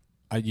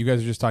you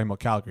guys are just talking about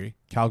Calgary.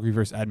 Calgary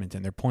versus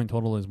Edmonton. Their point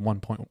total is 1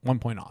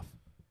 point off.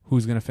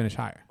 Who's going to finish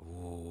higher?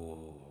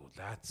 Ooh,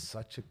 that's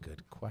such a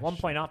good question. 1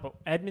 point off, but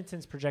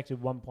Edmonton's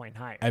projected 1 point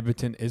higher.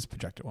 Edmonton is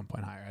projected 1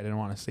 point higher. I didn't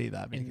want to say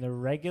that. In the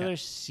regular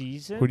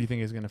season? Who do you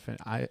think is going to finish?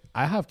 I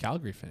have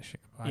Calgary finishing.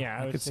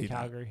 I would say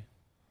Calgary.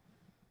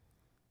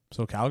 That.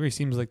 So Calgary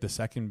seems like the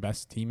second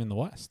best team in the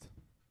West.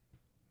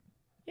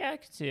 Yeah, I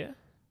could see it.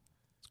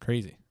 It's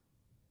crazy.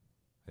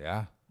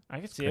 Yeah. I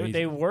could see it.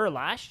 They were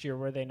last year,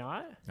 were they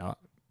not?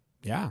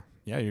 Yeah,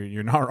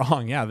 you're not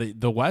wrong. Yeah,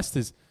 the West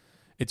is.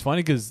 It's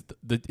funny because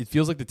it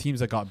feels like the teams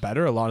that got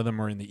better, a lot of them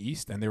were in the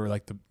East, and they were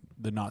like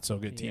the not so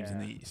good teams in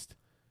the East.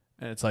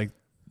 And it's it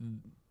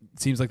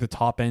seems like the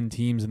top end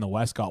teams in the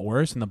West got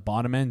worse, and the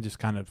bottom end just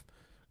kind of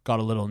got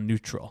a little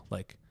neutral.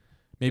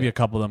 Maybe a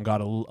couple of them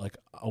got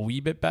a wee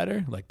bit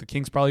better. The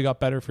Kings probably got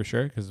better for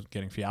sure because of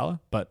getting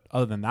Fiala. But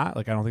other than that,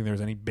 I don't think there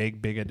was any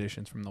big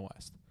additions from the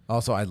West.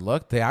 Also, I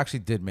looked. They actually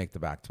did make the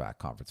back-to-back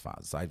conference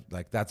finals.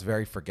 That's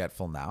very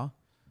forgetful now.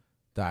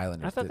 The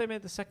Islanders. I thought they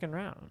made the second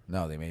round.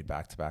 No, they made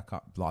back-to-back.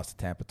 Lost to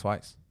Tampa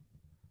twice.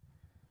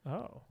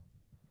 Oh,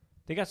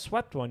 they got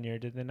swept one year,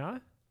 did they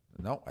not?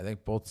 No, I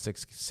think both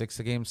 6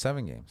 games,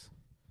 7 games.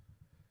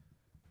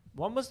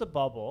 One was the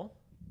bubble.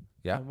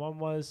 Yeah, and one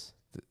was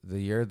the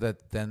year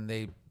that then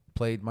they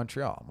played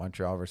Montreal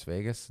versus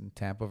Vegas, and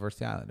Tampa versus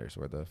the Islanders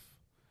were the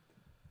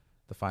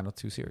final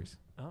 2 series.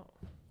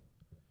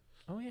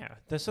 Oh yeah.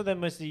 So then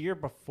was the year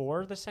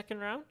before the second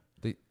round?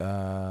 The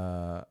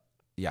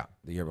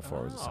year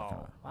before was the second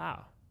round.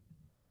 Wow.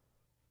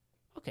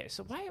 Okay,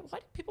 so why do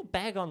people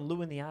bag on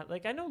Lou in the eye?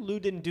 I know Lou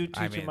didn't do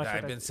too much.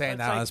 I've been saying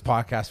that on this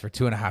podcast for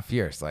 2.5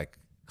 years.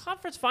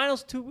 Conference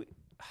finals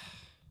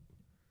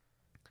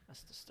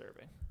That's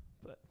disturbing.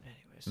 But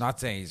anyways. Not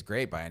saying he's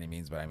great by any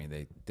means, but I mean,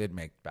 they did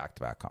make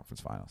back-to-back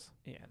conference finals.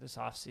 Yeah, this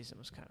offseason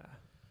was kind of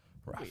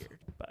Rough. weird.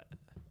 But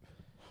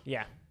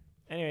yeah.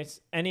 Anyways,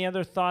 any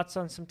other thoughts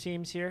on some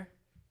teams here?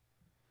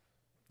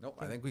 Nope.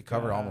 I think we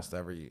covered almost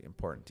every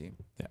important team.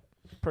 Yeah.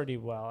 Pretty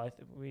well. I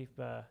think we've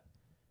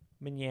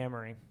been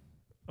yammering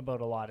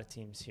about a lot of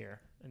teams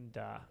here, and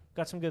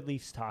got some good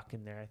Leafs talk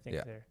in there. I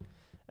think there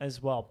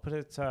as well. Put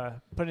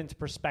into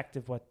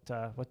perspective what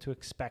to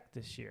expect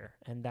this year,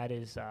 and that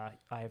is I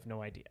have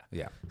no idea.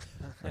 Yeah,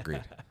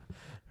 agreed.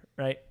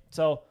 Right.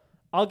 So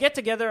I'll get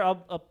together.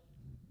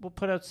 We'll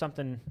put out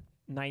something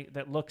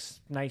that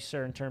looks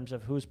nicer in terms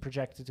of who's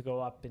projected to go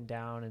up and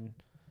down and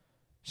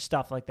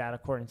stuff like that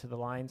according to the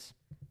lines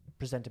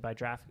presented by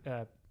Draft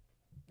that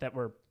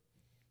are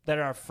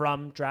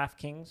from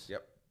DraftKings.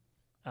 Yep.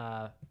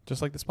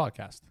 Just like this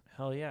podcast.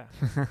 Hell yeah.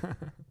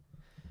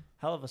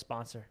 Hell of a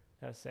sponsor,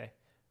 gotta say.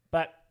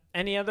 But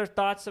any other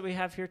thoughts that we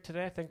have here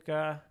today? I think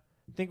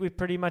we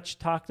pretty much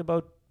talked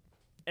about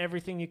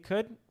everything you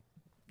could.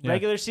 Yeah.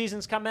 Regular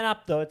season's coming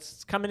up, though.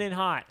 It's coming in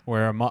hot.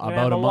 We're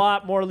about a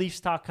lot more Leafs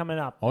talk coming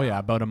up. Oh, yeah.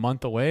 About a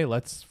month away.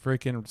 Let's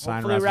freaking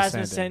sign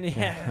Rasmus Sandin. Sandin.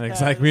 Yeah.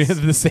 Exactly. We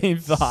have the same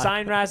thought.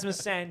 Sign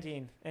Rasmus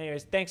Sandin.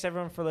 Anyways, thanks,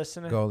 everyone, for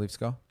listening. Go, Leafs,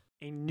 go.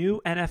 A new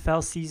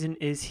NFL season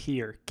is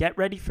here. Get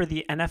ready for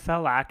the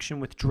NFL action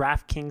with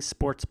DraftKings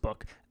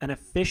Sportsbook, an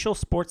official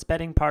sports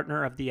betting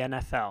partner of the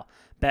NFL.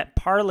 Bet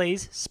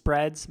parlays,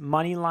 spreads,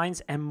 money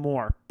lines, and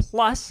more.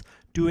 Plus,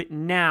 do it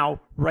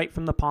now right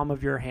from the palm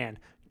of your hand.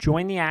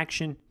 Join the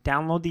action,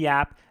 download the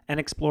app, and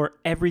explore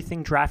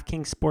everything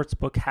DraftKings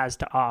Sportsbook has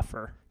to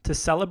offer. To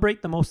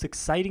celebrate the most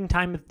exciting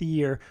time of the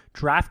year,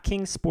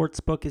 DraftKings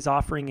Sportsbook is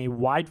offering a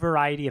wide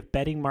variety of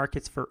betting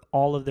markets for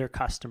all of their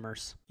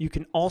customers. You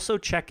can also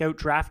check out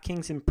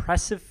DraftKings'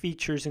 impressive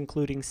features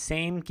including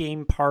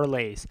same-game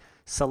parlays,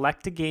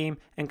 select a game,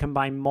 and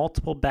combine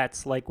multiple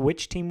bets like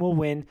which team will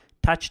win,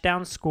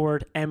 touchdowns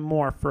scored, and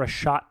more for a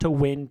shot to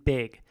win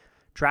big.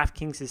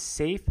 DraftKings is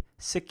safe,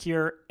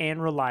 secure,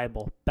 and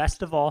reliable.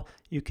 Best of all,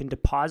 you can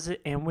deposit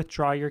and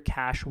withdraw your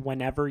cash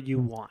whenever you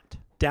want.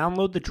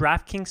 Download the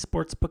DraftKings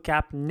Sportsbook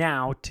app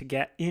now to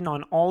get in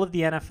on all of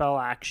the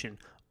NFL action.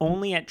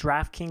 Only at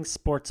DraftKings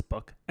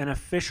Sportsbook, an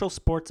official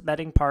sports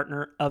betting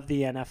partner of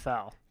the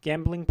NFL.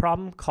 Gambling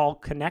problem? Call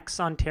Connects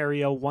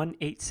Ontario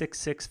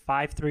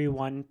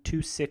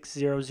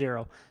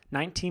 1-866-531-2600.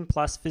 19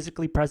 plus,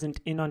 physically present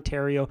in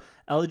Ontario.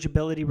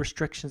 Eligibility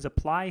restrictions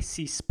apply.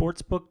 See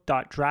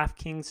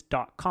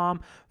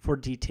sportsbook.draftkings.com for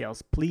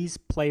details. Please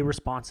play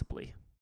responsibly.